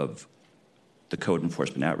coordinator of the Code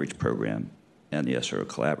Enforcement Outreach Program and the SRO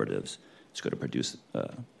Collaboratives, is going to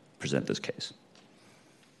present this case.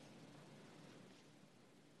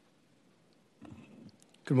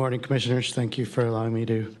 Good morning, Commissioners. Thank you for allowing me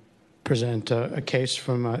to present a case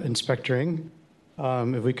from Inspector Ng.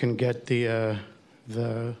 If we can get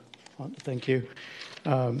thank you.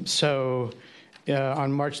 On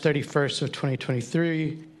March 31st of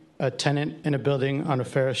 2023, a tenant in a building on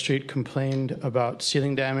O'Farrill Street complained about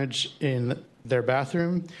ceiling damage in their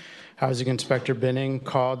bathroom. Housing Inspector Binning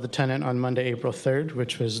called the tenant on Monday, April 3rd,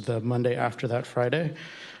 which was the Monday after that Friday.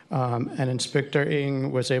 And Inspector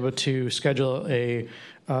Ng was able to schedule an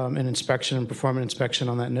inspection and perform an inspection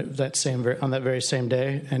on that very same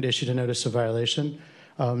day and issued a notice of violation.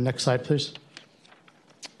 Next slide, please.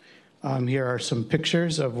 Here are some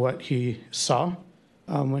pictures of what he saw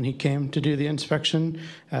when he came to do the inspection.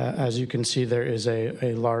 As you can see, there is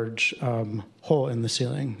a large hole in the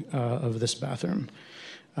ceiling of this bathroom.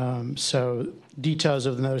 So details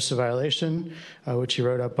of the notice of violation, which he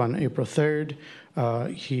wrote up on April 3rd.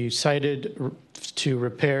 He cited to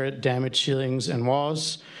repair damaged ceilings and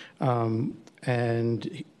walls, and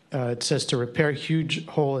it says to repair a huge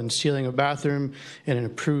hole in ceiling of bathroom in an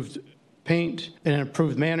improved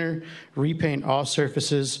manner, repaint all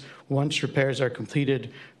surfaces. Once repairs are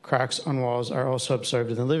completed, cracks on walls are also observed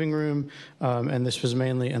in the living room, and this was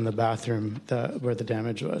mainly in the bathroom where the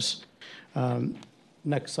damage was.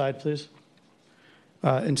 Next slide, please.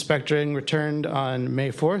 Inspector Ng returned on May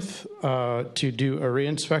 4th to do a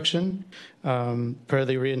reinspection per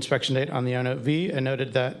the reinspection date on the O-Note-V and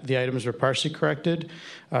noted that the items were partially corrected.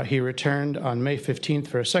 He returned on May 15th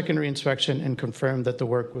for a second reinspection and confirmed that the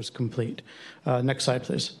work was complete. Next slide,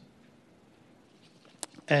 please.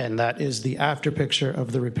 And that is the after picture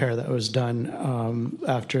of the repair that was done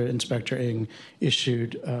after Inspector Ng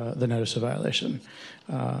issued the notice of violation.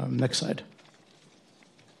 Next slide.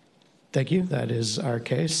 Thank you. That is our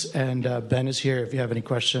case. And Ben is here if you have any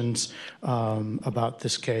questions about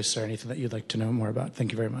this case or anything that you'd like to know more about.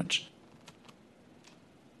 Thank you very much.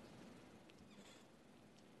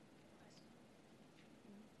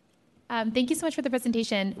 Thank you so much for the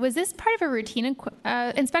presentation. Was this part of a routine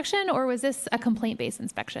inspection, or was this a complaint-based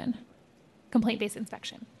inspection? Complaint-based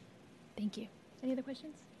inspection. Thank you. Any other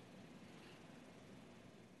questions?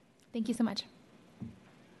 Thank you so much.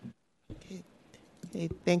 Okay,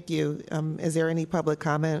 thank you. Is there any public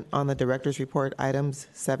comment on the Director's Report items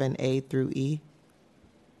 7A through E?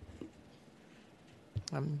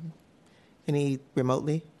 Any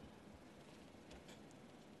remotely?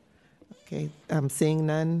 Okay, seeing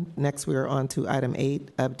none, next we are on to item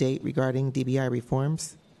 8, update regarding DBI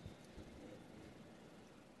reforms.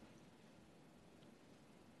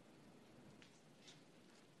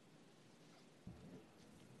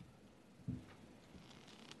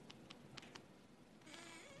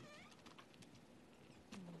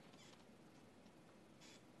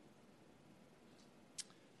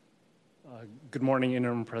 Good morning,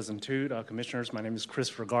 Interim President Toot, Commissioners. My name is Chris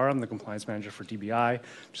Vergara. I'm the Compliance Manager for DBI. I'm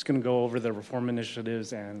just going to go over the reform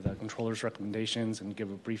initiatives and the Controller's recommendations and give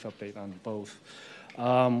a brief update on both.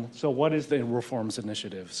 So what is the reforms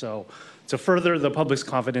initiative? So to further the public's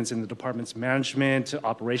confidence in the department's management,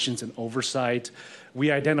 operations, and oversight, we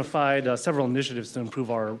identified several initiatives to improve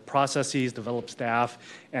our processes, develop staff,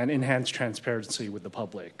 and enhance transparency with the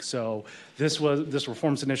public. So this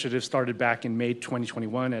reforms initiative started back in May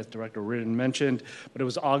 2021, as Director Riordan mentioned, but it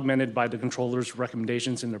was augmented by the Controller's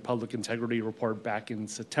recommendations in their public integrity report back in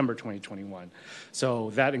September 2021.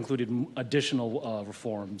 So that included additional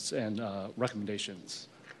reforms and recommendations.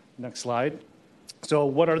 Next slide. So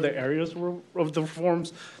what are the areas of the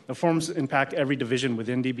reforms? The reforms impact every division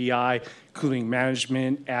within DBI, including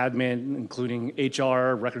management, admin, including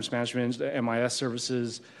HR, records management, MIS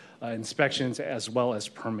services, inspections, as well as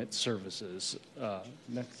permit services.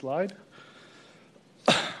 Next slide.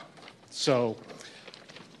 So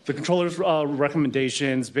the Controller's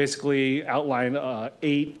recommendations basically outline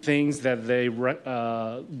 8 things that they,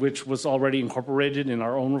 which was already incorporated in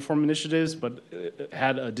our own reform initiatives, but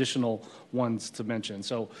had additional ones to mention.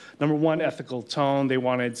 So number 1, ethical tone. They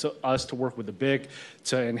wanted us to work with the BIC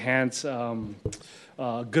to enhance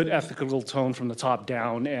good ethical tone from the top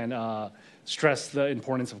down and stressed the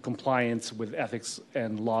importance of compliance with ethics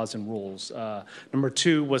and laws and rules. Number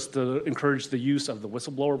 2 was to encourage the use of the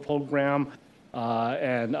whistleblower program.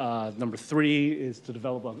 And number 3 is to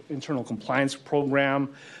develop an internal compliance program.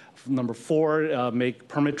 Number 4, make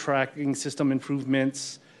permit tracking system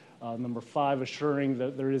improvements. Number 5, assuring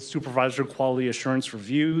that there is supervisor quality assurance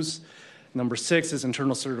reviews. Number 6 is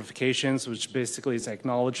internal certifications, which basically is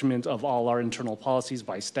acknowledgement of all our internal policies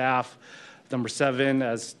by staff. Number 7,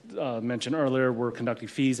 as mentioned earlier, we're conducting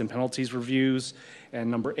fees and penalties reviews.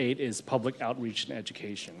 And number 8 is public outreach and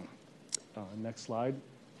education. Next slide.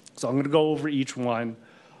 So I'm going to go over each one.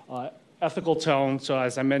 Ethical tone. So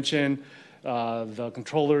as I mentioned, the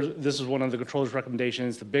controller, this is one of the controller's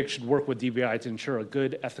recommendations. The BIC should work with DBI to ensure a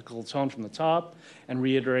good ethical tone from the top and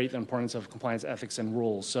reiterate the importance of compliance, ethics, and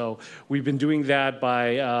rules. So we've been doing that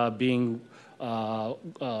by being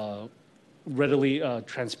readily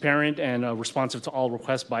transparent and responsive to all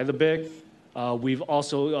requests by the BIC. We've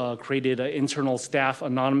also created an internal staff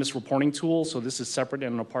anonymous reporting tool. So this is separate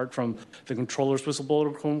and apart from the controller's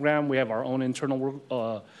whistleblower program. We have our own internal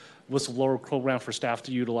whistleblower program for staff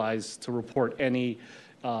to utilize to report any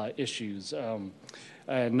issues.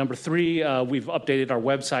 And number 3, we've updated our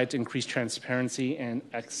website to increase transparency and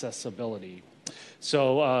accessibility.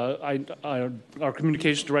 So our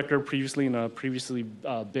communications director previously in a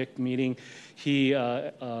BIC meeting, he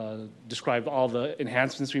described all the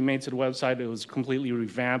enhancements we made to the website. It was completely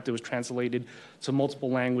revamped. It was translated to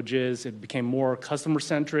multiple languages. It became more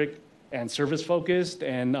customer-centric and service-focused.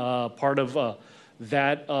 And part of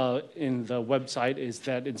that in the website is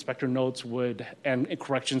that inspector notes and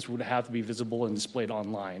corrections would have to be visible and displayed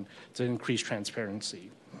online to increase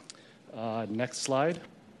transparency. Next slide.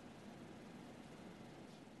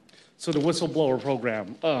 So the whistleblower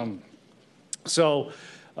program.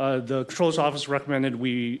 The Controller's Office recommended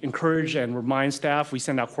we encourage and remind staff. We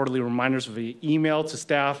send out quarterly reminders via email to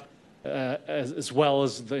staff, as well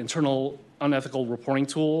as the internal unethical reporting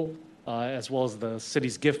tool, as well as the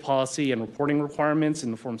city's gift policy and reporting requirements in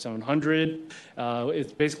the Form 700.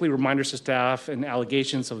 It's basically reminders to staff and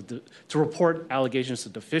to report allegations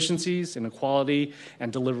of deficiencies, inequality,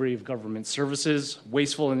 and delivery of government services,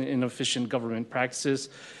 wasteful and inefficient government practices,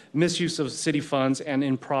 misuse of city funds, and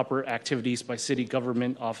improper activities by city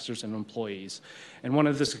government officers and employees. And one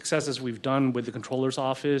of the successes we've done with the Controller's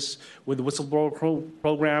Office with the whistleblower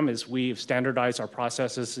program is we've standardized our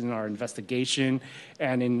processes in our investigation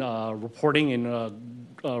and in reporting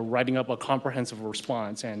and writing up a comprehensive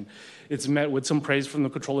response. And it's met with some praise from the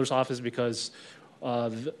Controller's Office because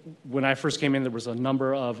when I first came in, there was a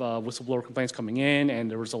number of whistleblower complaints coming in,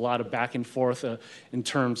 and there was a lot of back and forth in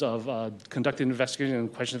terms of conducting an investigation and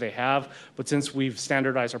the questions they have. But since we've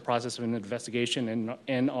standardized our process of an investigation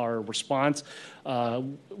and our response,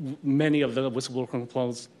 many of the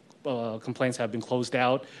whistleblower complaints have been closed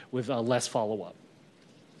out with less follow-up.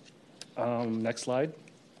 Next slide.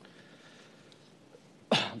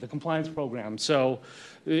 The compliance program. So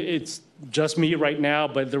it's just me right now,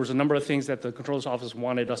 but there was a number of things that the Controller's Office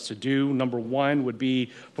wanted us to do. Number 1 would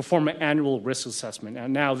be perform an annual risk assessment.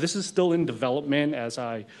 And now this is still in development as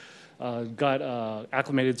I got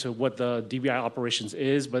acclimated to what the DBI operations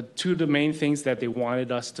is, but 2 of the main things that they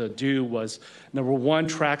wanted us to do was, number 1,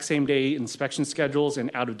 track same-day inspection schedules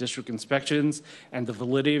and out-of-district inspections and the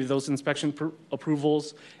validity of those inspection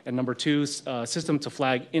approvals, and number 2, system to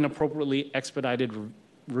flag inappropriately expedited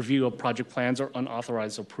review of project plans or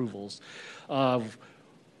unauthorized approvals. I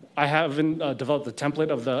haven't developed the template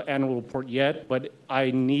of the annual report yet, but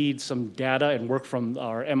I need some data and work from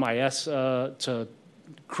our MIS to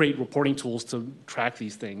create reporting tools to track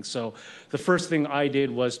these things. So the first thing I did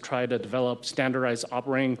was try to develop standardized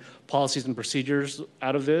operating policies and procedures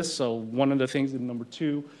out of this. So one of the things in number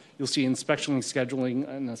 2, you'll see inspection, scheduling,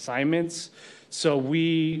 and assignments. So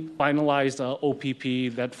we finalized a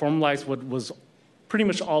OPP that formalized what was pretty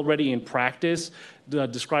much already in practice,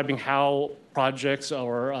 describing how projects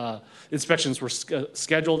or inspections were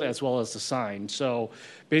scheduled as well as assigned. So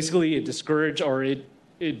basically it discouraged or it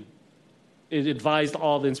advised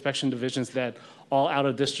all the inspection divisions that all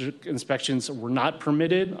out-of-district inspections were not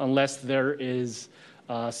permitted unless there is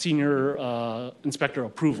senior inspector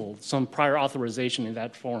approval, some prior authorization in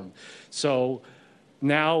that form. So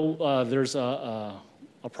now there's a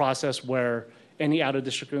process where any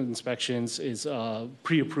out-of-district inspections is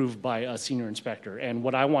pre-approved by a senior inspector. And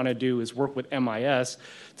what I want to do is work with MIS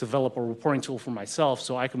to develop a reporting tool for myself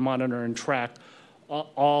so I can monitor and track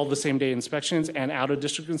all the same-day inspections and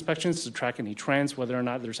out-of-district inspections to track any trends, whether or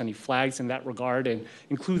not there's any flags in that regard, and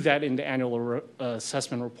include that in the annual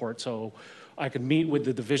assessment report. So I could meet with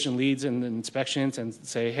the division leads and the inspections and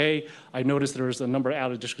say, hey, I noticed there's a number of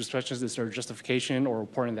out-of-district inspections. Is there a justification or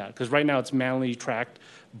reporting that? Because right now it's manually tracked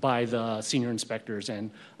by the senior inspectors,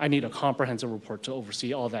 and I need a comprehensive report to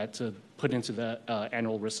oversee all that to put into the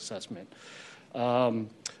annual risk assessment.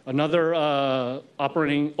 Another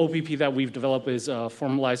operating OPP that we've developed is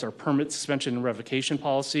formalize our permit suspension and revocation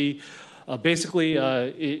policy. Basically,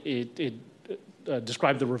 it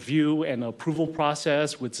described the review and approval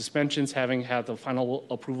process, with suspensions having had the final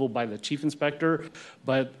approval by the chief inspector,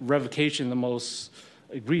 but revocation, the most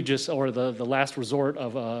egregious or the last resort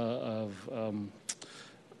of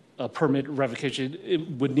a permit revocation, it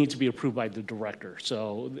would need to be approved by the director.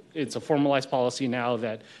 So it's a formalized policy now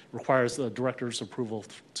that requires the director's approval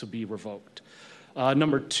to be revoked.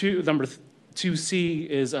 Number 2C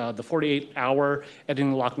is the 48-hour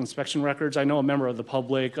editing locked inspection records. I know a member of the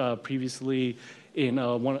public previously in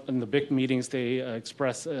the BIC meetings, they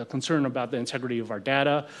expressed concern about the integrity of our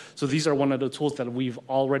data. So these are one of the tools that we've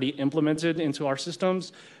already implemented into our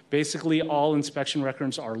systems. Basically, all inspection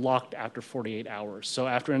records are locked after 48 hours. So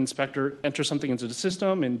after an inspector enters something into the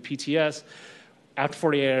system in PTS, after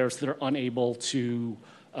 48 hours, they're unable to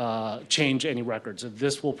change any records.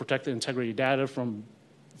 This will protect the integrity of data from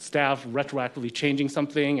staff retroactively changing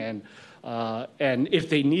something, and if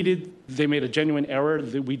they made a genuine error,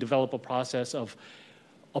 we develop a process of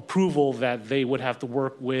approval that they would have to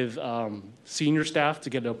work with senior staff to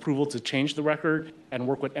get approval to change the record, and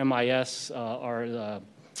work with MIS, our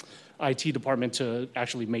IT department, to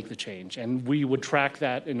actually make the change. And we would track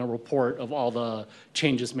that in a report of all the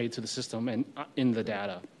changes made to the system and in the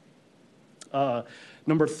data.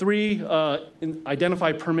 Number 3,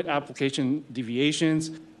 identify permit application deviations.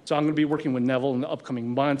 So I'm going to be working with Neville in the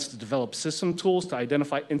upcoming months to develop system tools to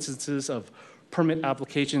identify instances of permit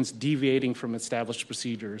applications deviating from established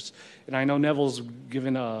procedures. And I know Neville's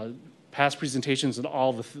given past presentations on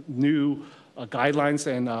all the new guidelines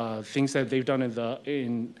and things that they've done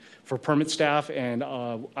for permit staff, and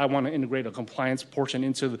I want to integrate a compliance portion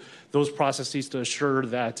into those processes to assure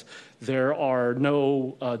that there are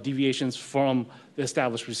no deviations from the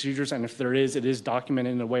established procedures, and if there is, it is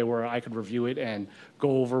documented in a way where I could review it and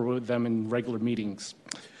go over with them in regular meetings.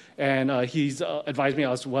 And he's advised me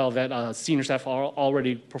as well that senior staff are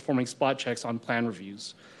already performing spot checks on plan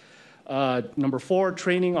reviews. Number 4,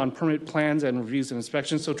 training on permit plans and reviews and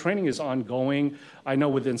inspections. So training is ongoing. I know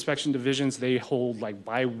with the inspection divisions, they hold like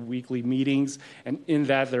bi-weekly meetings, and in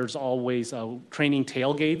that there's always training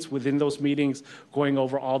tailgates within those meetings, going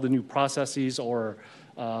over all the new processes or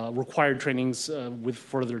required trainings with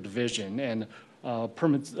further division. And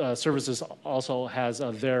permit services also has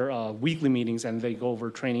their weekly meetings, and they go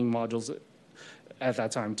over training modules at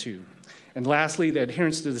that time too. And lastly, the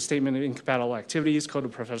adherence to the Statement of Incompatible Activities, Code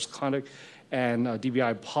of Professional Conduct, and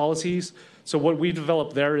DBI policies. So what we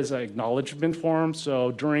developed there is an acknowledgement form.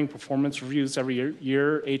 So during performance reviews every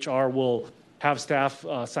year, HR will have staff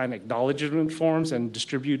sign acknowledgement forms and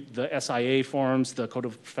distribute the SIA forms, the Code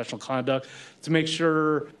of Professional Conduct, to make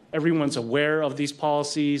sure everyone's aware of these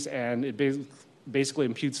policies, and it basically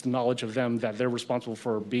imputes the knowledge of them that they're responsible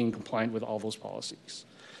for being compliant with all those policies.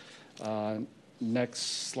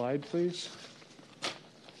 Next slide, please.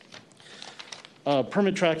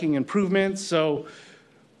 Permit tracking improvements. So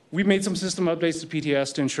we made some system updates to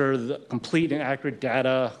PTS to ensure the complete and accurate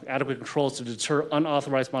data, adequate controls to deter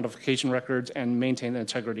unauthorized modification records, and maintain the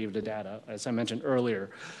integrity of the data, as I mentioned earlier.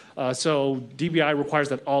 So DBI requires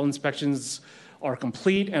that all inspections are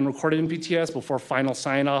complete and recorded in PTS before final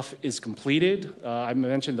sign-off is completed. I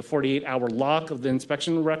mentioned the 48-hour lock of the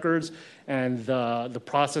inspection records, and the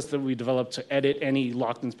process that we developed to edit any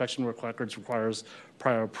locked inspection records requires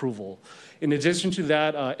prior approval. In addition to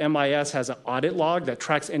that, MIS has an audit log that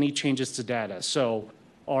tracks any changes to data. So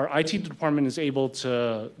our IT department is able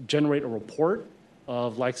to generate a report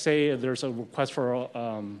of, like, say there's a request for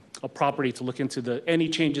a property to look into any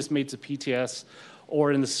changes made to PTS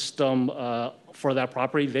or in the system for that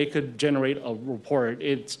property. They could generate a report.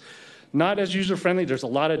 It's not as user-friendly. There's a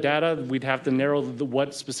lot of data. We'd have to narrow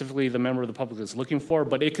what specifically the member of the public is looking for,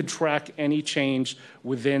 but it could track any change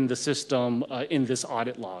within the system in this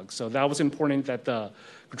audit log. So that was important that the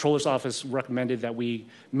Controller's Office recommended that we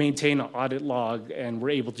maintain an audit log, and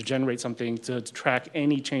we're able to generate something to track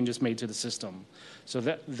any changes made to the system. So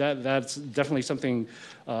that's definitely something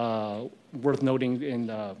worth noting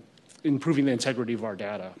in improving the integrity of our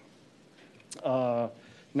data.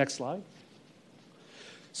 Next slide.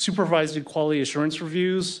 Supervised quality assurance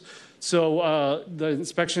reviews. So the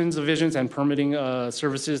inspections, divisions, and permitting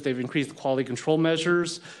services, they've increased the quality control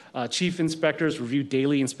measures. Chief inspectors review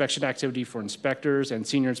daily inspection activity for inspectors and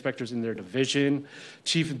senior inspectors in their division.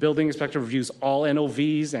 Chief building inspector reviews all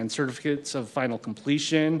NOVs and certificates of final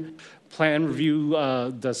completion. Plan review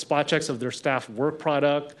the spot checks of their staff work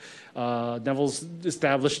product. Neville's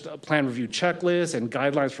established a plan review checklist and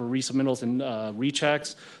guidelines for resubmittals and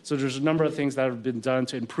rechecks. So there's a number of things that have been done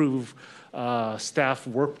to improve staff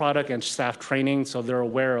work product and staff training, so they're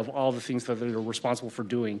aware of all the things that they're responsible for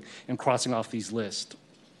doing and crossing off these lists.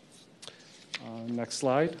 Next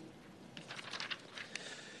slide.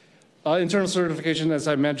 Internal certification, as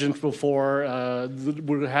I mentioned before,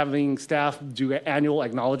 we're having staff do an annual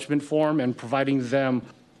acknowledgement form and providing them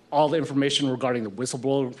all the information regarding the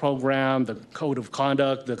whistleblower program, the code of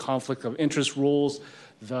conduct, the conflict of interest rules,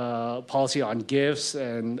 the policy on gifts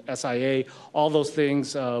and SIA. All those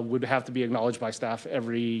things would have to be acknowledged by staff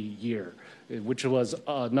every year, which was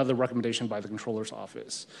another recommendation by the Controller's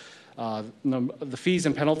Office. The fees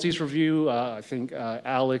and penalties review, I think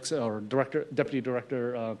Alex or Deputy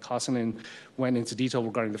Director Kosonen went into detail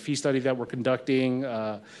regarding the fee study that we're conducting.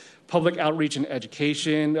 Public outreach and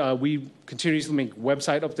education. We continuously make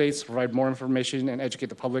website updates to provide more information and educate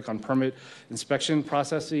the public on permit inspection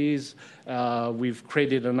processes. We've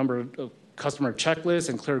created a number of customer checklists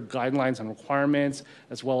and clear guidelines and requirements,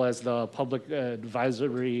 as well as the public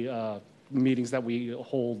advisory meetings that we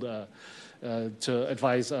hold to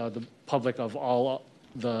advise the public of all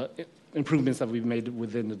the improvements that we've made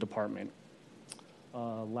within the department.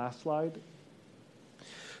 Last slide.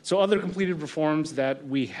 So other completed reforms that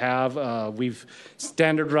we have, we've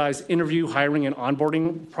standardized interview, hiring, and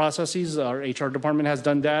onboarding processes. Our HR department has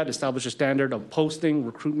done that, established a standard of posting,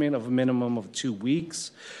 recruitment of a minimum of 2 weeks.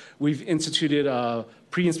 We've instituted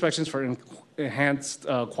pre-inspections for enhanced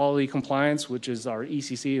quality compliance, which is our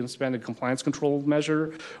ECC, expanded compliance control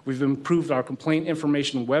measure. We've improved our complaint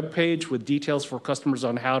information webpage with details for customers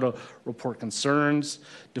on how to report concerns,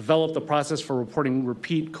 developed a process for reporting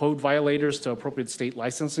repeat code violators to appropriate state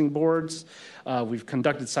licensing boards. We've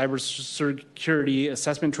conducted cybersecurity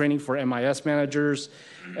assessment training for MIS managers,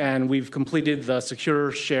 and we've completed the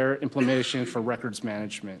secure share implementation for records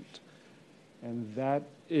management. And that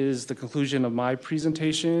is the conclusion of my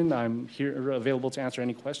presentation. I'm here available to answer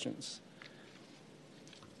any questions.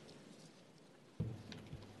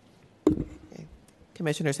 Okay.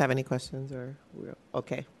 Commissioners have any questions or we're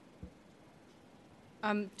okay?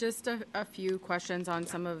 Just a few questions on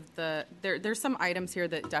some of the, there's some items here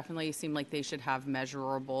that definitely seem like they should have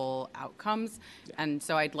measurable outcomes. Yeah. And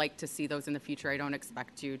so I'd like to see those in the future. I don't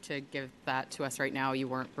expect you to give that to us right now. You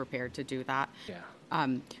weren't prepared to do that. Yeah.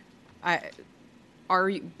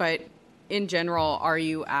 But in general, are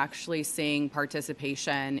you actually seeing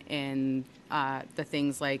participation in the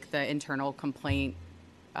things like the internal complaint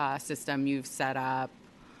system you've set up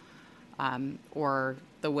or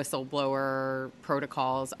the whistleblower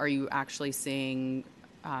protocols? Are you actually seeing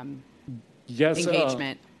yes,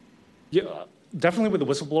 engagement? Yeah, definitely with the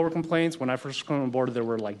whistleblower complaints. When I first came on board, there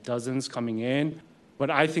were like dozens coming in. But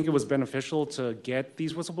I think it was beneficial to get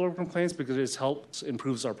these whistleblower complaints because it helps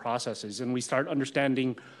improves our processes. And we start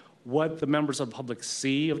understanding what the members of the public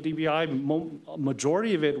see of DBI.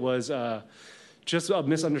 Majority of it was just a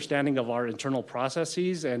misunderstanding of our internal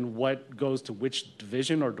processes and what goes to which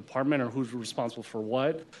division or department or who's responsible for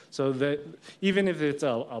what. So that even if it's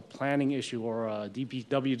a planning issue or a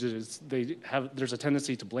DPW, there's a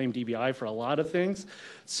tendency to blame DBI for a lot of things.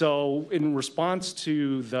 So in response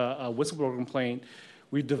to the whistleblower complaint,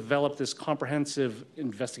 we developed this comprehensive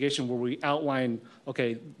investigation where we outline,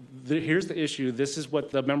 okay, here's the issue. This is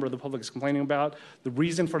what the member of the public is complaining about. The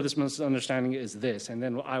reason for this misunderstanding is this. And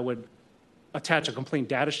then I would attach a complaint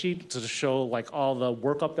data sheet to show like all the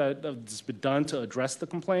workup that's been done to address the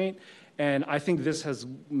complaint. And I think this has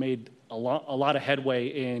made a lot of headway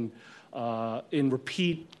in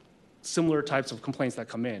repeat similar types of complaints that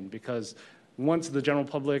come in, because once the general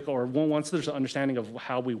public or once there's an understanding of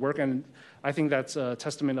how we work, and I think that's a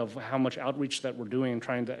testament of how much outreach that we're doing and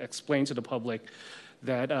trying to explain to the public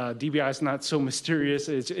that DBI is not so mysterious.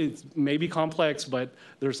 It's maybe complex, but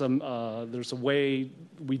there's a way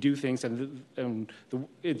we do things, and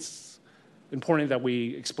it's important that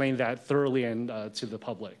we explain that thoroughly and to the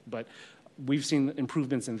public. But we've seen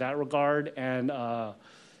improvements in that regard, and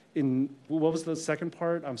in what was the second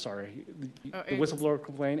part? I'm sorry, the whistleblower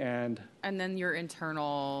complaint and then your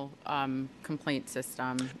internal complaint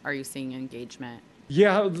system. Are you seeing engagement?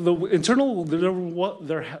 Yeah, the internal,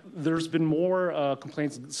 there's been more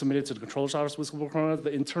complaints submitted to the Controller's Office whistleblower.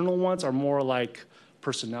 The internal ones are more like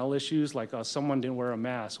personnel issues, like someone didn't wear a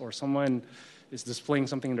mask or someone is displaying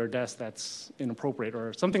something in their desk that's inappropriate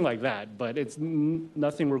or something like that. But it's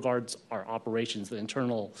nothing regards our operations, the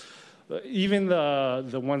internal, even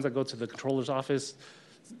the ones that go to the controller's office,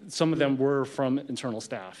 some of them were from internal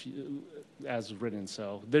staff as written.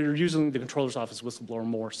 So they're using the controller's office whistleblower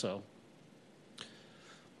more so.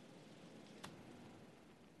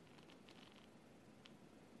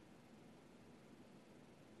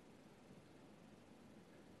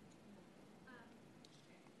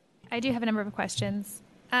 I do have a number of questions.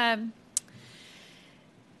 Thank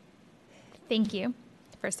you,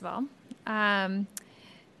 first of all.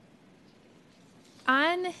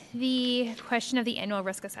 On the question of the annual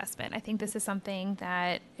risk assessment, I think this is something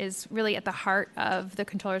that is really at the heart of the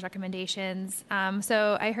controller's recommendations.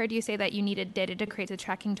 So I heard you say that you needed data to create the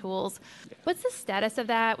tracking tools. What's the status of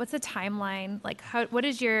that? What's the timeline? Like, what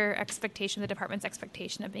is your expectation, the department's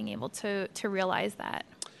expectation of being able to realize that?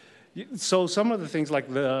 So some of the things like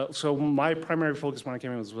so my primary focus when I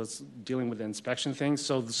came in was dealing with the inspection things.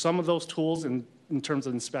 So some of those tools in terms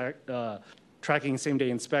of tracking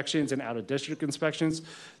same-day inspections and out-of-district inspections,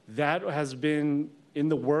 that has been in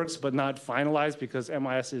the works but not finalized because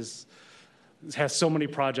MIS has so many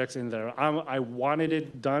projects in there. I wanted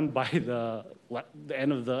it done by the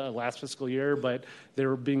end of the last fiscal year, but they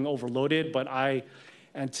were being overloaded. But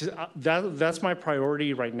that's my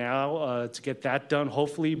priority right now, to get that done,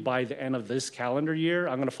 hopefully by the end of this calendar year.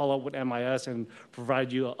 I'm going to follow up with MIS and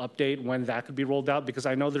provide you an update when that could be rolled out, because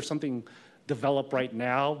I know there's something developed right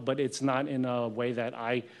now, but it's not in a way that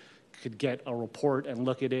I could get a report and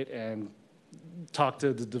look at it and talk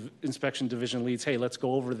to the inspection division leads, hey, let's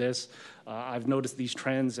go over this. I've noticed these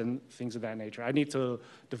trends and things of that nature. I need to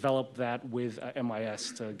develop that with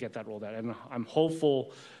MIS to get that rolled out. And I'm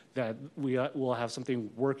hopeful that we will have something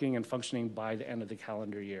working and functioning by the end of the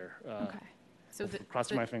calendar year. Okay. So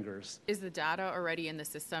crossing my fingers. Is the data already in the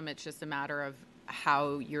system? It's just a matter of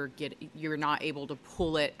how you're not able to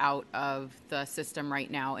pull it out of the system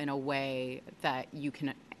right now in a way that you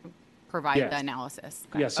can provide the analysis.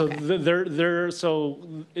 Okay. Yeah.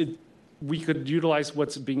 So we could utilize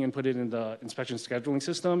what's being inputted in the inspection scheduling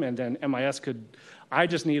system, and then MIS could. I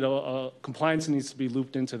just need compliance needs to be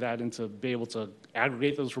looped into that and to be able to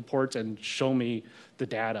aggregate those reports and show me the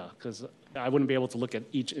data, because I wouldn't be able to look at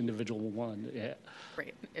each individual one. Yeah.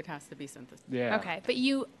 Right. It has to be synthesized. Yeah. Okay, but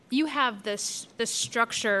you have the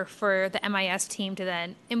structure for the MIS team to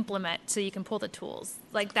then implement, so you can pull the tools.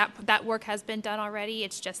 Like that work has been done already.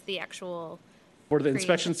 It's just the actual. For the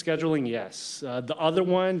inspection scheduling, yes. The other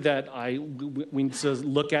one that we need to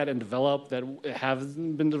look at and develop that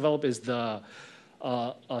haven't been developed is the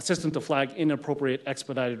system to flag inappropriate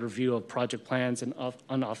expedited review of project plans and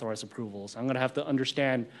unauthorized approvals. I'm going to have to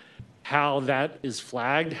understand how that is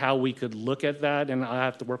flagged, how we could look at that, and I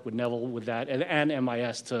have to work with Neville with that and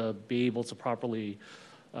MIS to be able to properly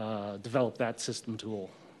develop that system tool.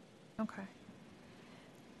 Okay.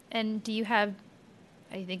 And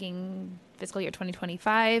are you thinking fiscal year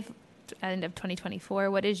 2025, end of 2024?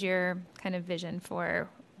 What is your kind of vision for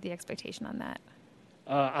the expectation on that?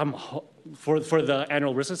 For the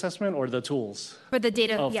annual risk assessment or the tools? For the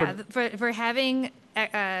data, for having,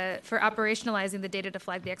 for operationalizing the data to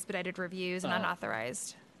flag the expedited reviews and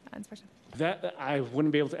unauthorized inspection. That I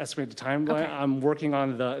wouldn't be able to estimate the timeline. Okay. I'm working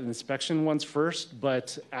on the inspection ones first,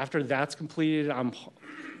 but after that's completed,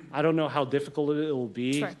 I don't know how difficult it will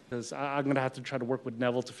be, because I'm going to have to try to work with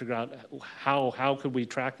Neville to figure out how could we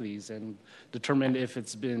track these and determine if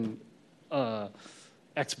it's been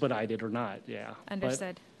expedited or not. Yeah.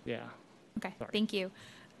 Understood. But, yeah. Okay. Sorry. Thank you.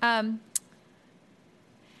 I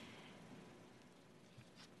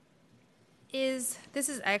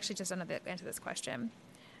actually just don't know the answer to this question.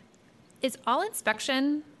 Is all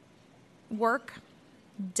inspection work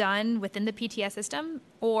done within the PTS system,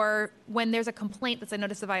 or when there's a complaint that's a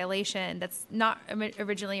notice of violation that's not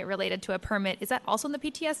originally related to a permit, is that also in the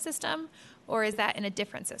PTS system, or is that in a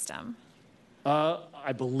different system?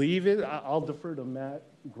 I believe it. I'll defer to Matt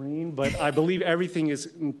Green, but I believe everything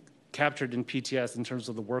is captured in PTS in terms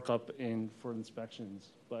of the workup for inspections.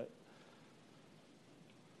 But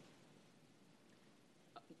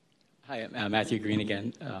hi, I'm Matthew Green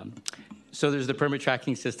again. So there's the permit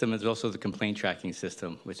tracking system. There's also the complaint tracking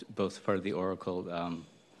system, which both part of the Oracle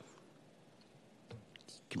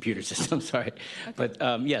computer system. Sorry, okay. But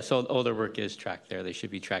so all their work is tracked there. They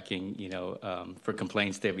should be tracking. For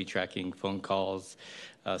complaints, they'll be tracking phone calls,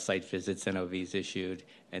 site visits, NOVs issued,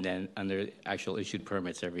 and then under actual issued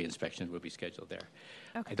permits, every inspection will be scheduled there.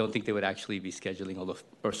 Okay. I don't think they would actually be scheduling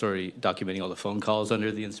documenting all the phone calls under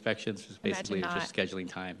the inspections. It's basically just scheduling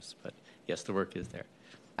times. But yes, the work is there.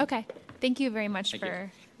 Okay. Thank you very much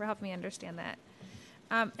for helping me understand that.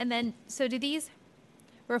 And then, so do these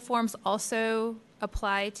reforms also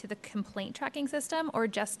apply to the complaint tracking system or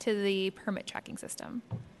just to the permit tracking system?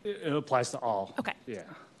 It applies to all. Okay. Yeah.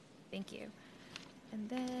 Thank you. And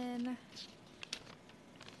then,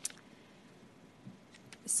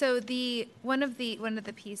 so one of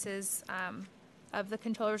the pieces of the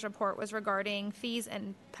controller's report was regarding fees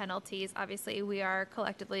and penalties. Obviously, we are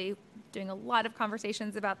collectively doing a lot of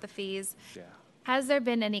conversations about the fees. Yeah. Has there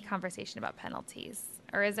been any conversation about penalties?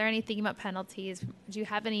 Or is there anything about penalties? Do you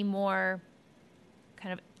have any more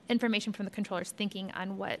kind of information from the controller's thinking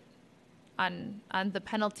on what, on the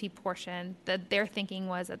penalty portion, that their thinking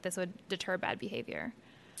was that this would deter bad behavior?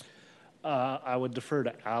 I would defer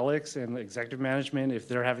to Alex and executive management. If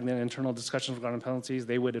they're having an internal discussions regarding penalties,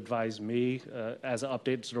 they would advise me as an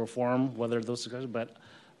update to the reform, whether those discussions, but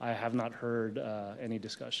I have not heard any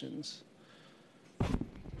discussions.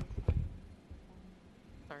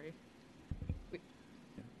 Sorry.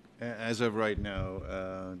 As of right now,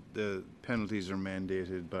 the penalties are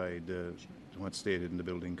mandated by what's stated in the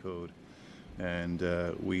building code, and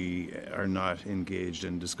we are not engaged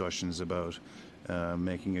in discussions about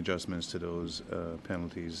making adjustments to those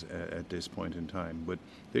penalties at this point in time. But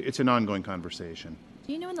it's an ongoing conversation.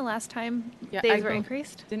 Do you know when the last time Yeah, these were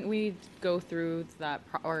increased? Didn't we go through that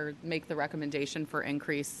or make the recommendation for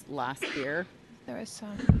increase last year? There was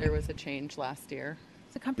some. There was a change last year.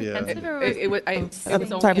 Was it comprehensive or It was, I'm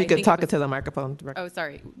sorry if you could talk into the microphone. Oh,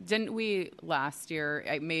 sorry. Didn't we last year,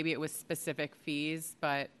 maybe it was specific fees,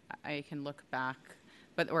 but I can look back,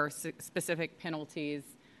 or specific penalties.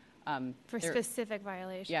 For specific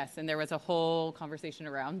violations? Yes, and there was a whole conversation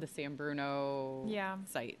around the San Bruno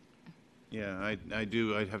site. Yeah, I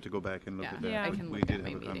do. I'd have to go back and look at that. Yeah, I but can we look did at my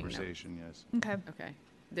have a meeting conversation, yes. Okay.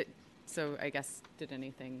 Okay. So I guess, did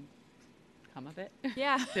anything come of it?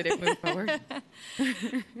 Yeah. Did it move forward?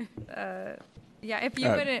 Yeah, if you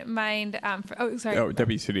wouldn't mind. Sorry.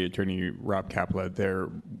 Deputy City Attorney Rob Kapla, there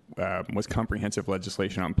was comprehensive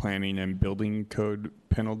legislation on planning and building code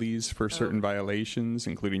penalties for certain violations,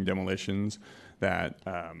 including demolitions, that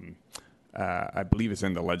I believe is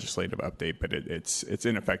in the legislative update, but it's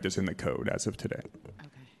in effect. It's in the code as of today. Okay.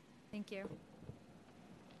 Thank you.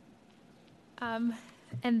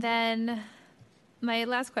 And then my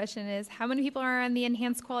last question is, how many people are on the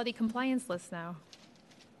enhanced quality compliance list now?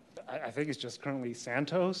 I think it's just currently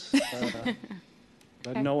Santos,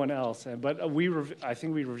 but no one else. But I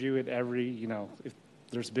think we review it every, if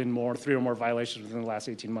there's been 3 or more violations within the last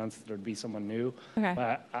 18 months, there'd be someone new. Okay.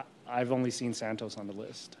 But I've only seen Santos on the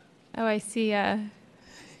list. Oh, I see. I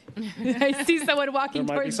see someone walking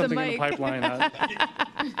there might be towards the something mic. in the pipeline.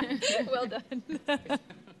 Well done.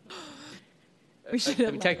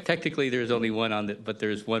 Technically, there's only one on it, but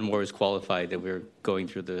there's one more is qualified that we're going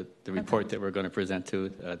through the report that we're going to present to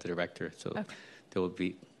the director. So there will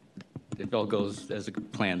be, if it all goes as a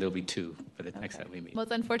plan, there'll be 2 by the next time we meet. Well,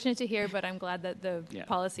 it's unfortunate to hear, but I'm glad that the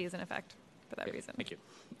policy is in effect for that reason. Thank you.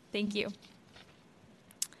 Thank you.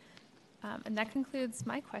 And that concludes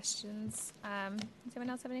my questions. Does anyone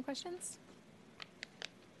else have any questions?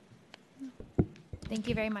 Thank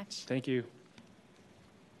you very much. Thank you.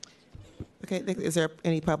 Okay, is there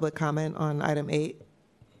any public comment on item 8?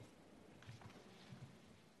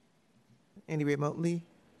 Any remotely?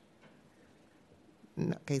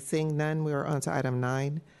 Okay, seeing none, we are on to item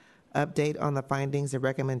 9. Update on the findings and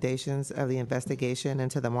recommendations of the investigation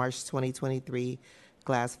into the March 2023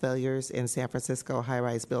 glass failures in San Francisco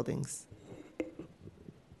high-rise buildings.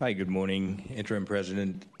 Hi, good morning, Interim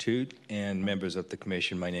President Toot and members of the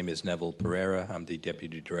Commission. My name is Neville Pereira. I'm the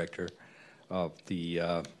Deputy Director of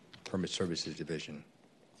the Permit Services Division.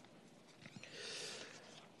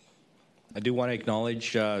 I do want to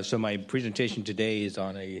acknowledge, so my presentation today is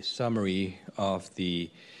on a summary of the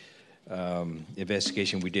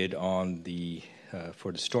investigation we did on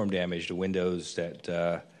for the storm damage, the windows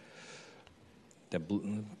that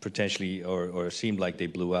potentially or seemed like they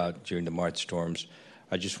blew out during the March storms.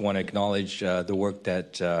 I just want to acknowledge the work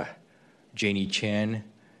that Janie Chan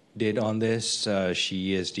did on this.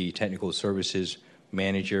 She is the Technical Services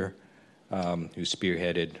Manager who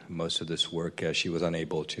spearheaded most of this work. She was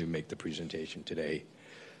unable to make the presentation today.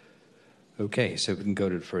 Okay, so we can go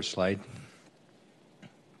to the first slide.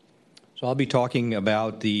 So I'll be talking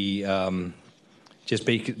about the, just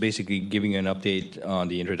basically giving you an update on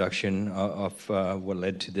the introduction of what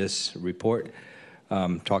led to this report,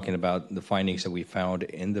 talking about the findings that we found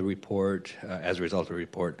in the report as a result of the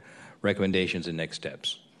report, recommendations and next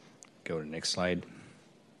steps. Go to the next slide.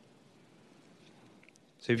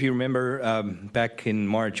 So if you remember, back in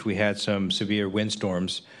March, we had some severe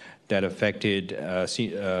windstorms that affected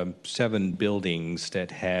 7 buildings that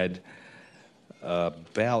had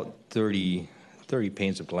about 30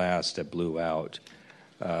 panes of glass that blew out.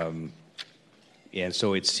 And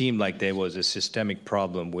so it seemed like there was a systemic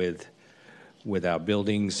problem with our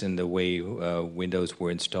buildings and the way windows were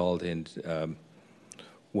installed. And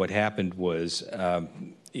what happened was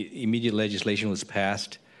immediate legislation was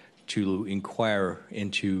passed to inquire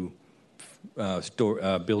into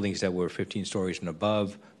buildings that were 15 stories and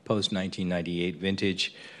above, post-1998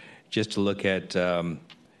 vintage, just to look at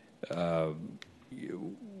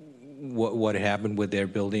what happened with their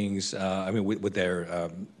buildings. With their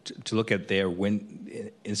to look at their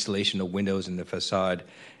installation of windows in the facade,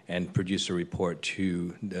 and produce a report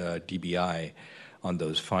to the DBI on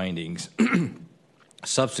those findings.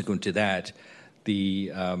 Subsequent to that,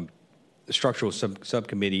 the structural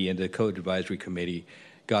subcommittee and the code advisory committee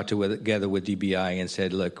got together with DBI and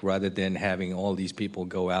said, look, rather than having all these people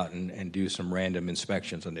go out and do some random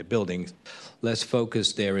inspections on their buildings, let's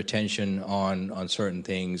focus their attention on certain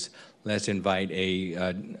things. Let's invite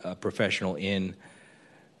a professional in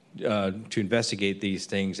to investigate these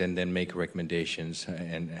things and then make recommendations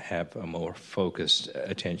and have a more focused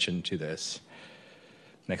attention to this.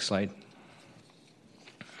 Next slide.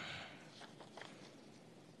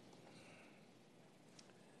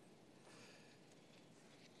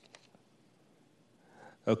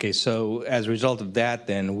 Okay, so as a result of that,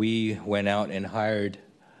 then we went out and hired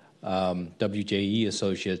WJE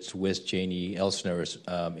Associates with Janie Elsner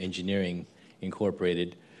Engineering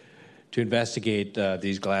Incorporated to investigate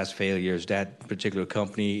these glass failures. That particular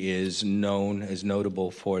company is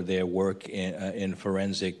notable for their work in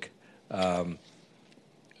forensic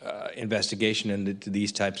investigation into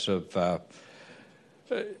these types of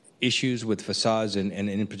issues with facades and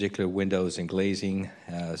in particular windows and glazing.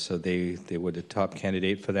 So they were the top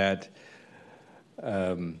candidate for that.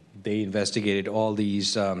 They investigated all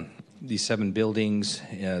these 7 buildings,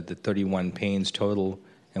 the 31 panes total,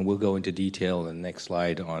 and we'll go into detail in the next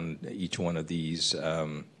slide on each one of these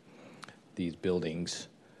buildings.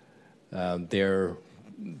 Their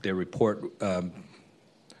report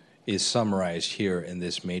is summarized here in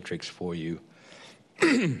this matrix for you.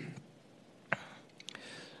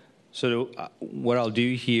 So what I'll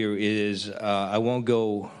do here is I won't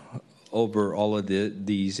go over all of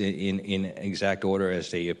these in exact order as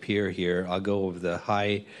they appear here. I'll go over the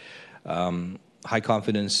high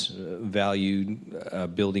confidence value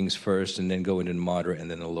buildings first, and then go into the moderate and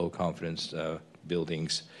then the low confidence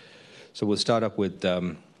buildings. So we'll start up with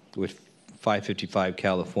 555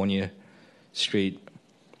 California Street.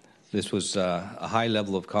 This was a high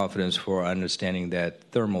level of confidence for understanding that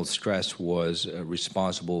thermal stress was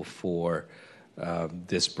responsible for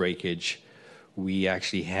this breakage. We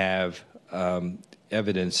actually have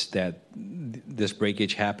evidence that this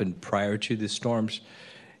breakage happened prior to the storms,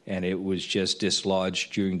 and it was just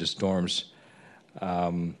dislodged during the storms.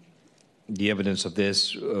 The evidence of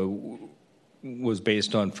this was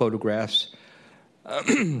based on photographs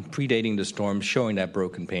predating the storm showing that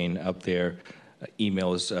broken pane up there,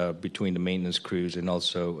 emails between the maintenance crews, and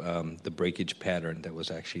also the breakage pattern that was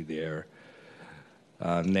actually there.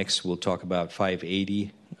 Next, we'll talk about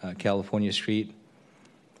 580 California Street.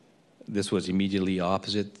 This was immediately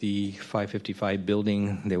opposite the 555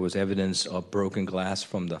 building. There was evidence of broken glass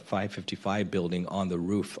from the 555 building on the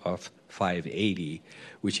roof of 580,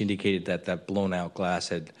 which indicated that that blown out glass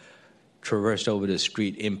had traversed over the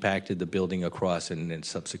street, impacted the building across, and then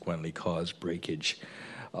subsequently caused breakage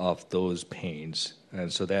of those panes.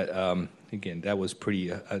 And so that, again, that was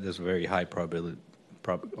there's a very high probability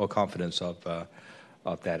or confidence of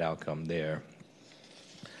that outcome there.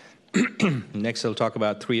 Next, I'll talk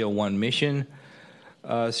about 301 Mission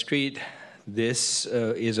Street. This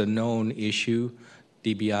is a known issue.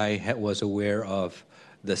 DBI was aware of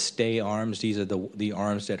the stay arms. These are the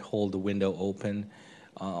arms that hold the window open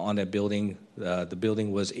on that building. The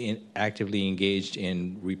building was actively engaged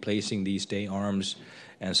in replacing these stay arms.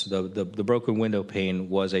 And so the broken window pane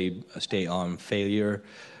was a stay arm failure,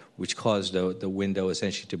 which caused the window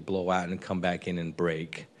essentially to blow out and come back in and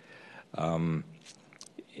break.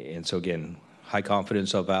 And so again, high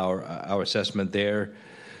confidence of our assessment there.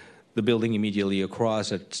 The building immediately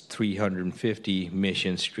across at 350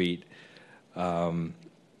 Mission Street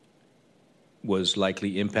was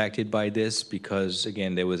likely impacted by this because,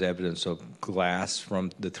 again, there was evidence of glass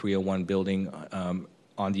from the 301 building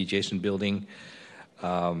on the adjacent building.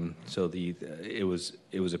 So it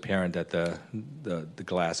was apparent that the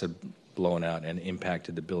glass had blown out and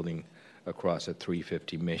impacted the building across at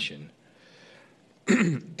 350 Mission.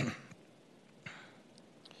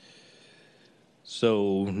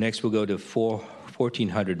 So next we'll go to 4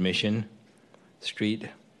 1400 Mission Street.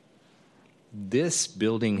 This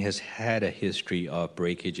building has had a history of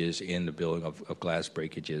breakages in the building, of glass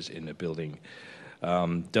breakages in the building.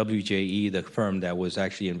 WJE, the firm that was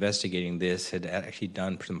actually investigating this, had actually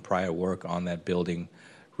done some prior work on that building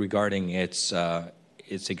regarding its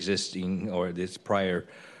existing or its prior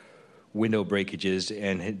window breakages,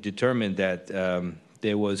 and had determined that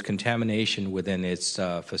there was contamination within its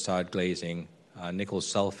facade glazing. Nickel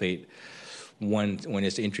sulfate, when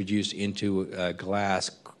it's introduced into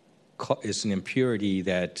glass, is an impurity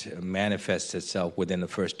that manifests itself within the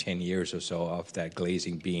first 10 years or so of that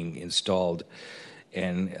glazing being installed,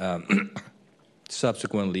 and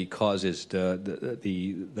subsequently causes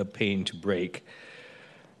the pane to break.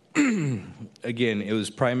 Again, it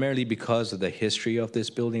was primarily because of the history of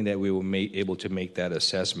this building that we were able to make that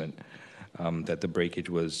assessment, that the breakage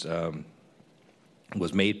was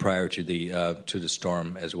made prior to the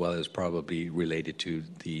storm, as well as probably related to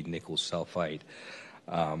the nickel sulfide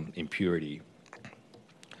impurity.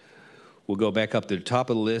 We'll go back up to the top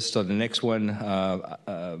of the list on the next one,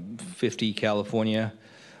 50 California.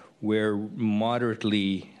 We're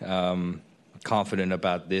moderately confident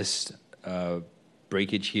about this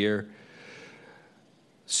breakage here.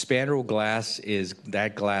 Spandrel glass is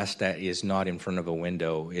that glass that is not in front of a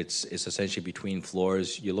window. It's essentially between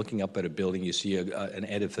floors. You're looking up at a building, you see an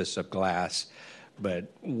edifice of glass,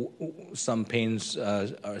 but some panes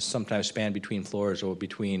are sometimes span between floors or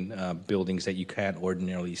between buildings that you can't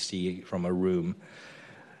ordinarily see from a room.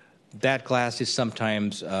 That glass is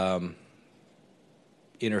sometimes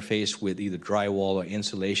interfaced with either drywall or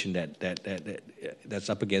insulation that's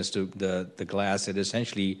up against the glass. That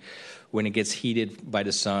essentially, when it gets heated by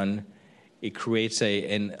the sun, it creates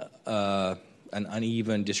an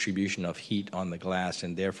uneven distribution of heat on the glass,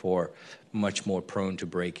 and therefore much more prone to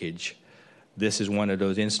breakage. This is one of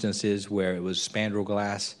those instances where it was spandrel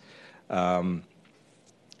glass, and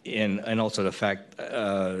also the fact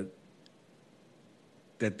that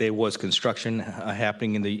there was construction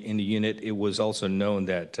happening in the unit. It was also known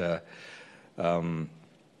that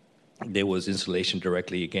there was insulation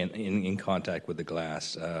directly again in contact with the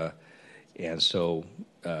glass, and so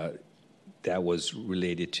that was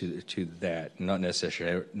related to that, not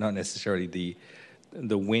necessarily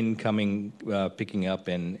the wind coming, picking up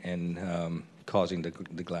and causing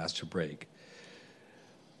the glass to break.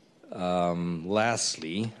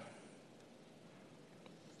 Lastly,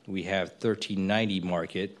 we have 1390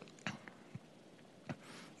 Market.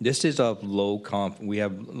 This is of we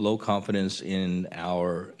have low confidence in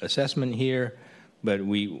our assessment here, but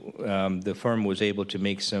the firm was able to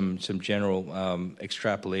make some general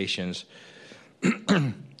extrapolations.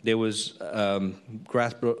 There was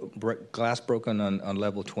glass broken on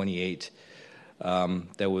level 28.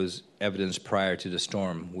 There was evidence prior to the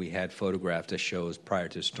storm. We had photographs that shows prior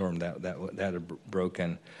to the storm that had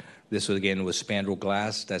broken. This again was spandrel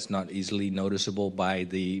glass that's not easily noticeable by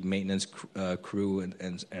the maintenance crew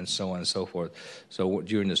and so on and so forth. So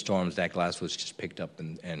during the storms, that glass was just picked up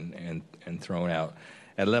and thrown out.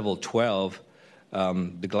 At level 12,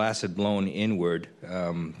 the glass had blown inward.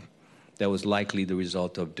 That was likely the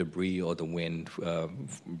result of debris or the wind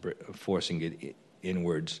forcing it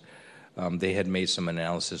inwards. They had made some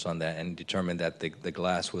analysis on that and determined that the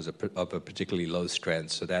glass was of a particularly low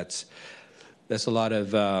strength. So that's a lot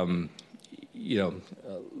of, a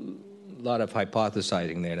lot of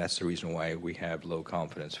hypothesizing there. That's the reason why we have low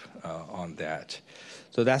confidence on that.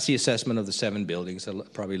 So that's the assessment of the 7 buildings.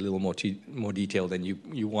 Probably a little more detailed than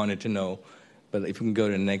you wanted to know. But if we can go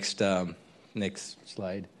to the next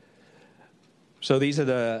slide. So these are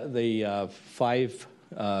the 5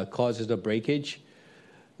 causes of breakage.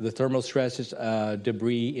 The thermal stresses,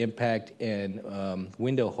 debris, impact, and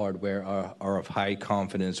window hardware are of high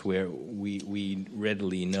confidence, where we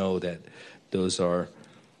readily know that those are,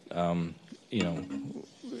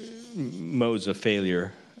 modes of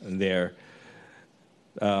failure there.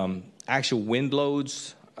 Actual wind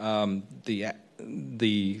loads, the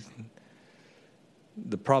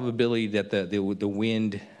probability that the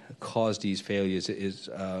wind caused these failures is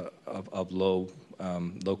of low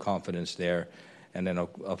confidence there. And then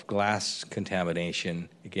of glass contamination,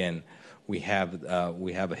 again, we have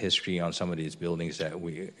a history on some of these buildings that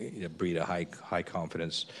we breed a high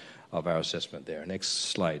confidence of our assessment there. Next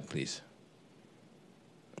slide, please.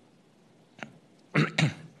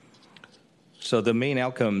 So the main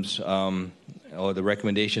outcomes or the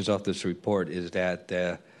recommendations of this report is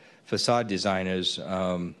that facade designers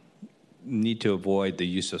need to avoid the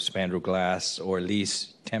use of spandrel glass, or at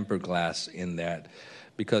least tempered glass in that.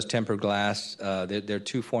 Because tempered glass, there are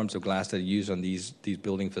 2 forms of glass that are used on these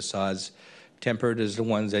building facades. tempered as the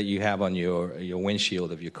ones that you have on your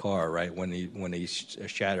windshield of your car, right? When they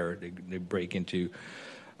shatter, they break into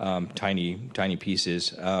tiny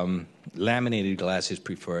pieces. Laminated glass is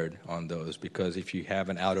preferred on those because if you have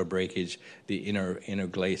an outer breakage, the inner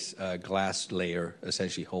glass layer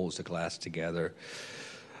essentially holds the glass together.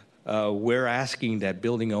 We're asking that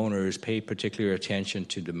building owners pay particular attention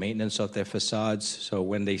to the maintenance of their facades. So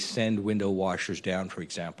when they send window washers down, for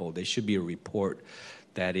example, there should be a report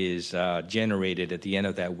that is generated at the end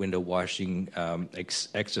of that window washing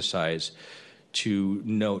exercise to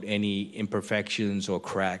note any imperfections or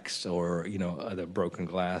cracks or other broken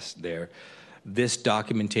glass there. This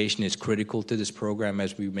documentation is critical to this program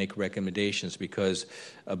as we make recommendations because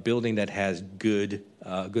a building that has good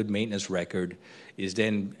maintenance record is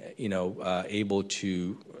then able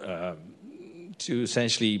to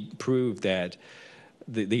essentially prove that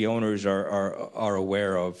the owners are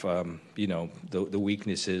aware of the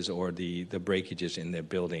weaknesses or the breakages in their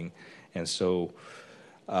building, and so.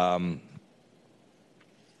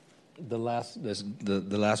 The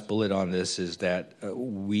last bullet on this is that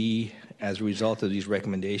we, as a result of these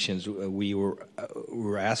recommendations, we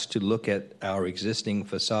were asked to look at our existing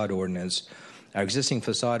facade ordinance. Our existing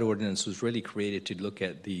facade ordinance was really created to look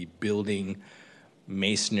at the building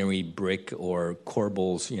masonry, brick, or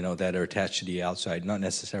corbels, that are attached to the outside, not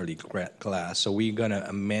necessarily glass. So we're going to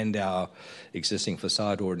amend our existing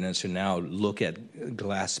facade ordinance to now look at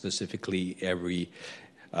glass specifically every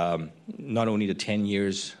not only the 10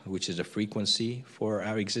 years, which is a frequency for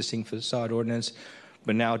our existing facade ordinance,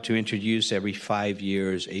 but now to introduce every 5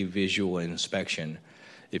 years a visual inspection.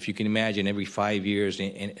 If you can imagine, every 5 years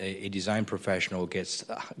a design professional gets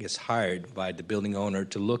hired by the building owner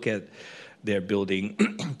to look at their building.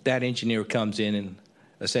 That engineer comes in and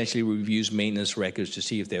essentially reviews maintenance records to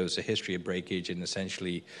see if there was a history of breakage and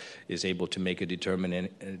essentially is able to make a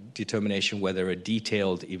determination whether a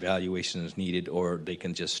detailed evaluation is needed or they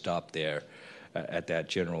can just stop there at that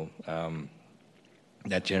general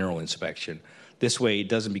inspection. This way, it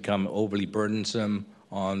doesn't become overly burdensome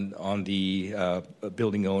on the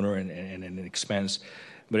building owner and an expense,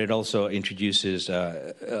 but it also introduces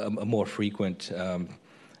a more frequent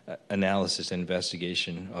analysis and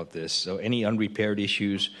investigation of this. So any unrepaired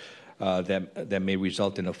issues that may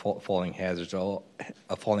result in a falling hazard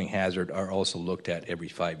are also looked at every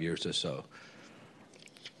 5 years or so.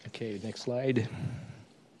 Okay, next slide.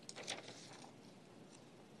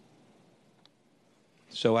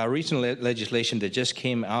 So our recent legislation that just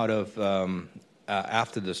came out of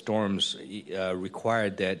after the storms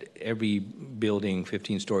required that every building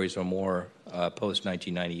 15 stories or more post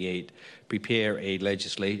 1998 prepare a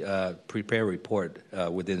report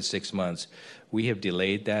within 6 months. We have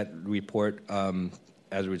delayed that report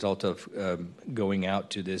as a result of going out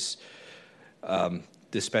to this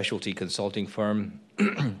specialty consulting firm.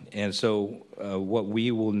 And so what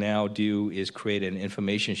we will now do is create an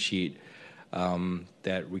information sheet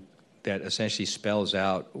that essentially spells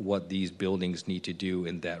out what these buildings need to do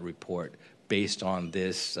in that report based on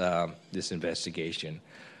this investigation.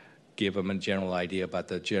 Give them a general idea about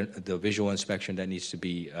the visual inspection that needs to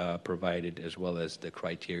be provided, as well as the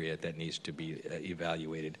criteria that needs to be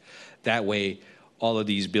evaluated. That way, all of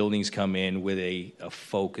these buildings come in with a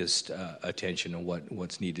focused attention on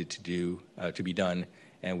what's needed to be done,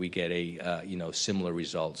 and we get similar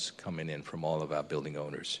results coming in from all of our building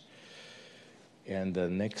owners. And the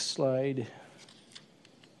next slide.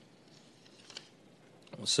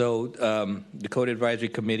 So the Code Advisory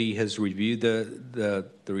Committee has reviewed the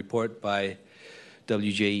report by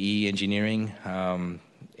WJE Engineering,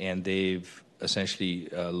 and they've essentially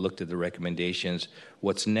looked at the recommendations.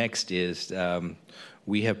 What's next is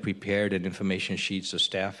we have prepared an information sheet, so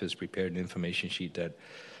staff has prepared an information sheet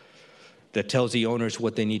that tells the owners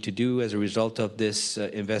what they need to do as a result of this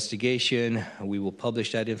investigation. We will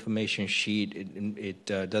publish that information sheet. It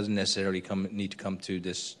doesn't necessarily need to come to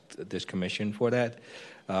this commission for that.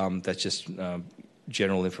 That's just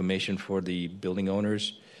general information for the building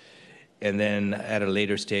owners. And then at a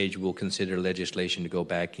later stage, we'll consider legislation to go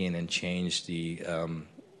back in and change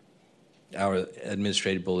our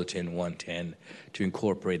Administrative Bulletin 110 to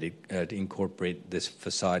incorporate this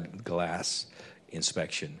facade glass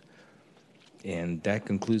inspection. And that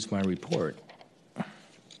concludes my report.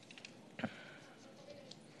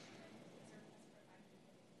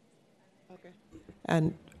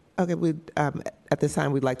 And okay, at this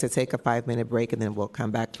time we'd like to take a 5-minute break, and then we'll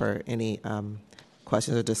come back for any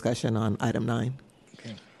questions or discussion on item 9.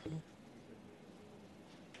 Okay.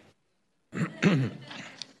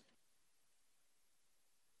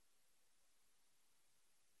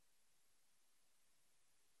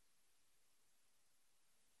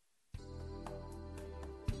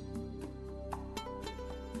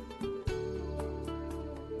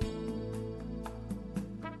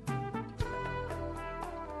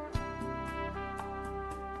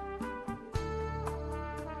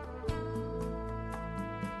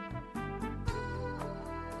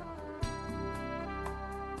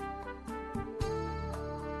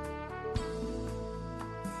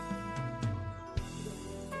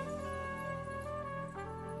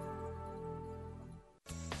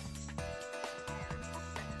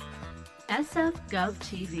 SF Gov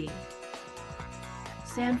TV,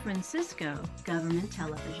 San Francisco Government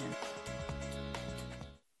Television.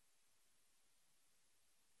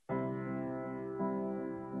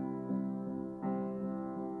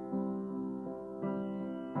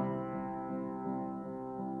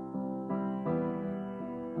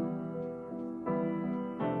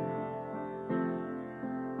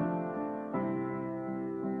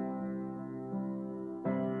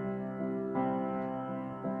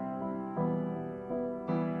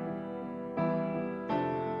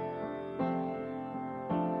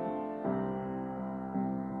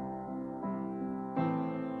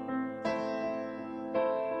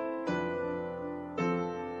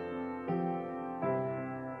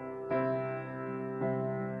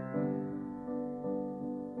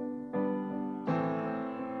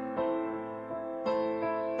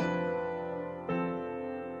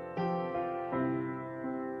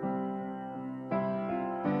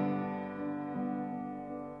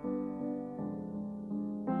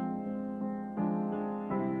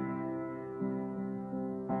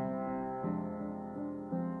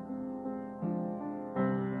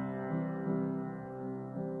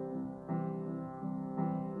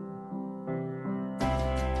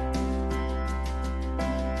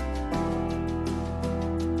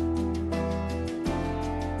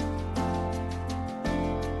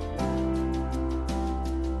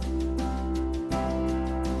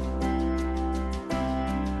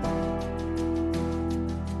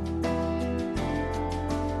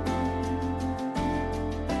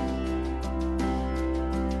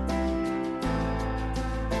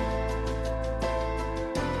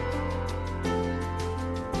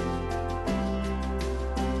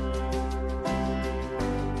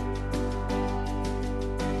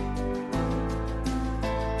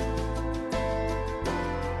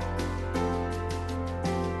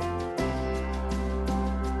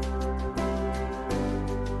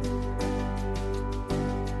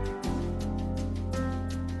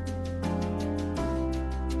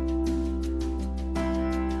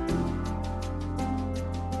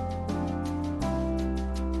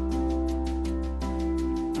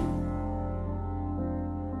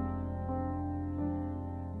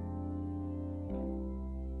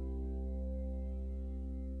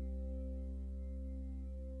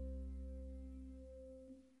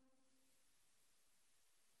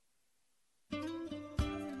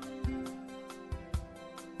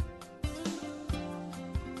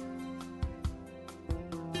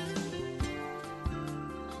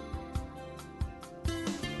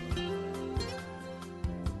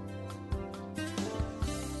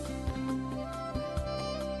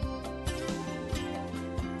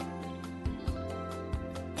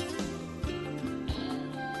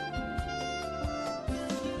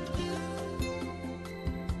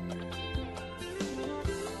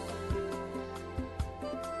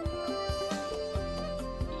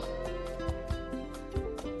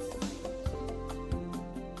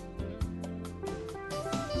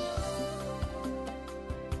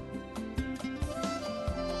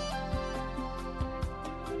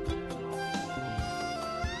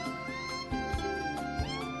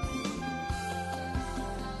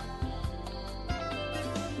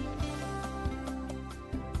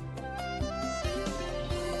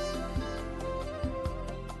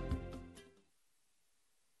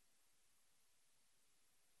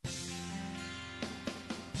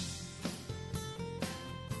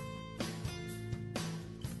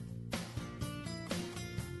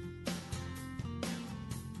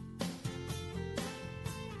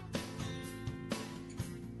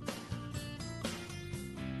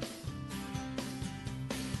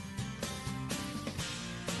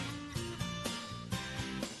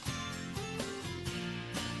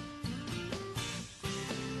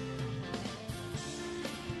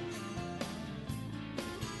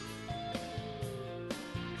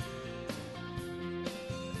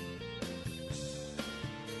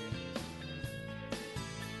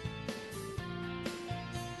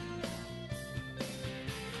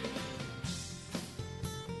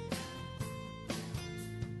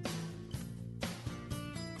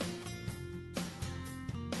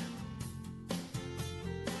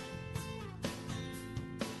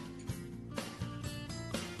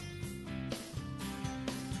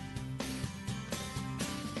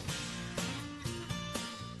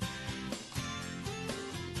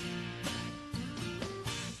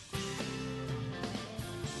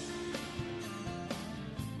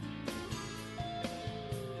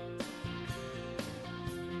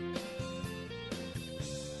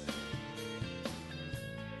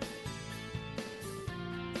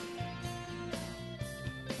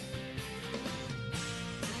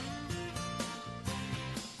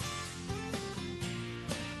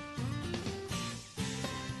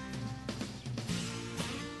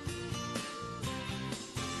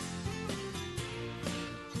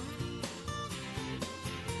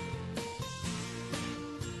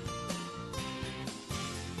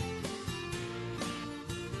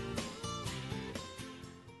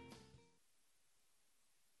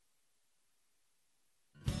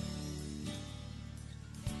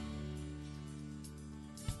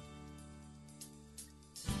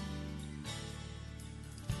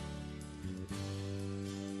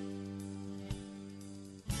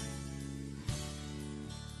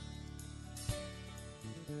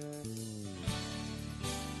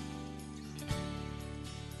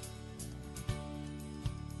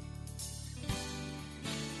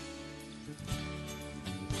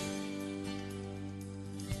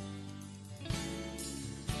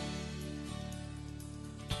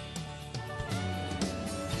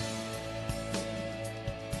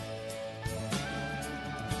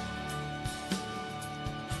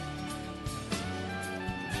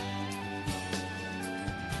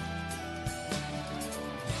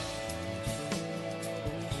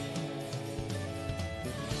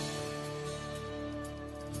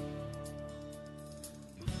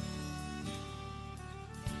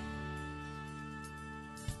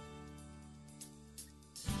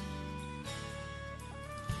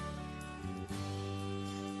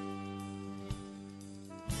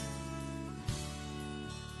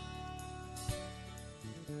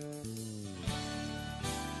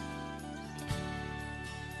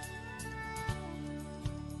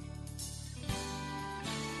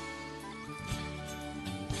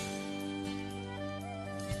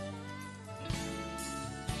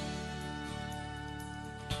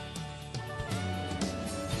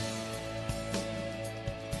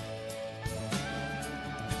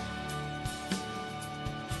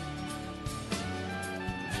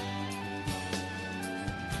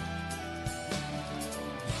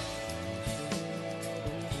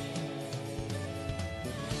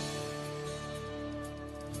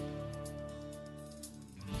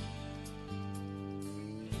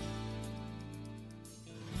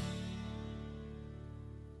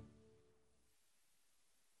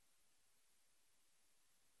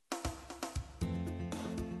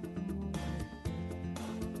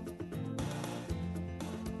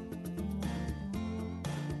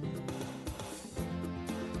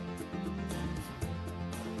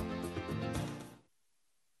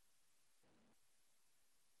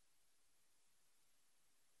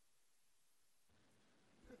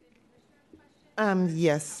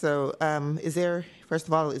 Yes, so first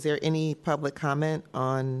of all, is there any public comment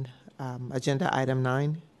on agenda item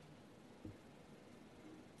 9?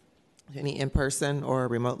 Any in person or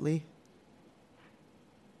remotely?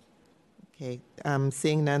 Okay,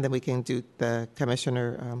 seeing none, then we can do the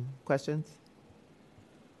commissioner questions.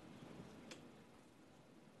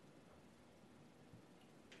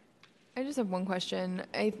 I just have one question.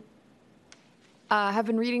 I have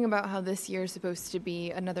been reading about how this year is supposed to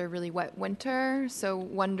be another really wet winter. So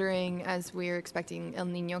wondering, as we're expecting El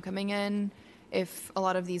Nino coming in, if a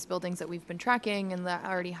lot of these buildings that we've been tracking and that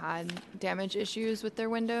already had damage issues with their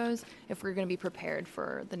windows, if we're going to be prepared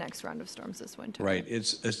for the next round of storms this winter. Right.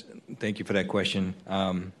 Thank you for that question,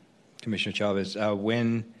 Commissioner Chavez.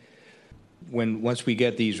 Once we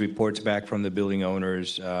get these reports back from the building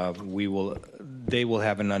owners, they will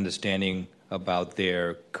have an understanding about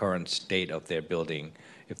their current state of their building,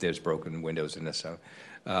 if there's broken windows in this.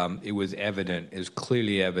 It was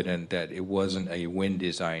clearly evident that it wasn't a wind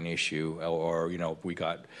design issue, or we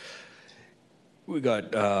got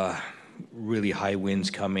really high winds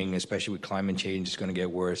coming, especially with climate change. It's going to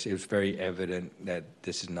get worse. It was very evident that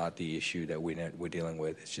this is not the issue that we're dealing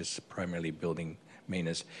with. It's just primarily building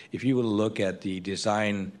maintenance. If you will look at the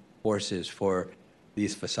design forces for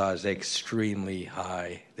these facades, they're extremely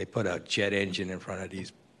high. They put a jet engine in front of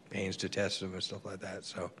these panes to test them and stuff like that.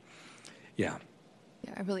 So, yeah.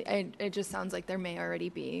 Yeah, it just sounds like there may already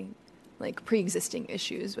be like pre-existing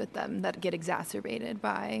issues with them that get exacerbated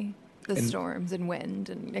by the storms and wind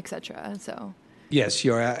and et cetera. So. Yes,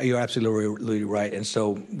 you're absolutely right. And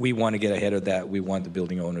so we want to get ahead of that. We want the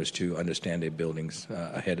building owners to understand their buildings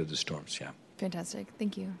ahead of the storms. Yeah. Fantastic.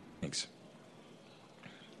 Thank you. Thanks.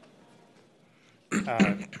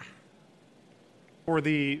 For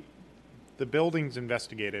the buildings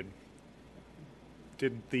investigated,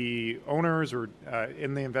 did the owners or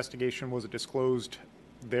in the investigation, was it disclosed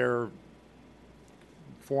their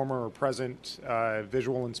former or present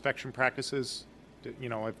visual inspection practices?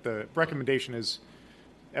 If the recommendation is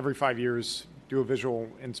every 5 years do a visual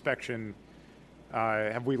inspection,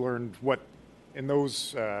 have we learned what in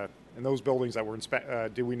those buildings that were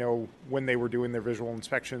inspected, do we know when they were doing their visual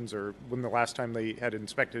inspections, or when the last time they had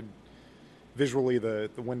inspected visually the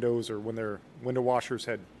windows, or when their window washers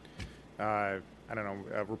had,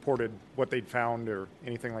 reported what they'd found or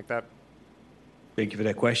anything like that? Thank you for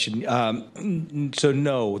that question. So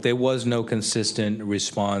no, there was no consistent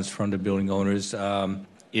response from the building owners.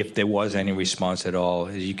 If there was any response at all,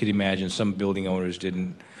 as you could imagine, some building owners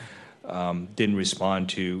didn't respond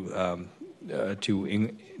to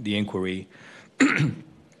the inquiry.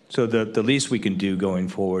 So the least we can do going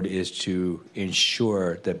forward is to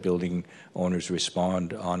ensure that building owners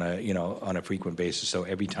respond on a frequent basis. So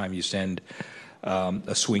every time you send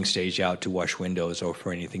a swing stage out to wash windows or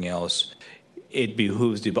for anything else, it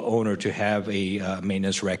behooves the owner to have a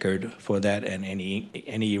maintenance record for that, and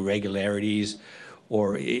any irregularities,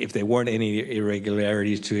 or if there weren't any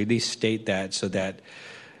irregularities, to at least state that, so that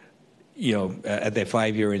at their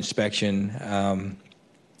 5-year inspection,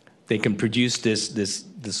 they can produce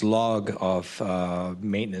this log of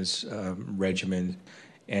maintenance regimen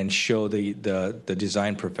and show the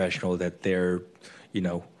design professional that they're,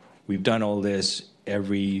 we've done all this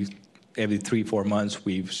every 3-4 months.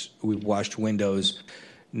 We've washed windows,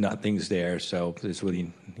 nothing's there, so there's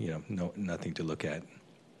really nothing to look at.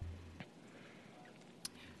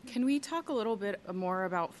 Can we talk a little bit more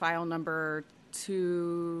about file number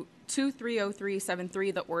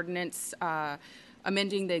 230373, the ordinance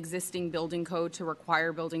amending the existing building code to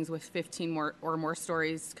require buildings with 15 or more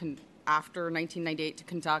stories after 1998 to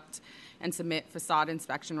conduct and submit facade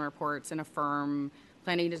inspection reports and affirm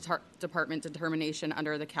planning department determination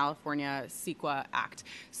under the California CEQA Act.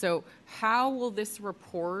 So how will this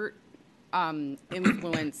report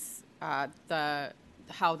influence how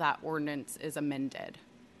that ordinance is amended?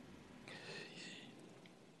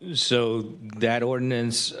 So that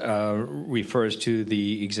ordinance refers to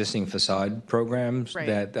the existing facade programs,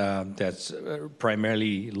 right, that's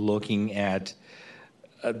primarily looking at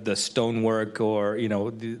the stonework, or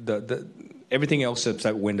the everything else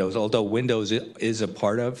except windows. Although windows is a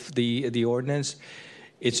part of the ordinance,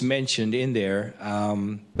 it's mentioned in there,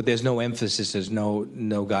 but there's no emphasis. There's no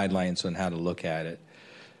guidelines on how to look at it.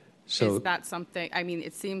 So is that something,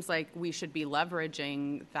 it seems like we should be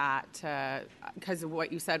leveraging that, because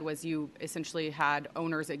what you said was you essentially had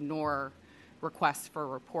owners ignore requests for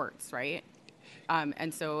reports, right?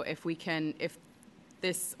 And so if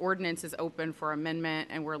this ordinance is open for amendment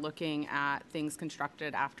and we're looking at things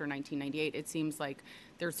constructed after 1998, it seems like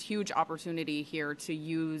there's huge opportunity here to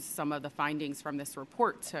use some of the findings from this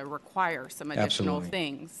report to require some additional Absolutely.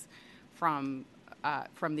 Things from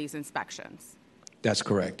these inspections. That's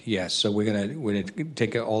correct. Yes. So we're gonna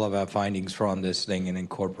take all of our findings from this thing and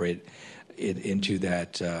incorporate it into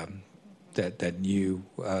that new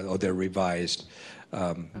or the revised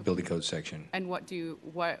building code section. And what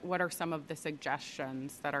are some of the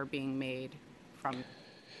suggestions that are being made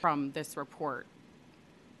from this report?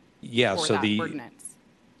 Yeah. For so that the ordinance?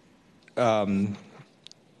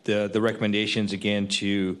 The recommendations again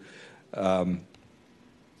to.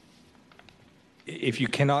 If you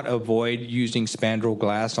cannot avoid using spandrel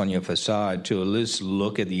glass on your facade, to at least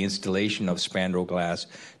look at the installation of spandrel glass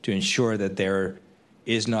to ensure that there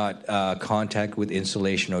is not contact with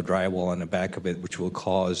insulation or drywall on the back of it, which will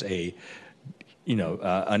cause a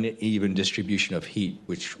uneven distribution of heat,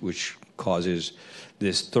 which causes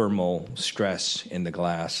this thermal stress in the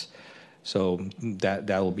glass. So that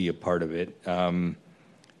will be a part of it, and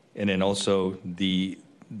then also the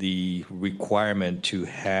requirement to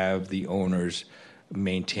have the owners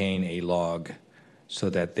maintain a log so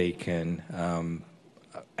that they can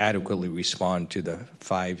adequately respond to the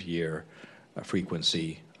 5-year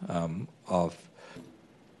frequency of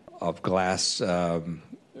glass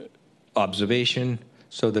observation.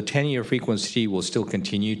 So the 10-year frequency will still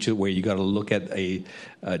continue to where you got to look at a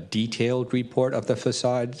detailed report of the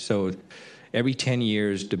facade. So every 10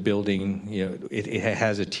 years, the building, it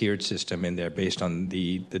has a tiered system in there based on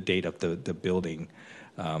the date of the building,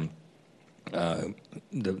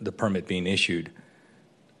 the permit being issued.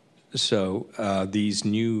 So these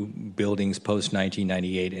new buildings post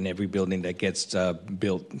 1998 and every building that gets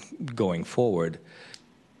built going forward,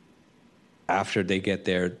 after they get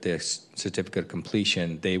their certificate of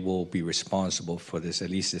completion, they will be responsible for at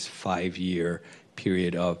least this 5-year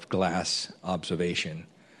period of glass observation.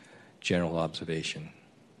 General observation.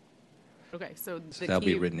 Okay, so that'll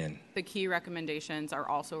be written in. The key recommendations are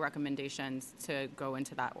also recommendations to go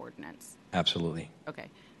into that ordinance. Absolutely. Okay.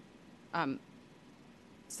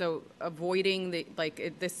 So avoiding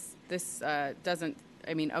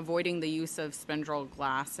avoiding the use of spandrel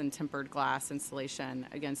glass and tempered glass insulation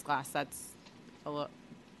against glass. That's a little.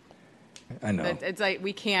 I know. It's like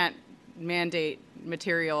we can't mandate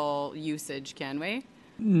material usage, can we?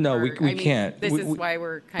 No, we can't. This is why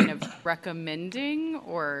we're kind of recommending,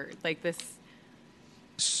 or like this.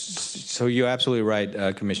 So you're absolutely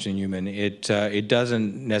right, Commissioner Newman. It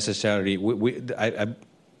doesn't necessarily.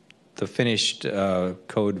 The finished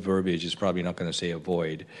code verbiage is probably not going to say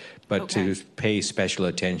avoid, but to pay special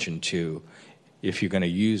attention to if you're going to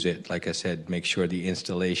use it, like I said, make sure the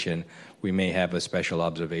installation, we may have a special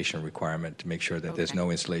observation requirement to make sure that there's no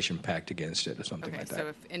installation packed against it or something like that. So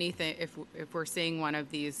if anything, if we're seeing one of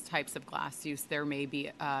these types of glass use, there may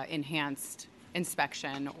be enhanced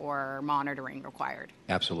inspection or monitoring required.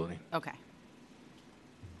 Absolutely. Okay.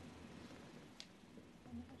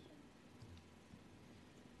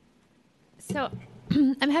 So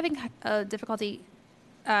I'm having difficulty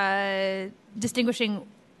distinguishing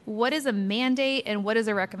what is a mandate and what is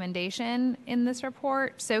a recommendation in this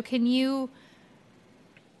report. So can you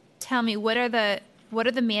tell me what are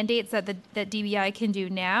the mandates that that DBI can do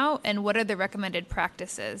now, and what are the recommended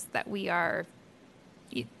practices that we are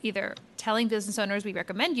either telling business owners we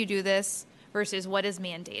recommend you do this versus what is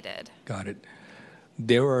mandated? Got it.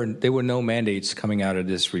 There were no mandates coming out of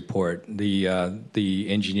this report. The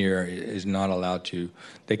engineer is not allowed to.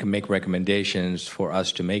 They can make recommendations for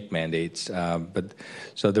us to make mandates, but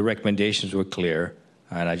so the recommendations were clear,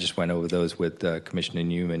 and I just went over those with Commissioner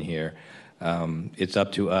Newman here. It's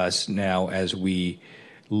up to us now as we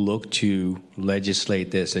look to legislate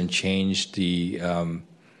this and change the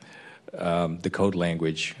code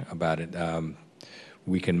language about it.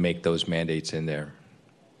 We can make those mandates in there.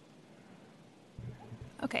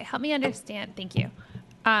 Okay, help me understand. Thank you.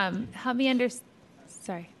 Help me understand.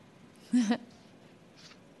 Sorry.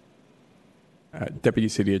 Deputy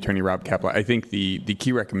City Attorney Rob Kaplan, I think the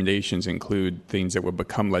key recommendations include things that would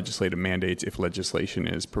become legislative mandates if legislation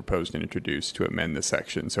is proposed and introduced to amend the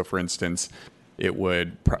section. So, for instance, it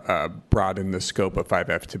would broaden the scope of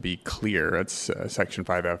 5F to be clear. It's Section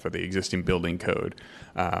 5F of the existing building code,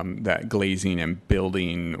 that glazing and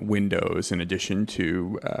building windows, in addition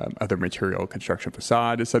to other material construction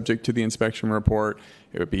facade, is subject to the inspection report.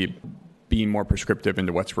 It would be being more prescriptive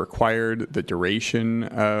into what's required, the duration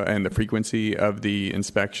and the frequency of the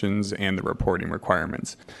inspections, and the reporting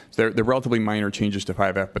requirements. So they're relatively minor changes to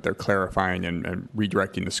 5F, but they're clarifying and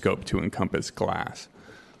redirecting the scope to encompass glass.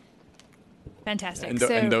 Fantastic.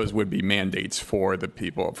 And those would be mandates for the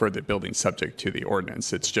people, for the buildings subject to the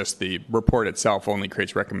ordinance. It's just the report itself only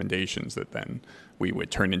creates recommendations that then we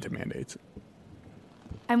would turn into mandates.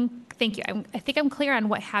 Thank you. I think I'm clear on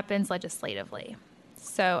what happens legislatively.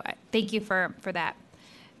 So thank you for that.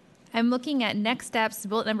 I'm looking at next steps,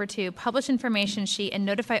 bullet number 2, publish information sheet and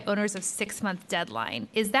notify owners of 6-month deadline.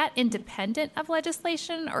 Is that independent of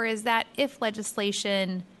legislation, or is that if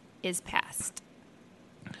legislation is passed?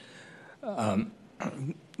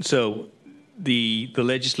 So the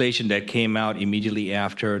legislation that came out immediately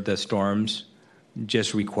after the storms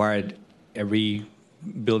just required every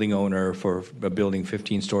building owner for a building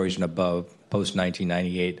 15 stories and above post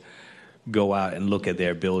 1998 go out and look at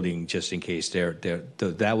their building just in case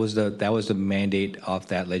that was the mandate of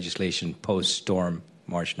that legislation post storm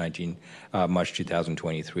March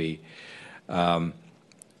 2023.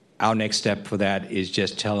 Our next step for that is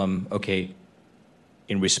just tell them, okay,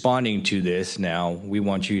 in responding to this now, we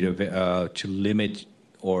want you to limit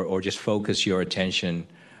or just focus your attention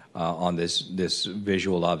on this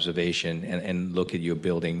visual observation and look at your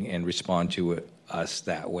building and respond to us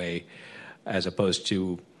that way, as opposed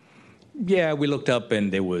to, yeah, we looked up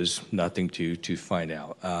and there was nothing to find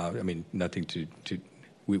out. Nothing to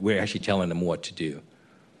we're actually telling them what to do.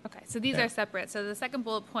 Okay, so these are separate. So the second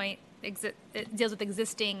bullet point it deals with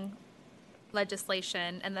existing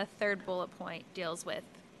legislation, and the third bullet point deals with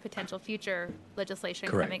potential future legislation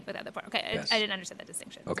coming with other part. Okay, yes. I didn't understand that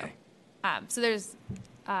distinction. Okay. So there's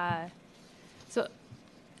so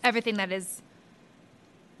everything that is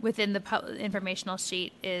within the informational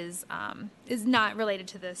sheet is not related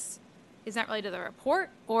to this. Is not related to the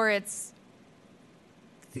report, or it's.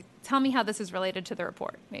 Tell me how this is related to the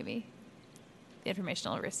report, maybe. The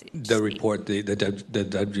informational receipt. The report, the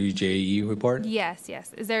WJE report? Yes.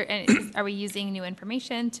 Is there? Are we using new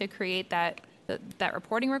information to create that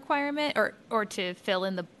reporting requirement, or to fill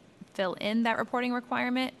in that reporting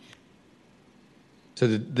requirement? So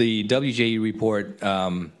the WJE report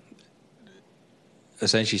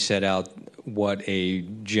essentially set out what a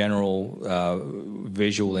general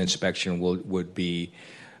visual inspection would be,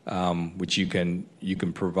 which you can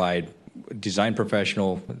provide. Design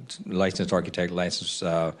professional, licensed architect, licensed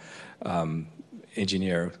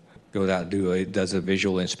engineer goes out and does a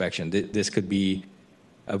visual inspection. This could be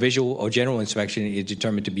a visual or general inspection is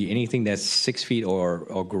determined to be anything that's 6 feet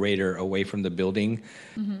or greater away from the building.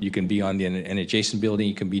 Mm-hmm. You can be on an adjacent building.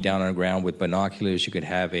 You can be down on the ground with binoculars. You could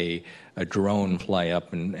have a drone fly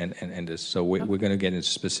up and so we're going to get into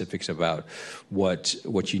specifics about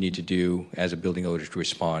what you need to do as a building owner to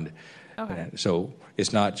respond. Okay. So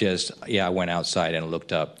it's not just, I went outside and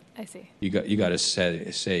looked up. I see. You got to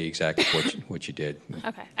say exactly what you did.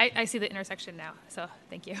 Okay, I see the intersection now, so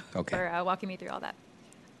thank you for walking me through all that.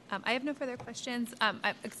 I have no further questions,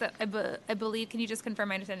 except I believe, can you just confirm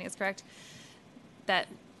my understanding is correct, that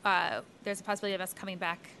there's a possibility of us coming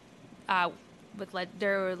back with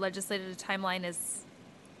their legislative timeline is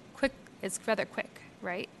rather quick,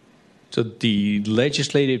 right? So the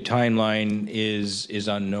legislative timeline is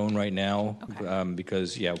unknown right now,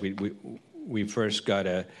 because we first got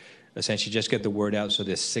to essentially just get the word out. So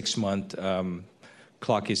this 6-month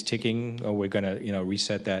clock is ticking. We're going to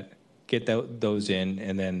reset that, get those in,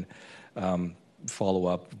 and then follow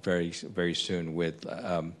up very soon with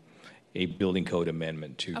a building code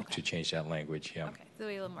amendment to change that language. Yeah. Okay, so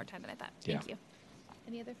we have a little more time than I thought. Thank you.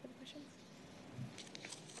 Any other further questions?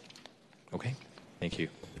 Okay, thank you.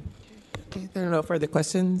 Okay, there are no further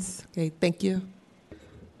questions. Okay, thank you.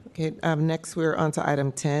 Okay, next we're on to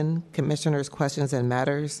item 10, Commissioners' Questions and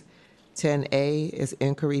Matters. 10A is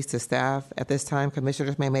inquiries to staff. At this time,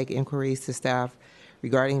 commissioners may make inquiries to staff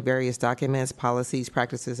regarding various documents, policies,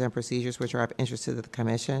 practices, and procedures which are of interest to the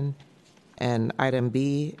commission. And item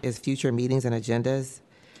B is future meetings and agendas.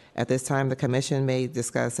 At this time, the commission may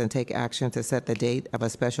discuss and take action to set the date of a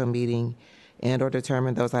special meeting and or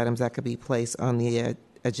determine those items that could be placed on the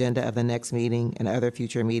agenda of the next meeting and other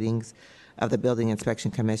future meetings of the Building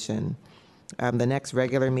Inspection Commission. The next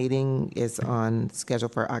regular meeting is on schedule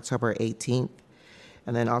for October 18th.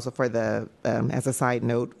 And then also for the, as a side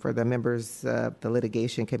note, for the members of the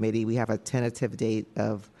litigation committee, we have a tentative date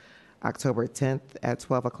of October 10th at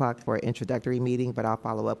 12 o'clock for an introductory meeting, but I'll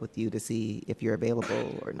follow up with you to see if you're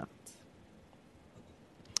available or not.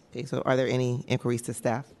 Okay, so are there any inquiries to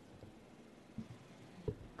staff?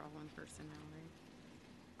 For all one person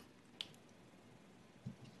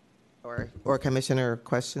now, right? Or commissioner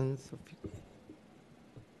questions?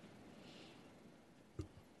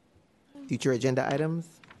 Future agenda items?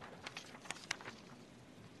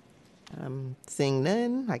 Seeing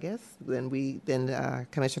none, I guess, then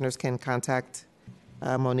commissioners can contact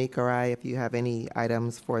Monique or I if you have any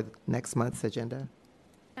items for next month's agenda.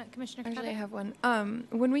 Commissioner Actually, I have one.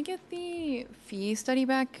 When we get the fee study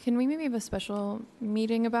back, can we maybe have a special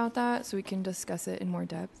meeting about that so we can discuss it in more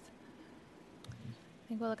depth? I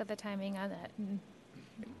think we'll look at the timing on that.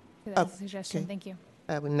 That's a suggestion. Okay. Thank you.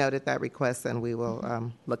 We noted that request and we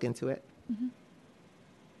will look into it.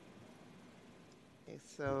 Okay,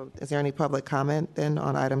 so is there any public comment then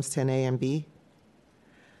on items 10A and B?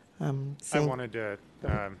 I wanted to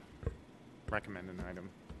recommend an item.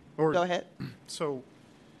 Or, go ahead. So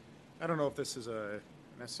I don't know if this is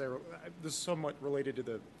this is somewhat related to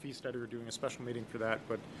the fee study. We're doing a special meeting for that,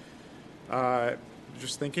 but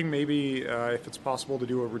just thinking maybe if it's possible to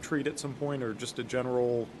do a retreat at some point or just a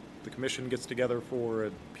general, the commission gets together for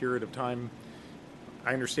a period of time.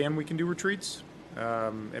 I understand we can do retreats,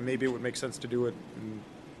 and maybe it would make sense to do it in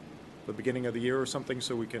the beginning of the year or something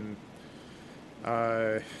so we can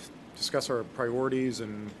discuss our priorities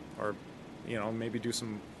and our, maybe do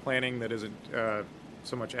some planning that isn't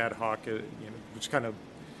so much ad hoc, which kind of,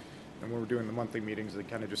 and when we're doing the monthly meetings, they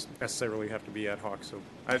kind of just necessarily have to be ad hoc. So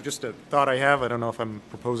just a thought I have. I don't know if I'm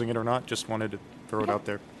proposing it or not. Just wanted to throw it out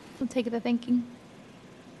there. We'll take the thinking.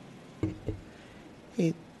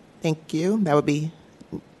 Okay, thank you. That would be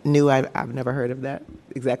new. I've never heard of that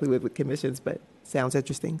exactly with commissions, but sounds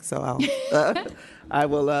interesting. So I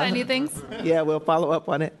will. Any things? Yeah, we'll follow up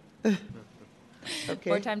on it. Okay.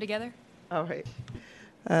 More time together? All right.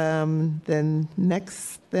 Then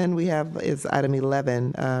next, we have is item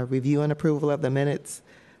 11, review and approval of the minutes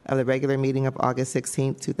of the regular meeting of August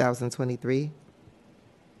 16th, 2023.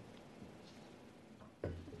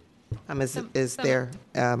 Is there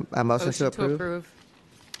a motion to approve?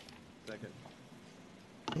 Second.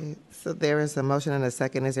 Okay, so there is a motion and a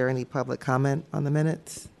second. Is there any public comment on the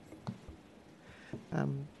minutes?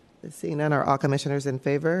 Seeing none, are all commissioners in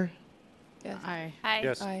favor? Yes. Aye. Aye.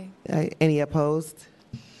 Yes. Aye. Any opposed?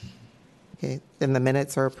 Okay, then the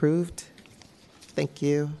minutes are approved. Thank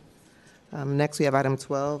you. Next, we have item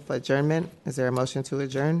 12, adjournment. Is there a motion to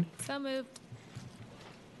adjourn? So moved.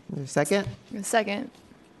 Is there a second? Second.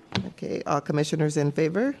 Okay, all commissioners in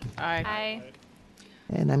favor? Aye. Aye.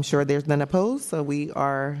 And I'm sure there's none opposed, so we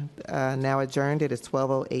are now adjourned. It is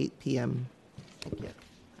 12:08 p.m. Thank you.